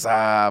says, "What's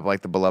up?"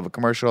 like the beloved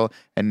commercial.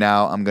 And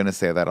now I'm going to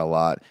say that a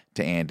lot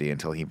to Andy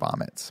until he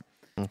vomits.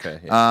 Okay.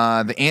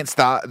 Yeah. The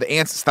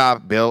ants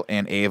stop Bill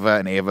and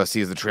Ava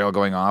sees the trail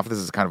going off. This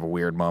is kind of a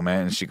weird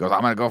moment, and she goes,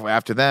 "I'm gonna go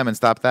after them and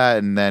stop that."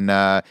 And then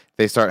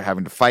they start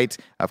having to fight.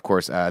 Of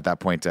course, at that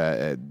point,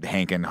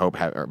 Hank and Hope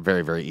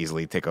very, very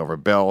easily take over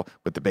Bill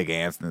with the big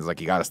ants, and it's like,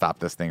 "You got to stop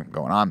this thing from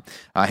going on."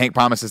 Hank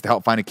promises to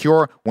help find a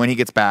cure when he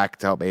gets back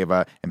to help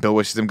Ava, and Bill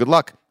wishes him good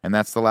luck. And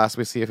that's the last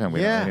we see of him.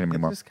 We don't need him it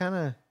anymore. just kind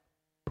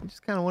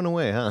of went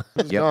away, huh?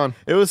 Gone.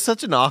 It was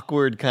such an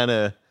awkward kind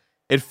of.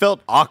 It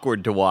felt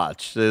awkward to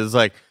watch. It was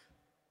like,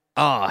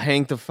 oh,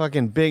 Hank, the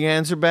fucking big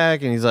ants are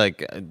back, and he's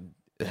like,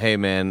 "Hey,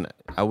 man,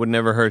 I would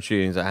never hurt you."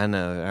 And he's like, "I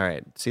know. All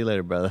right, see you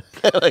later, brother."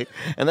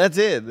 And that's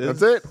it.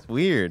 That's it. It's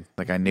weird.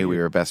 Like I knew we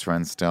were best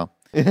friends still.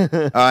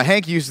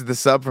 Hank uses the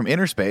sub from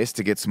inner space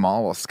to get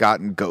small while Scott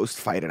and Ghost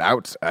fight it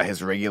out.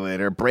 His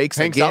regulator breaks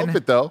Hank's again.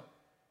 outfit, though,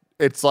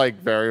 it's like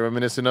very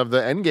reminiscent of the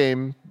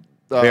Endgame.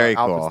 Very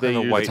outfits cool. they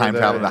The use time for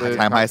travel, the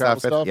time heist travel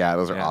outfits. stuff. Yeah,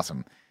 those are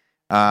awesome.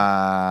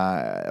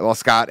 While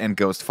Scott and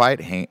Ghost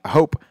fight,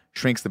 Hope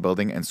shrinks the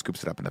building and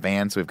scoops it up in the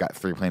van. So we've got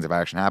 3 planes of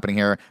action happening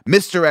here.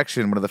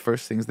 Misdirection, one of the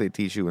first things they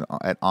teach you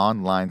at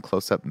Online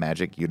Close-Up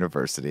Magic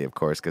University, of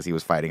course, because he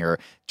was fighting her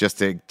just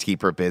to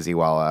keep her busy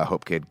while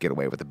Hope could get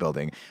away with the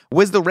building.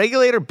 Was the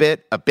regulator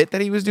bit a bit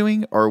that he was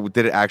doing, or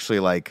did it actually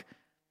like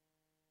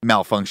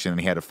malfunction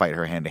and he had to fight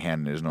her hand to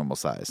hand in his normal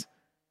size?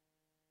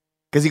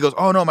 Because he goes,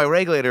 "Oh no, my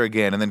regulator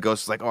again," and then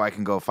Ghost is like, "Oh, I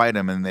can go fight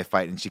him," and then they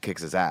fight, and she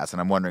kicks his ass.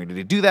 And I'm wondering, did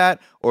he do that,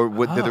 or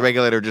did the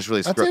regulator just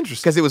really screw?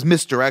 interesting. Because it was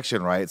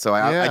misdirection, right? So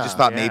I Yeah, just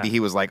thought yeah. maybe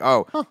he was like,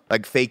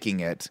 like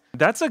faking it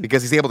That's a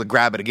because he's able to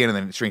grab it again, and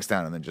then it shrinks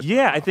down, and then just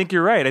Yeah, I think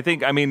you're right.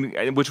 I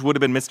mean, which would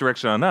have been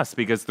misdirection on us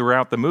because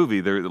throughout the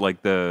movie, there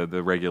like the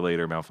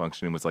regulator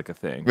malfunctioning was like a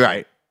thing.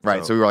 right.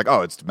 So we were like,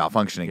 "Oh, it's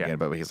malfunctioning Yeah. again,"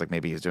 but he's like,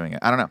 maybe he's doing it.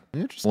 I don't know.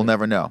 Interesting. We'll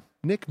never know.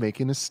 Nick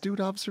making astute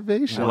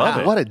observation. I love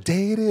it. What a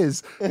day it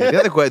is. The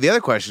other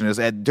question is,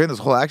 during this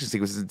whole action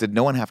sequence, did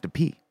no one have to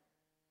pee?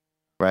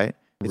 Right?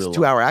 It's Real a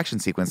 2-hour action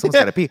sequence. Someone's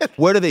got to pee.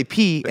 Where do they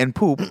pee and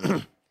poop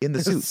in the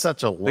It's suit?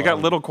 such a. They got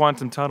little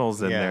quantum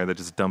tunnels in Yeah. there that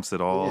just dumps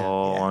it all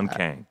on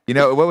Kang. You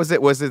know, what was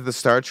it? Was it the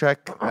Star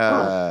Trek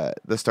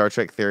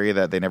theory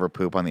that they never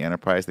poop on the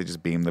Enterprise? They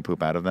just beam the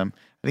poop out of them.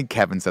 I think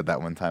Kevin said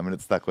that one time, and it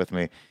stuck with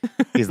me.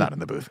 He's not in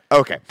the booth.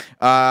 Okay,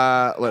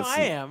 let's I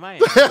see. am. I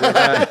just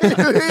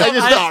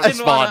don't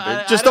didn't wanna-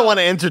 respond. Just don't want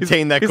to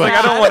entertain that He's question.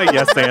 like, I don't want to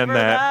yes and For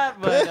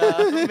that.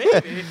 but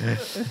maybe.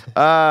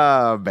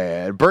 Oh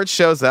man, Bert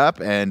shows up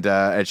and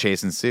a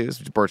chase ensues.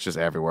 Bert's just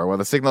everywhere. While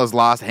the signal is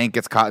lost, Hank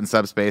gets caught in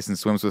subspace and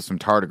swims with some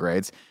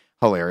tardigrades.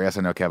 Hilarious.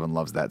 I know Kevin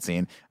loves that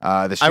scene.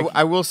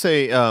 I will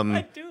say,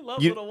 I do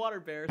love You- little water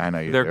bears. I know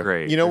you They're do.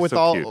 great. you know, They're with so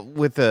all cute.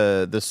 with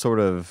the sort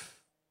of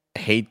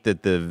hate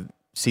that the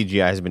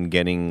CGI has been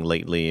getting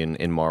lately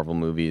in Marvel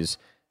movies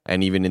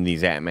and even in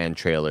these Ant-Man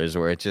trailers,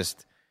 where it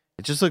just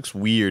looks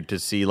weird to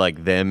see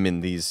like them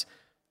in these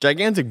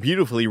gigantic,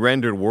 beautifully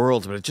rendered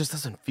worlds, but it just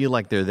doesn't feel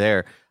like they're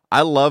there.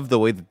 I love the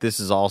way that this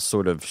is all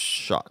sort of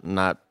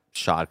not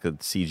shot with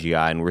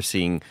CGI, and we're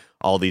seeing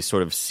all these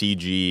sort of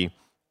CG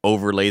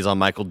overlays on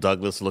Michael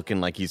Douglas looking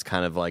like he's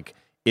kind of like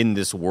in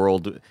this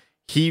world.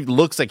 He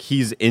looks like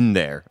he's in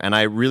there, and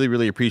I really,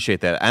 really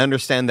appreciate that. I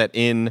understand that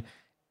in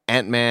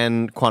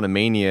Ant-Man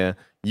Quantumania,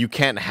 you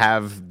can't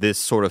have this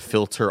sort of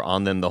filter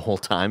on them the whole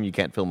time. You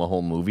can't film a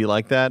whole movie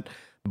like that.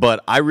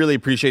 But I really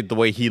appreciate the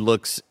way he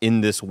looks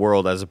in this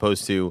world as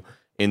opposed to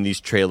in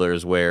these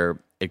trailers where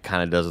it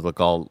kind of does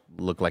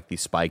look like these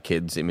Spy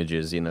Kids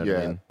images, you know what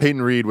I mean?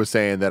 Peyton Reed was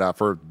saying that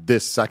for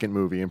this second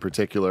movie in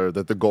particular,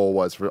 that the goal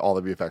was for all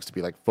the VFX to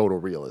be like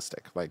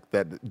photorealistic, like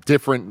that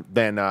different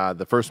than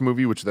the first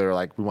movie, which they're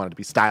like, we want it to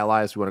be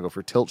stylized. We want to go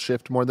for tilt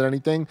shift more than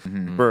anything.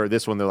 For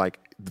this one, they're like,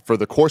 for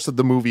the course of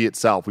the movie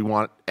itself, we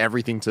want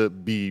everything to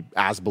be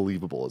as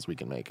believable as we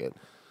can make it.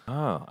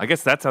 Oh, I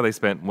guess that's how they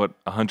spent,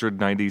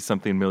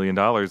 $190-something million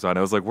on it.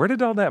 I was like, where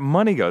did all that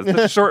money go? It's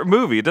a short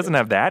movie. It doesn't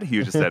have that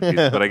huge a set piece,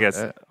 but I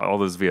guess all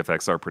those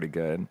VFX are pretty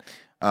good.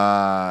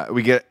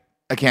 We get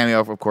a cameo,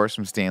 of course,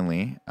 from Stan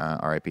Lee,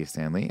 R.I.P.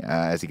 Stan Lee,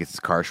 as he gets his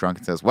car shrunk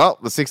and says, "Well,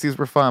 the 60s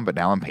were fun, but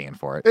now I'm paying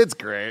for it." It's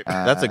great.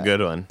 That's a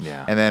good one.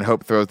 Yeah. And then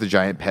Hope throws the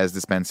giant Pez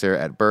dispenser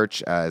at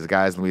Birch. As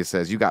guys, Louise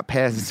says, "You got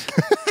Pez."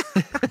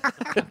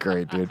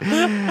 great, dude.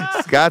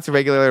 Scott's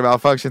regularly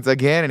malfunctions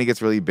again, and he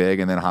gets really big,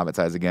 and then Hobbit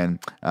size again.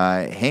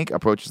 Hank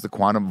approaches the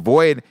quantum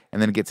void,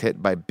 and then gets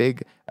hit by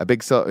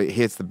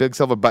hits the big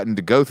silver button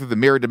to go through the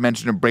mirror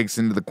dimension and breaks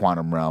into the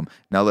quantum realm.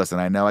 Now, listen,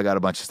 I know I got a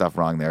bunch of stuff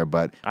wrong there,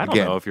 but I don't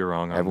again, know if you're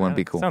wrong on everyone that.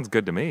 be cool. Sounds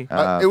good to me.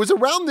 It was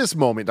around this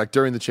moment, like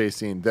during the chase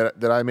scene,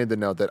 that I made the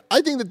note that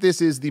I think that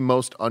this is the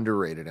most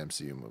underrated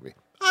MCU movie.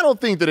 I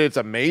don't think that it's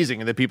amazing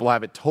and that people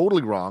have it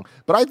totally wrong,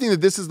 but I think that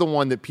this is the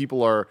one that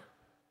people are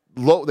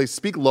they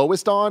speak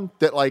lowest on,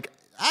 that like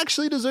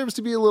actually deserves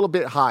to be a little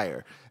bit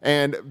higher.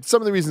 And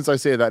some of the reasons I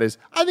say that is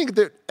I think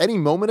that any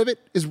moment of it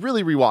is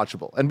really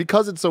rewatchable. And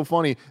because it's so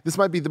funny, this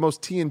might be the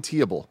most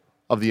TNT-able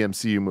of the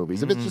MCU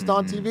movies. If it's just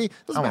on TV,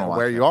 doesn't matter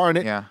where you are in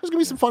it. Yeah. There's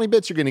gonna be some funny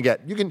bits you're gonna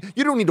get. You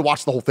don't need to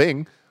watch the whole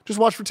thing. Just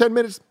watch for 10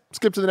 minutes,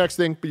 skip to the next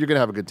thing, but you're gonna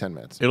have a good 10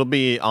 minutes. It'll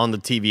be on the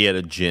TV at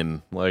a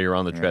gym while you're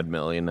on the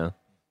treadmill, you know.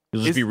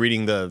 You'll just be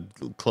reading the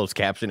closed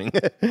captioning.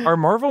 Are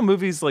Marvel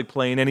movies like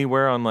playing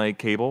anywhere on like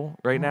cable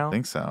right now? I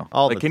think so.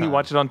 All Like, the can you time.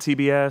 watch it on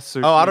TBS?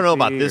 Or Oh, I don't know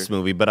TNT about this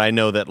movie, but I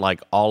know that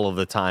like all of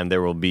the time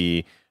there will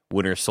be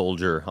Winter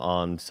Soldier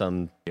on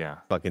some Yeah.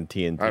 fucking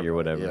TNT or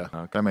whatever.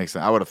 Yeah. That makes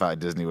sense. I would have thought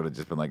Disney would have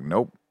just been like,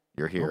 nope,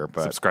 you're here.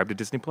 But Subscribe to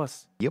Disney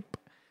Plus. yep.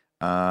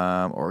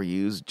 Or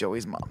use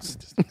Joey's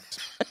mom's.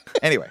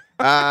 Anyway,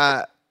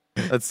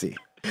 let's see.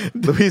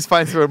 Louise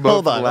finds her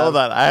remote. Hold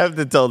on. I have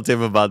to tell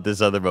Tim about this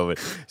other moment.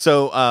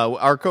 So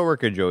our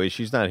coworker Joey,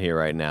 she's not here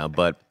right now,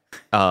 but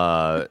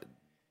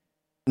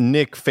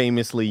Nick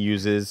famously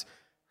uses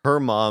her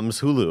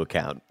mom's Hulu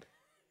account.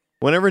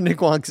 Whenever Nick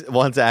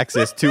wants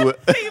access to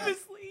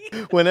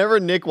whenever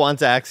Nick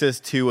wants access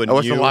to I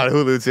watched a lot of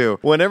Hulu too.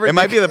 Whenever it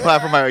might be the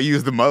platform I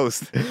use the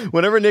most.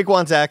 Whenever Nick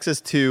wants access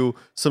to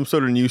some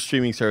sort of new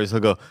streaming service,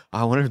 he'll go,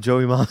 I wonder if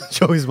Joey's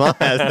mom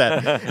has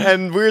that.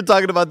 And we were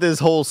talking about this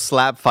whole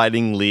slap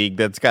fighting league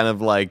that's kind of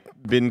like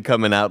been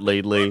coming out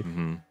lately.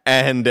 Mm-hmm.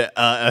 And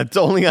it's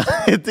only on,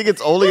 I think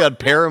it's only on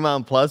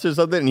Paramount Plus or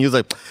something. And he was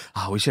like,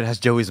 we should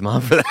ask Joey's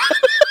mom for that.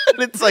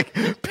 And it's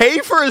like, pay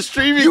for a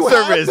streaming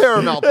service.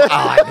 Paramount Plus.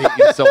 I hate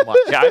you so much.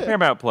 Yeah, I have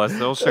Paramount Plus.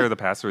 They'll share the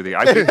password with you.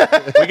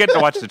 We get to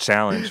watch the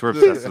challenge. We're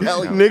obsessed with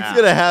Hell it. yeah. Nick's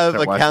going to have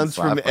Start watching accounts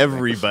slap from fighting.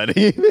 everybody.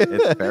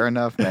 It's fair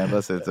enough, man.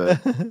 Listen, it's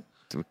a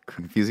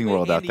confusing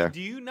world out Andy, there.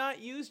 Do you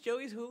not use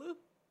Joey's Hulu?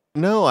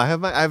 No,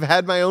 I've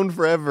had my own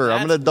forever.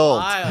 I'm an That's adult.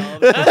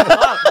 wild. That's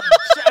wild.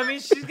 I mean,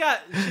 she's got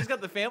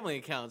the family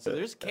account, so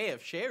there's KF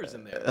shares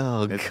in there.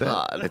 Oh, It's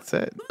God. It's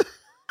it.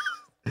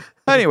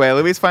 Anyway,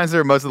 Louise finds the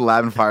remote of the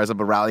lab and fires up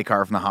a rally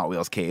car from the Hot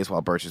Wheels case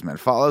while Birch's men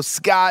follow.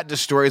 Scott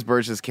destroys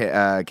Birch's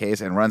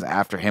case and runs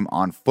after him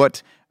on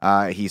foot.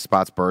 He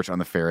spots Birch on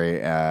the ferry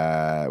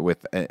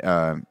with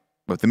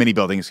the mini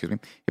building. Excuse me.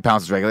 He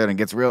pounces regular and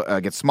gets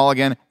small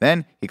again.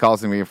 Then he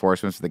calls in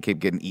reinforcements. So they keep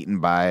getting eaten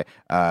by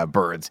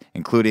birds,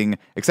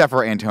 except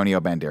for Antonio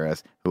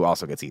Banderas, who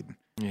also gets eaten.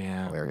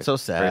 Yeah. Hilarious. So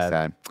sad. Very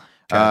sad.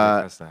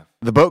 Tragic, that stuff.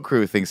 The boat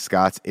crew thinks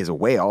Scott's is a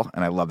whale,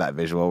 and I love that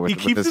visual with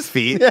his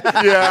feet.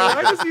 Yeah.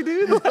 Why does he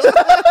do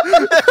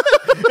that?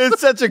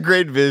 It's such a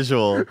great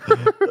visual.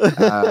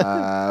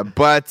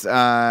 But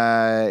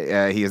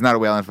he is not a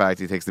whale. In fact,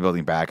 he takes the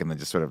building back and then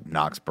just sort of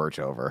knocks Birch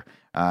over.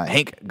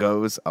 Hank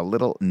goes a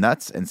little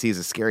nuts and sees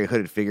a scary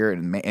hooded figure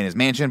in his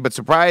mansion. But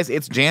surprise,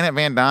 it's Janet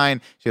Van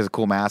Dyne. She has a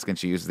cool mask and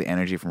she uses the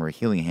energy from her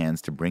healing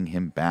hands to bring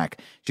him back.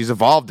 She's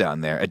evolved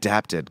down there,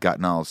 adapted,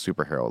 gotten all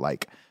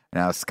superhero-like.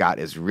 Now Scott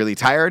is really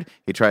tired.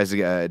 He tries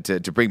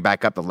to bring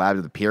back up the lab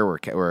to the pier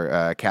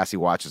where Cassie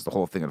watches the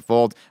whole thing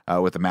unfold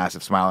with a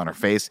massive smile on her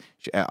face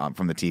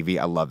from the TV.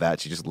 I love that.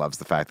 She just loves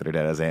the fact that her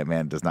dad is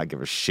Ant-Man, does not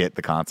give a shit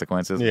the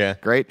consequences. Yeah.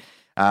 Great.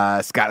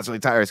 Scott is really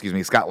tired.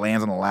 Scott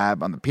lands on the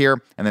lab on the pier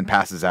and then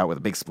passes out with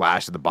a big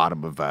splash at the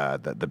bottom of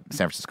the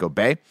San Francisco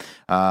Bay.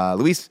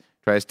 Luis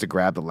tries to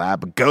grab the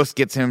lab, but Ghost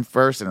gets him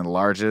first and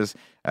enlarges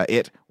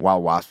it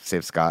while Wasp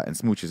saves Scott and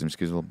smooches him.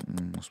 Excuse me,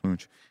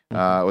 smooch.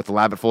 With the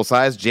lab at full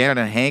size, Janet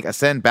and Hank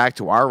ascend back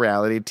to our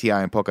reality.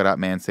 T.I. and Polka Dot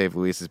Man save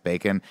Luis's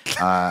bacon.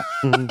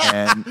 And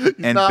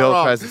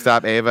Bill tries to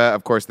stop Ava.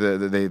 Of course,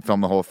 they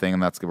film the whole thing,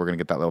 and we're going to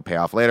get that little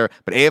payoff later.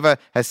 But Ava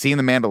has seen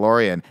The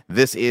Mandalorian.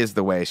 This is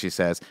the way, she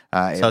says.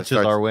 Such is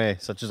our way.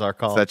 Such is our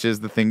call. Such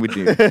is the thing we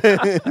do.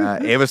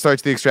 Ava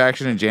starts the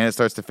extraction, and Janet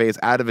starts to phase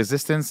out of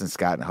existence. And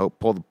Scott and Hope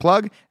pull the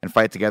plug and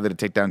fight together to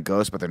take down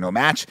Ghost, but they're no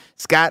match.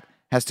 Scott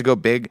has to go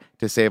big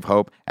to save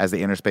Hope as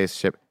the inner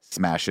spaceship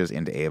smashes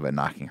into Ava,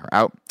 knocking her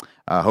out.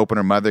 Hope and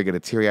her mother get a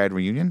teary-eyed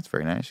reunion. It's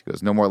very nice. She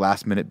goes, no more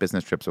last-minute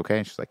business trips, okay?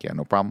 And she's like, yeah,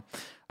 no problem.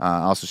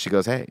 Also, she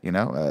goes, hey,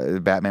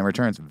 Batman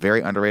Returns,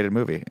 very underrated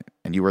movie,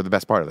 and you were the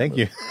best part of it. Thank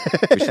you.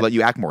 We should let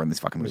you act more in these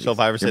fucking movies. Michelle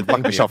Pfeiffer said, You're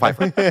fucking thank Michelle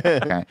Pfeiffer.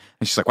 Okay.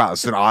 And she's like, wow,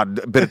 this is an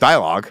odd bit of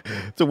dialogue.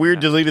 It's a weird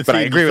deleted But I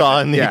scene agree you with saw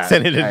that. in the Yeah,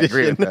 extended I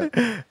agree edition.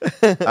 with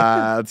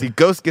that. Let's see.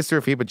 Ghost gets to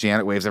her feet, but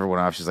Janet waves everyone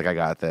off. She's like, I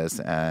got this.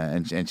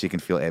 And she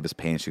can feel Ava's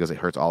pain. She goes, it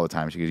hurts all the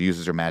time. She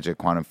uses her magic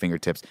quantum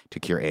fingertips to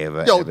cure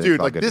Ava. Yo, Ava is dude,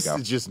 all like good to this go.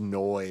 is just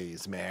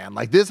noise, man.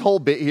 Like this whole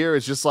bit here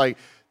is just like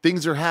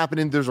things are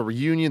happening. There's a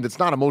reunion that's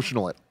not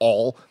emotional at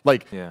all.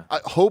 Like, I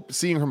hope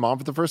seeing her mom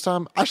for the first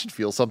time, I should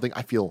feel something.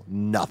 I feel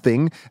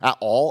nothing at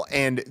all.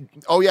 And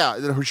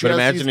but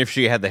imagine if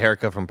she had the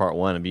haircut from part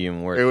 1, it'd be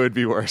even worse. It would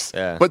be worse.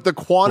 Yeah. But the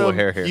quantum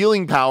hair.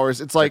 healing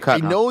powers, it's like, I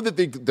know that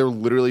they're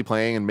literally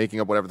playing and making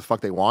up whatever the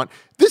fuck they want.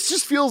 This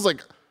just feels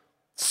like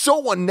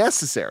so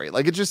unnecessary.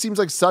 Like, it just seems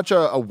like such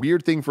a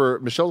weird thing for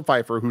Michelle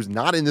Pfeiffer, who's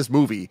not in this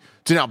movie,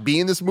 to now be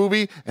in this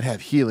movie and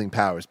have healing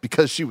powers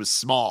because she was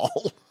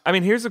small. I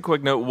mean, here's a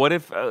quick note. What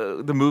if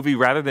the movie,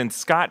 rather than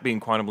Scott being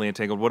quantumly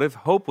entangled, what if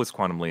Hope was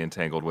quantumly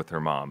entangled with her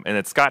mom? And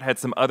that Scott had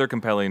some other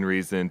compelling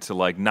reason to,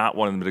 like, not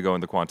want them to go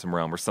in the quantum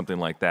realm or something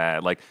like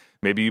that. Like,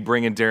 maybe you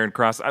bring in Darren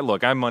Cross.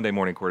 I'm Monday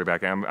morning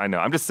quarterback. I know.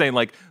 I'm just saying,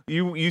 like,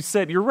 you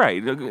said you're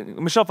right.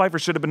 Michelle Pfeiffer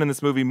should have been in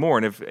this movie more.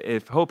 And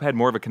if Hope had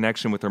more of a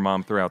connection with her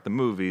mom throughout the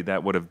movie,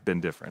 that would have been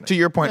different. To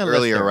your point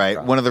earlier,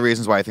 right? One of the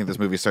reasons why I think this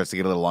movie starts to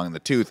get a little long in the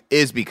tooth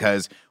is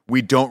because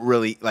we don't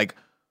really, like,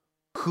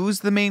 who's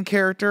the main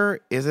character?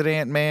 Is it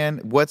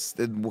Ant-Man?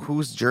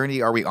 Whose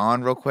journey are we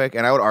on, real quick?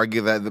 And I would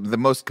argue that the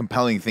most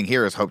compelling thing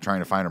here is Hope trying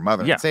to find her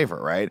mother and save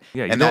her, right?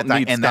 Yeah, you and don't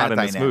need and Scott that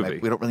in this dynamic. movie.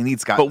 We don't really need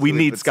Scott. But we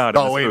need Scott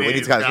in this movie. We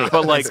need Scott.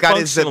 But, like, Scott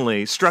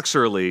functionally,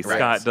 structurally,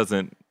 Scott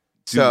doesn't.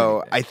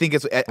 So I think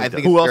it's. I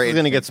think who it's else very is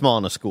going to get small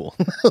in a school?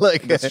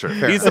 Like, that's true.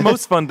 He's the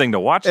most fun thing to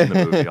watch in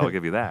the movie. I'll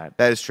give you that.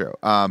 That is true.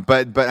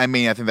 But I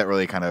mean, I think that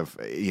really kind of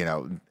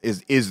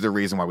is the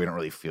reason why we don't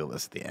really feel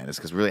this at the end is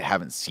because we really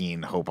haven't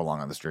seen Hope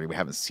along on this journey. We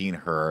haven't seen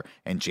her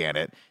and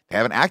Janet. They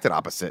haven't acted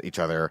opposite each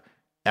other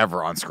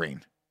ever on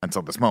screen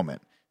until this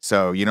moment.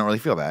 So you don't really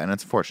feel that, and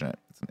it's unfortunate.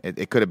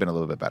 It could have been a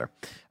little bit better.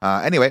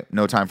 Anyway,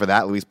 no time for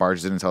that. Luis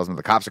barges in and tells them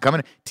the cops are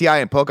coming. T.I.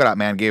 and Polka Dot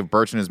Man gave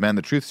Birch and his men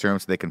the truth serum,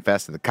 so they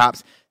confess to the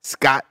cops.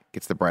 Scott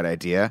gets the bright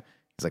idea.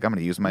 He's like, I'm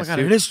going to use my suit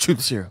it is truth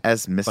serum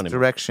as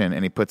misdirection,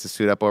 and he puts his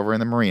suit up over in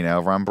the marina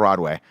over on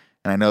Broadway.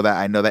 And I know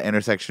that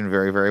intersection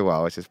very, very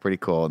well, which is pretty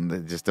cool. And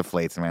it just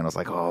deflates, and man was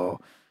like, oh.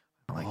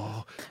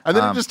 And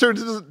then it just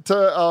turns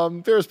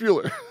to Ferris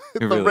Bueller.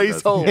 The really race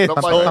does. home. It I'm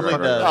like, totally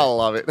does. I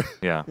love it.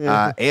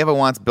 Yeah. Ava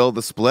wants Bill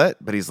to split,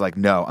 but he's like,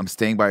 no, I'm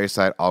staying by your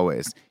side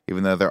always,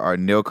 even though there are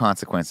no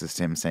consequences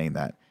to him saying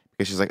that.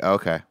 Because she's like, oh,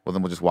 okay, well,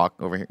 then we'll just walk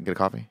over here and get a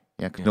coffee.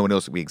 Yeah, because no one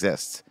knows we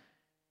exist.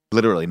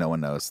 Literally, no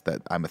one knows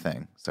that I'm a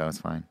thing, so it's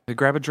fine. They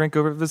grab a drink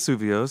over to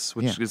Vesuvius,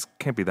 which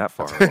can't be that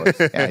far.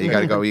 Yeah, you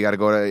gotta go. You gotta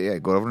go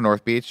over to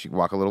North Beach. You can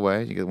walk a little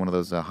way. You get one of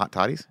those hot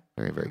toddies.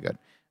 Very, very good.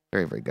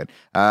 Very, very good.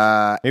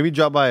 Maybe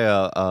drop by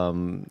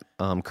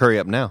Curry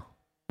Up Now.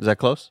 Is that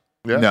close?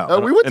 Yeah. No.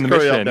 We went in to the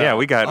Curry Up Mission. Now. Yeah,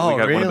 we got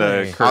one of really?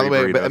 the curry All the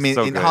way, burritos. but I mean,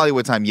 So in good.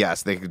 Hollywood time,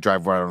 yes, they could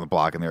drive right on the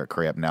block and they're at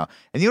Curry Up Now.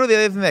 And you know the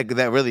other thing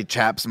that really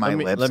chaps my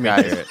lips, Let me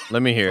guys? hear it.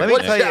 Let me hear Let it. me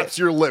What tell you- chaps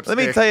your lips? Let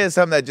me Nick? tell you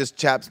something that just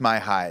chaps my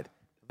hide.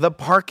 The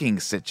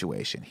parking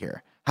situation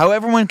here. How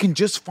everyone can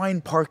just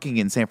find parking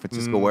in San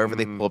Francisco wherever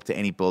they pull up to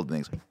any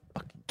buildings. Are you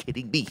fucking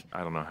kidding me?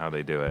 I don't know how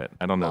they do it.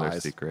 I don't know their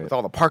Lies. secret. With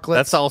all the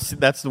parklets.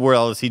 That's where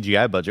all the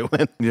CGI budget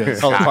went.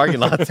 Yes. All the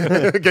parking lots.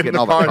 Getting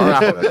all the car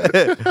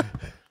the out.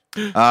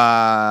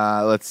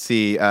 Let's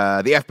see.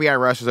 The FBI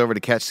rushes over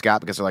to catch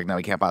Scott because they're like, no,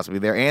 he can't possibly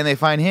be there. And they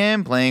find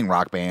him playing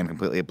Rock Band,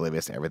 completely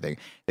oblivious to everything.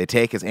 They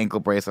take his ankle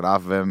bracelet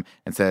off of him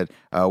and said,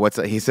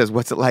 he says,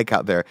 what's it like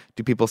out there?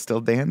 Do people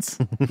still dance?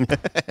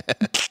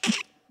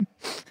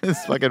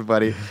 It's fucking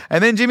funny.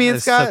 And then Jimmy and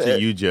That's Scott such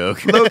a you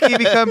joke. low-key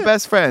become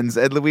best friends.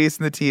 And Luis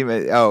and the team,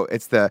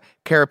 it's the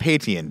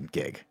Carpathian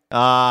gig. Oh,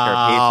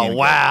 Carpathian. I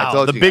wow.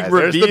 told The you big guys.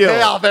 There's the reveal.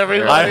 payoff,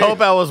 everybody. I hope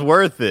that was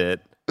worth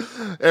it.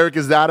 Eric,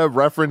 is that a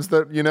reference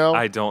that you know?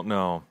 I don't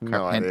know. no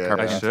Carpent- idea.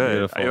 Carpent- I That's should.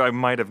 beautiful. I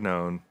might have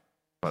known,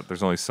 but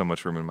there's only so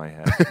much room in my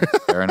head.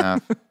 Fair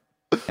enough.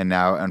 And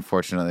now,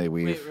 unfortunately,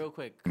 we've Wait, real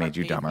quick. made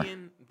you dumber.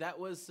 Carpathian, that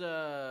was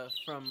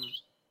from.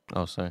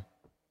 Oh, sorry.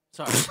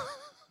 Sorry.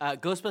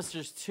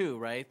 Ghostbusters 2,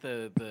 right?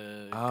 The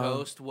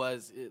ghost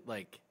was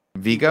like.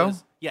 Vigo? He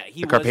was, yeah,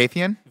 he The was.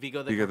 Carpathian?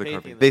 Vigo the Vigo the Carpathian.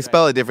 Carpathian. They that's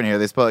spell right. it different here.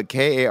 They spell it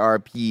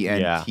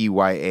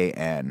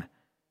Karptyan.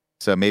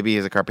 So maybe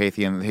he's a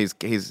Carpathian. He's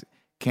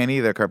Kenny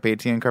the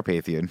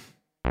Carpathian.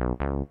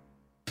 You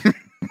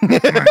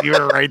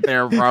were right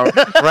there, bro.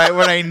 Right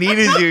when I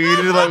needed you, you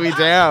didn't let me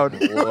down.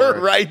 You were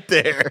right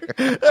there.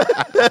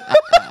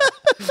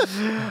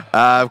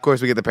 Of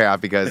course, we get the payoff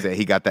because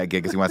he got that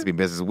gig because he wants to be in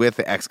business with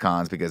the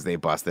ex-cons because they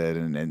busted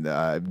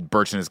and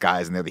Birch and his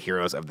guys, and they're the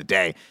heroes of the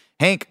day.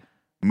 Hank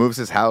moves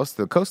his house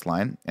to the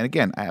coastline. And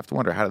again, I have to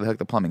wonder, how do they hook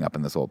the plumbing up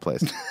in this old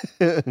place?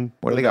 Where do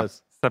they go?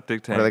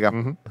 Septic tank. Where do they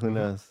go? Who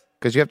knows?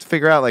 Because you have to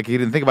figure out, like, he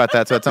didn't think about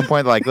that. So at some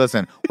point, like,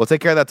 listen, we'll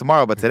take care of that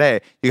tomorrow. But today,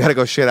 you got to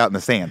go shit out in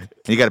the sand. And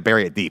you got to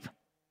bury it deep.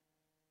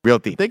 Real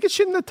deep. They get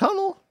shit in the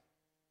tunnel.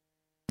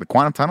 The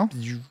quantum tunnel?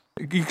 You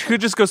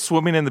could just go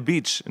swimming in the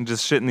beach and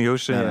just shit in the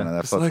ocean. No,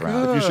 that Just floats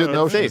around. If you shit in the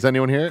ocean, does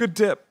anyone hear it? Good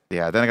dip.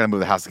 Yeah, then I got to move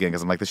the house again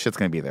because I'm like, this shit's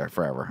going to be there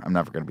forever. I'm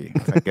never going to be.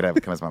 It's like, get out,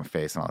 it comes on my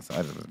face and all that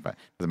stuff.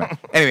 Doesn't matter.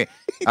 Anyway,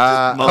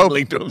 Hope,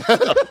 Mumbling to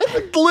himself.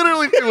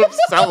 Literally to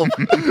himself.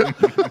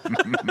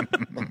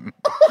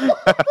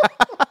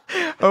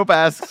 Hope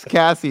asks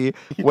Cassie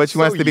what she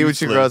wants so to be when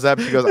she useless. grows up.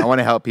 She goes, I want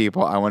to help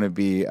people. I want to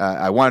be,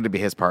 I wanted to be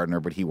his partner,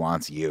 but he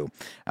wants you.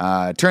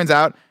 Turns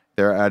out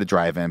they're at a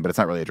drive-in, but it's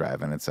not really a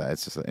drive-in. It's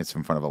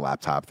in front of a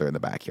laptop. They're in the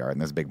backyard,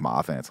 and there's a big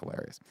moth, and it's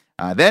hilarious.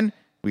 Then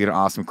we get an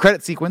awesome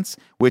credit sequence,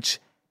 which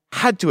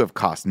had to have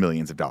cost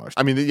millions of dollars.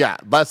 I mean, yeah,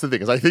 that's the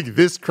thing is I think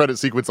this credit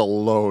sequence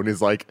alone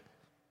is like,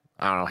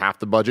 I don't know, half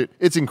the budget.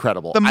 It's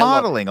incredible. The I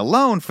love- modeling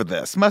alone for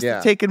this must Yeah.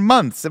 have taken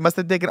months. It must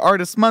have taken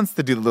artists months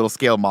to do the little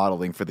scale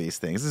modeling for these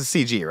things. This is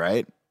CG,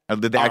 right? Or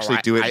did they actually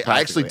do it? I actually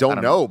practically?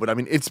 don't know, but I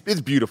mean, it's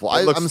beautiful.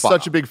 It looks I'm spot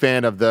such on. a big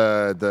fan of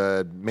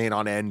the main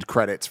on end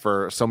credits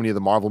for so many of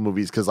the Marvel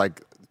movies because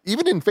like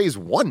even in Phase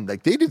 1,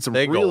 like they did some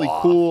They go really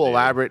off, cool, dude.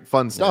 elaborate,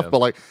 fun stuff. Yeah. But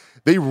like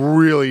they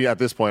really at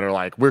this point are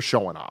like, we're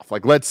showing off.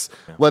 Like let's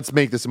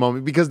make this a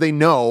moment because they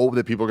know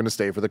that people are going to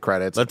stay for the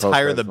credits. Let's post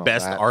hire credits the and all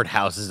best that. art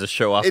houses to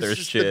show off It's their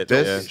just shit. The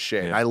Yeah. best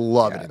shit. I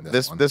love it in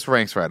this one. This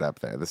ranks right up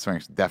there. This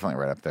ranks definitely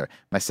right up there.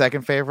 My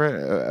second favorite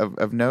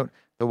of note,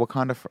 the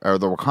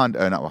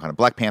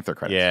Black Panther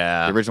credits.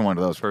 Yeah. The original one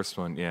of those. First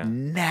one, yeah.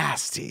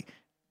 Nasty.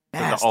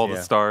 All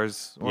the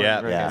stars. one,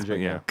 Yeah, right? yeah.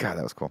 yeah. God,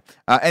 that was cool.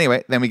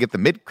 Anyway, then we get the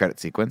mid-credit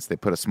sequence. They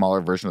put a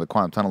smaller version of the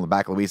quantum tunnel in the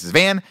back of Luis's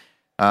van.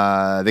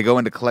 They go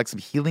in to collect some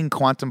healing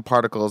quantum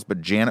particles,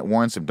 but Janet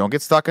warns him, don't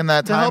get stuck in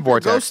that To time help your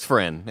vortex. ghost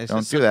friend. It's Don't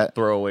just do a that.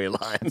 Throwaway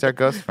line. It's our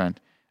ghost friend.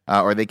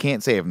 Or they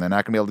can't save him. They're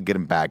not going to be able to get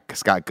him back.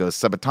 Scott goes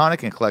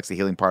subatomic and collects the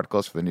healing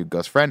particles for the new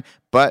ghost friend.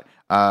 But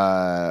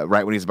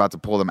right when he's about to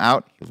pull them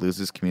out, he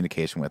loses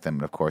communication with him.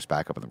 And of course,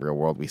 back up in the real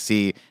world, we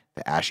see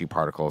the ashy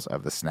particles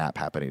of the snap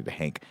happening to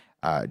Hank,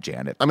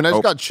 Janet. I mean, I just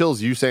Hope- got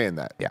chills you saying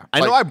that. Yeah. I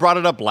know I brought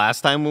it up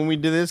last time when we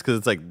did this because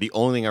it's like the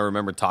only thing I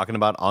remember talking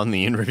about on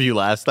the interview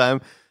last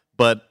time.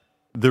 But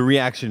the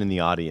reaction in the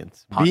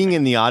audience, being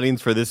in the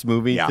audience for this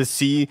movie, Yeah. to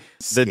see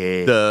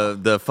Scared.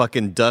 the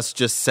fucking dust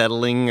just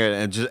settling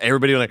and just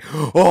everybody like,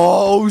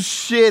 oh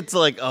shit,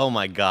 like oh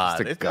my god,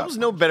 Just a there was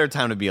no better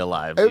time to be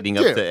alive It leading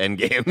up did. to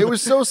Endgame. It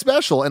was so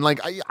special. And like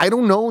I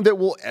don't know that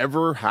we'll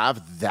ever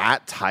have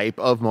that type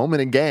of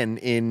moment again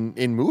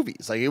in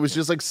movies. Like it was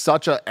just like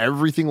such a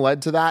everything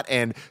led to that.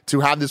 And to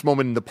have this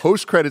moment in the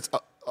post credits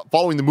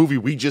following the movie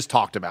we just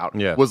talked about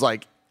Yeah. was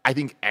like I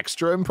think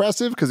extra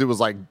impressive because it was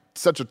like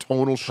such a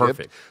tonal shift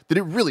Perfect. that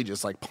it really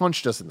just like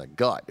punched us in the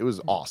gut. It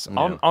was awesome.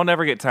 I'll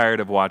never get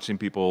tired of watching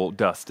people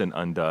dust and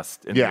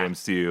undust in Yeah. the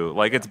MCU.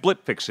 Like it's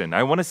blip fiction.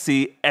 I want to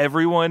see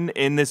everyone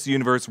in this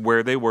universe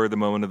where they were the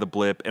moment of the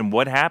blip and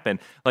what happened.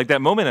 Like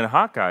that moment in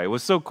Hawkeye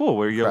was so cool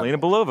where Yelena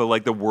Belova,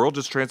 like the world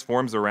just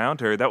transforms around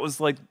her. That was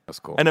like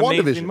cool. an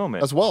amazing WandaVision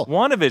moment as well.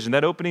 WandaVision,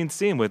 that opening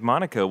scene with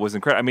Monica was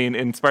incredible. I mean,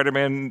 in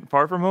Spider-Man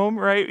Far From Home,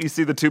 right? You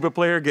see the tuba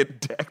player get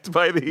decked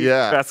by the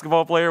Yeah.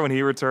 basketball player when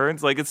he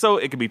returns. Like it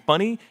could be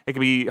funny, it could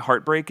be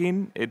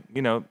heartbreaking.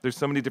 There's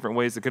so many different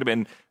ways it could have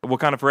been.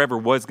 Wakanda Forever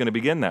was going to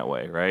begin that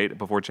way, right?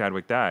 Before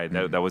Chadwick died.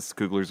 That was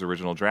Coogler's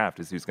original draft,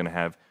 is he was going to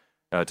have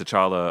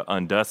T'Challa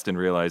undust and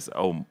realize,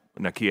 oh,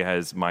 Nakia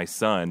has my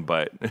son,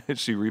 but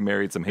she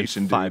remarried some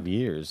Haitian 5 dude.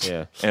 years,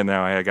 yeah. And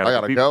now I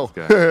gotta beat go.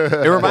 this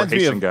guy. It reminds me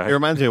Haitian of guy. it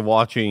reminds me of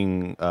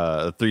watching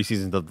 3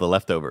 seasons of The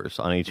Leftovers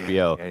on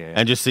HBO yeah.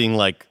 and just seeing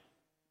like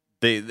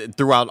they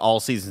throughout all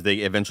seasons they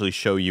eventually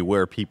show you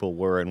where people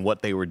were and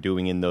what they were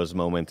doing in those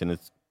moments, and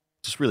it's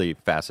just really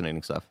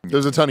fascinating stuff.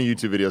 There's a ton of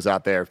YouTube videos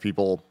out there of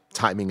people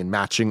timing and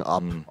matching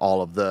up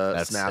all of the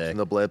That's snaps sick. and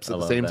the blips I at the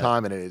love same that.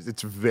 time, and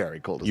it's very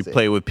cool to You see.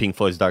 play with Pink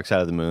Floyd's Dark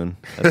Side of the Moon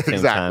at the same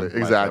Exactly,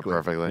 time. exactly.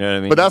 Perfectly. You know what I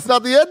mean? But that's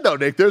not the end, though,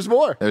 Nick. There's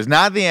more. There's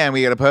not the end.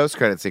 We get a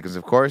post-credit sequence,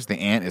 of course. The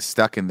ant is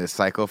stuck in this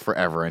cycle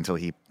forever until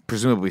he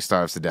presumably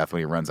starves to death when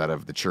he runs out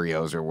of the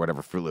Cheerios or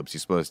whatever Fruit Loops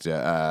he's supposed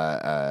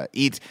to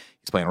eat.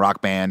 He's playing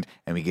Rock Band,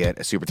 and we get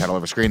a super title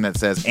over screen that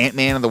says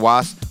Ant-Man and the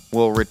Wasp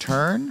will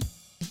return?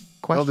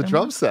 Oh, the Question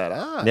drum mark?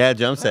 set. Yeah,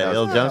 jump set.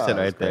 Little jump set that's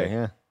right there. great.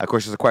 Yeah. Of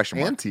course, there's a question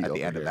mark Ante at the over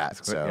end of here.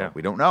 that, so Yeah.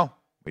 we don't know.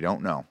 We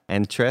don't know.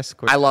 And Tress.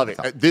 I love it.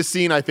 This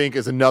scene, I think,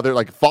 is another,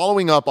 like,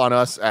 following up on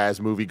us as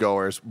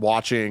moviegoers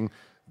watching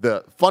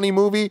the funny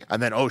movie,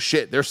 and then, oh,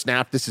 shit, they're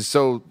snapped. This is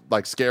so,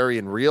 like, scary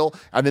and real.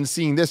 And then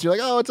seeing this, you're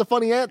like, oh, it's a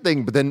funny ant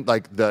thing. But then,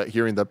 like,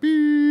 hearing the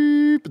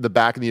beep in the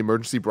back of the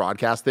emergency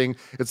broadcast thing,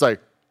 it's like,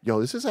 yo,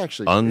 this is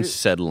actually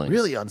Unsettling.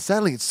 Really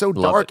unsettling. It's so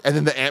Love dark. it. And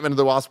then the Ant-Man and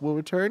the Wasp will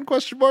return,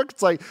 question mark.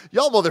 It's like,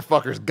 y'all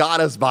motherfuckers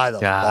got us by the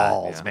God,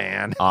 balls,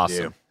 man.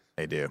 Awesome.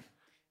 They do.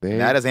 They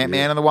And that is do.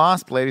 Ant-Man and the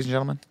Wasp, ladies and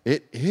gentlemen.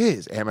 It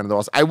is Ant-Man and the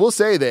Wasp. I will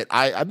say that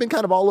I've been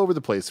kind of all over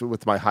the place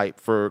with my hype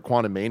for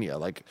Quantumania.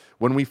 Like,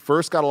 when we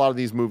first got a lot of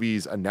these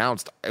movies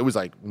announced, it was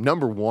like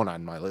number one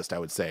on my list, I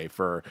would say,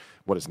 for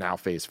what is now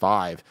Phase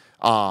 5.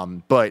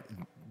 But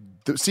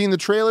seeing the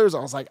trailers, I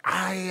was like,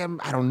 I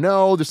don't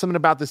know. There's something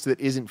about this that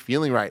isn't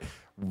feeling right.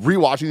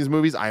 Rewatching these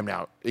movies, I am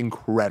now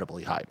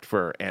incredibly hyped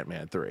for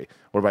Ant-Man 3.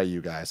 What about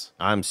you guys?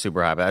 I'm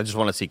super happy. I just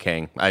want to see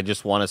Kang. I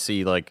just want to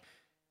see like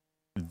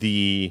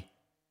the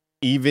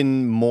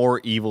even more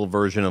evil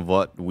version of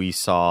what we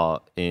saw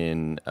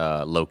in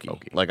Loki.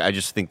 Like I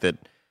just think that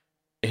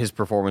his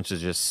performance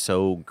is just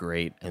so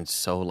great and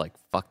so like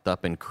fucked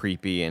up and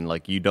creepy, and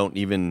like you don't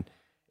even.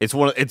 It's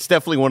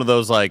definitely one of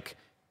those like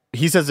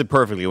he says it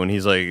perfectly when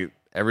he's like,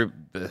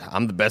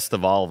 I'm the best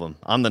of all of them.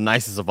 I'm the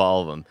nicest of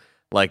all of them.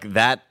 Like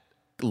that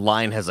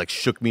line has like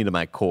shook me to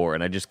my core,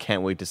 and I just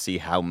can't wait to see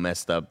how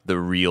messed up the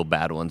real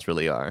bad ones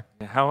really are.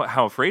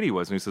 How afraid he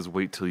was when he says,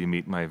 "Wait till you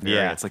meet my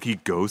variants." Yeah. Like he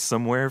goes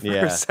somewhere for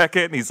Yeah. a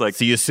second, and he's like,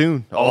 See you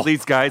soon. all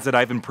these guys that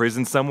I've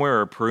imprisoned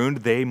somewhere are pruned.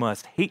 They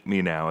must hate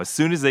me now. As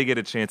soon as they get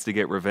a chance to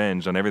get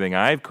revenge on everything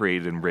I've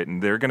created and written,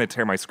 they're going to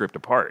tear my script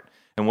apart.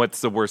 And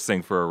what's the worst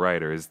thing for a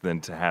writer is than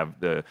to have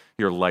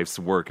your life's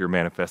work, your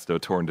manifesto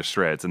torn to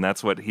shreds. And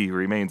that's what he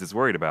remains is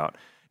worried about.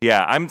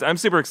 Yeah, I'm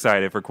super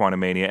excited for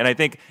Quantumania, and I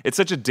think it's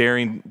such a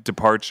daring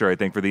departure, I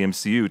think, for the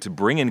MCU to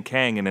bring in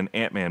Kang in an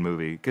Ant-Man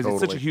movie, because he's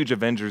such a huge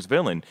Avengers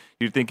villain.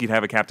 You'd think he'd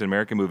have a Captain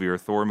America movie or a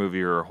Thor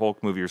movie or a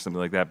Hulk movie or something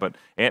like that, but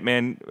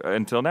Ant-Man,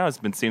 until now, has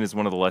been seen as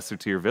one of the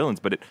lesser-tier villains,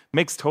 but it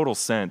makes total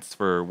sense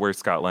for where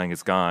Scott Lang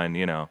has gone,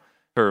 you know,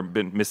 or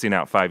been missing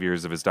out 5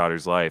 years of his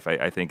daughter's life.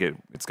 I think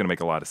it's going to make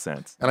a lot of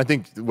sense. And I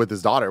think with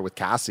his daughter, with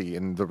Cassie,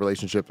 and the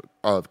relationship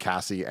of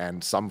Cassie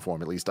and some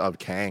form, at least, of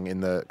Kang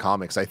in the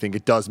comics, I think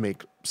it does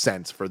make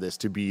sense for this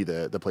to be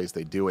the place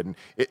they do it. And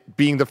it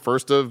being the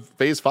first of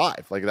Phase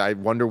 5. Like, I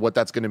wonder what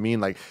that's going to mean.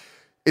 Like,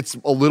 it's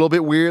a little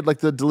bit weird, like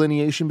the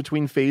delineation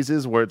between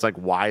phases where it's like,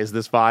 why is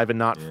this 5 and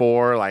not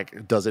 4?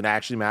 Like, does it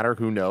actually matter?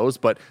 Who knows?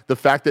 But the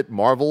fact that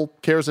Marvel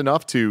cares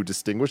enough to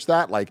distinguish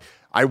that, like,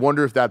 I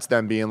wonder if that's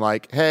them being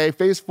like, hey,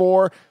 Phase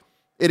 4,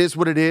 it is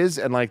what it is.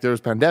 And like,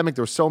 there's pandemic,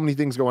 there's so many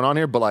things going on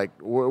here, but like,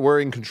 we're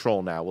in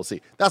control now. We'll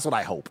see. That's what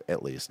I hope,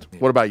 at least.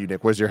 What about you,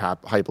 Nick? Where's your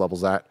hype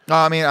levels at?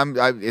 I mean,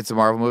 it's a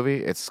Marvel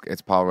movie. It's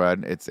Paul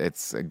Rudd.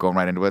 It's going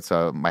right into it.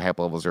 So my hype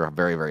levels are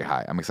very, very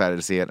high. I'm excited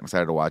to see it. I'm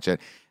excited to watch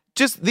it.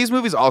 Just these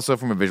movies also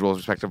from a visual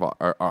perspective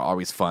are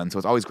always fun. So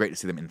it's always great to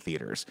see them in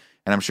theaters.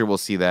 And I'm sure we'll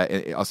see that.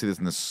 I'll see this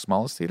in the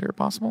smallest theater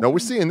possible. No, we're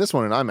seeing this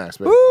one in IMAX,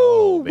 baby.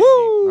 Woo! baby.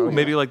 Oh, yeah.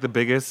 Maybe like the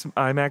biggest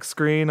IMAX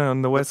screen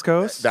on the West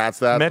Coast. That's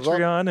that.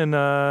 Metreon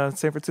in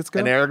San Francisco.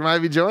 And Eric might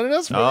be joining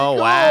us. Pretty Oh,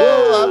 cool. wow.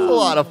 That's a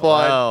lot of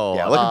fun. Oh,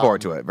 Yeah, looking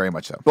forward to it. Very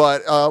much so.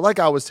 But like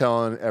I was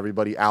telling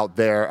everybody out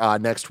there,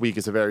 next week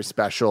is a very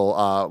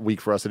special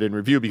week for us at In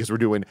Review because we're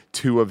doing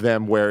 2 of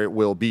them where it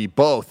will be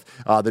both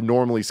the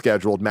normally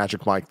scheduled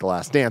Magic Mike The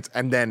Last Dance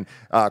and then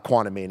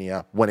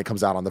Quantumania when it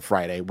comes out on the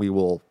Friday. We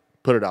will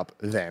put it up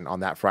then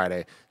on that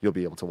Friday. You'll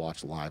be able to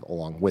watch live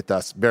along with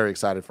us. Very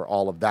excited for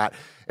all of that.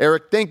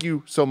 Eric, thank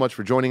you so much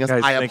for joining us.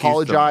 Guys, I thank you so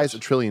apologize much.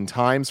 a trillion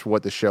times for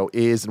what the show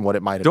is and what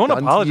it might have Don't done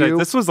apologize. to you.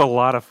 This was a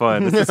lot of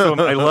fun. This is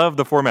I love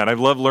the format. I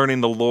love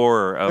learning the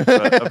lore of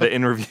the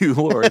In-Review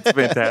lore. It's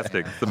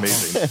fantastic. It's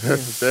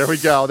amazing. There we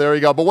go. There we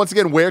go. But once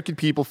again, where can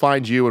people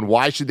find you and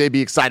why should they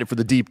be excited for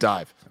the deep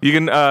dive? You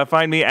can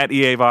find me at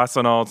EA Voss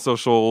on all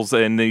socials,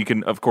 and then you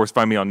can, of course,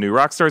 find me on New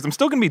Rockstars. I'm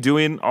still going to be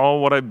doing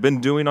all what I've been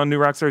doing on New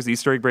Rockstars,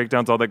 Easter egg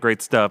breakdowns, all that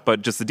great stuff,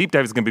 but just the deep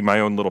dive is going to be my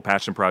own little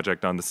passion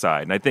project on the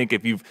side. And I think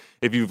if you've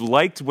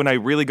liked when I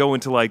really go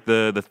into like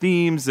the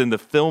themes and the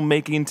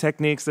filmmaking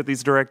techniques that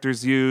these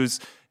directors use,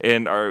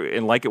 and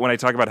like it when I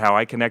talk about how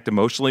I connect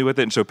emotionally with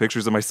it and show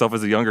pictures of myself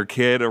as a younger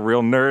kid, a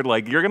real nerd,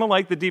 like you're going to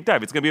like the deep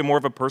dive. It's going to be more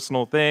of a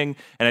personal thing,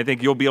 and I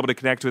think you'll be able to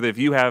connect with it. If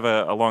you have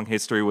a long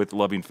history with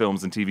loving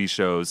films and TV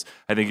shows,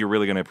 I think you're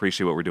really going to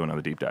appreciate what we're doing on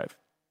the deep dive.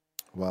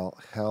 Well,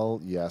 hell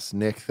yes.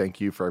 Nick,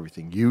 thank you for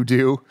everything you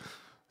do.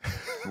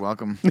 You're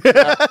welcome.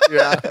 Yeah.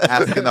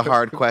 Asking the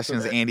hard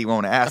questions Andy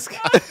won't ask.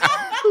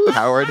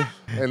 Howard.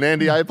 And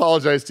Andy, I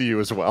apologize to you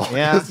as well.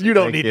 Yeah, 'Cause you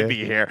don't thank need you. to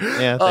be here.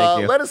 Yeah,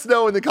 thank you. Let us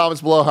know in the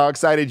comments below how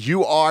excited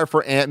you are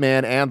for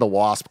Ant-Man and the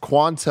Wasp,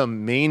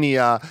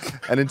 Quantumania.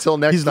 And until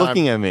next He's time,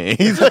 looking at me.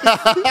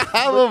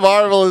 have a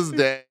marvelous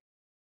day.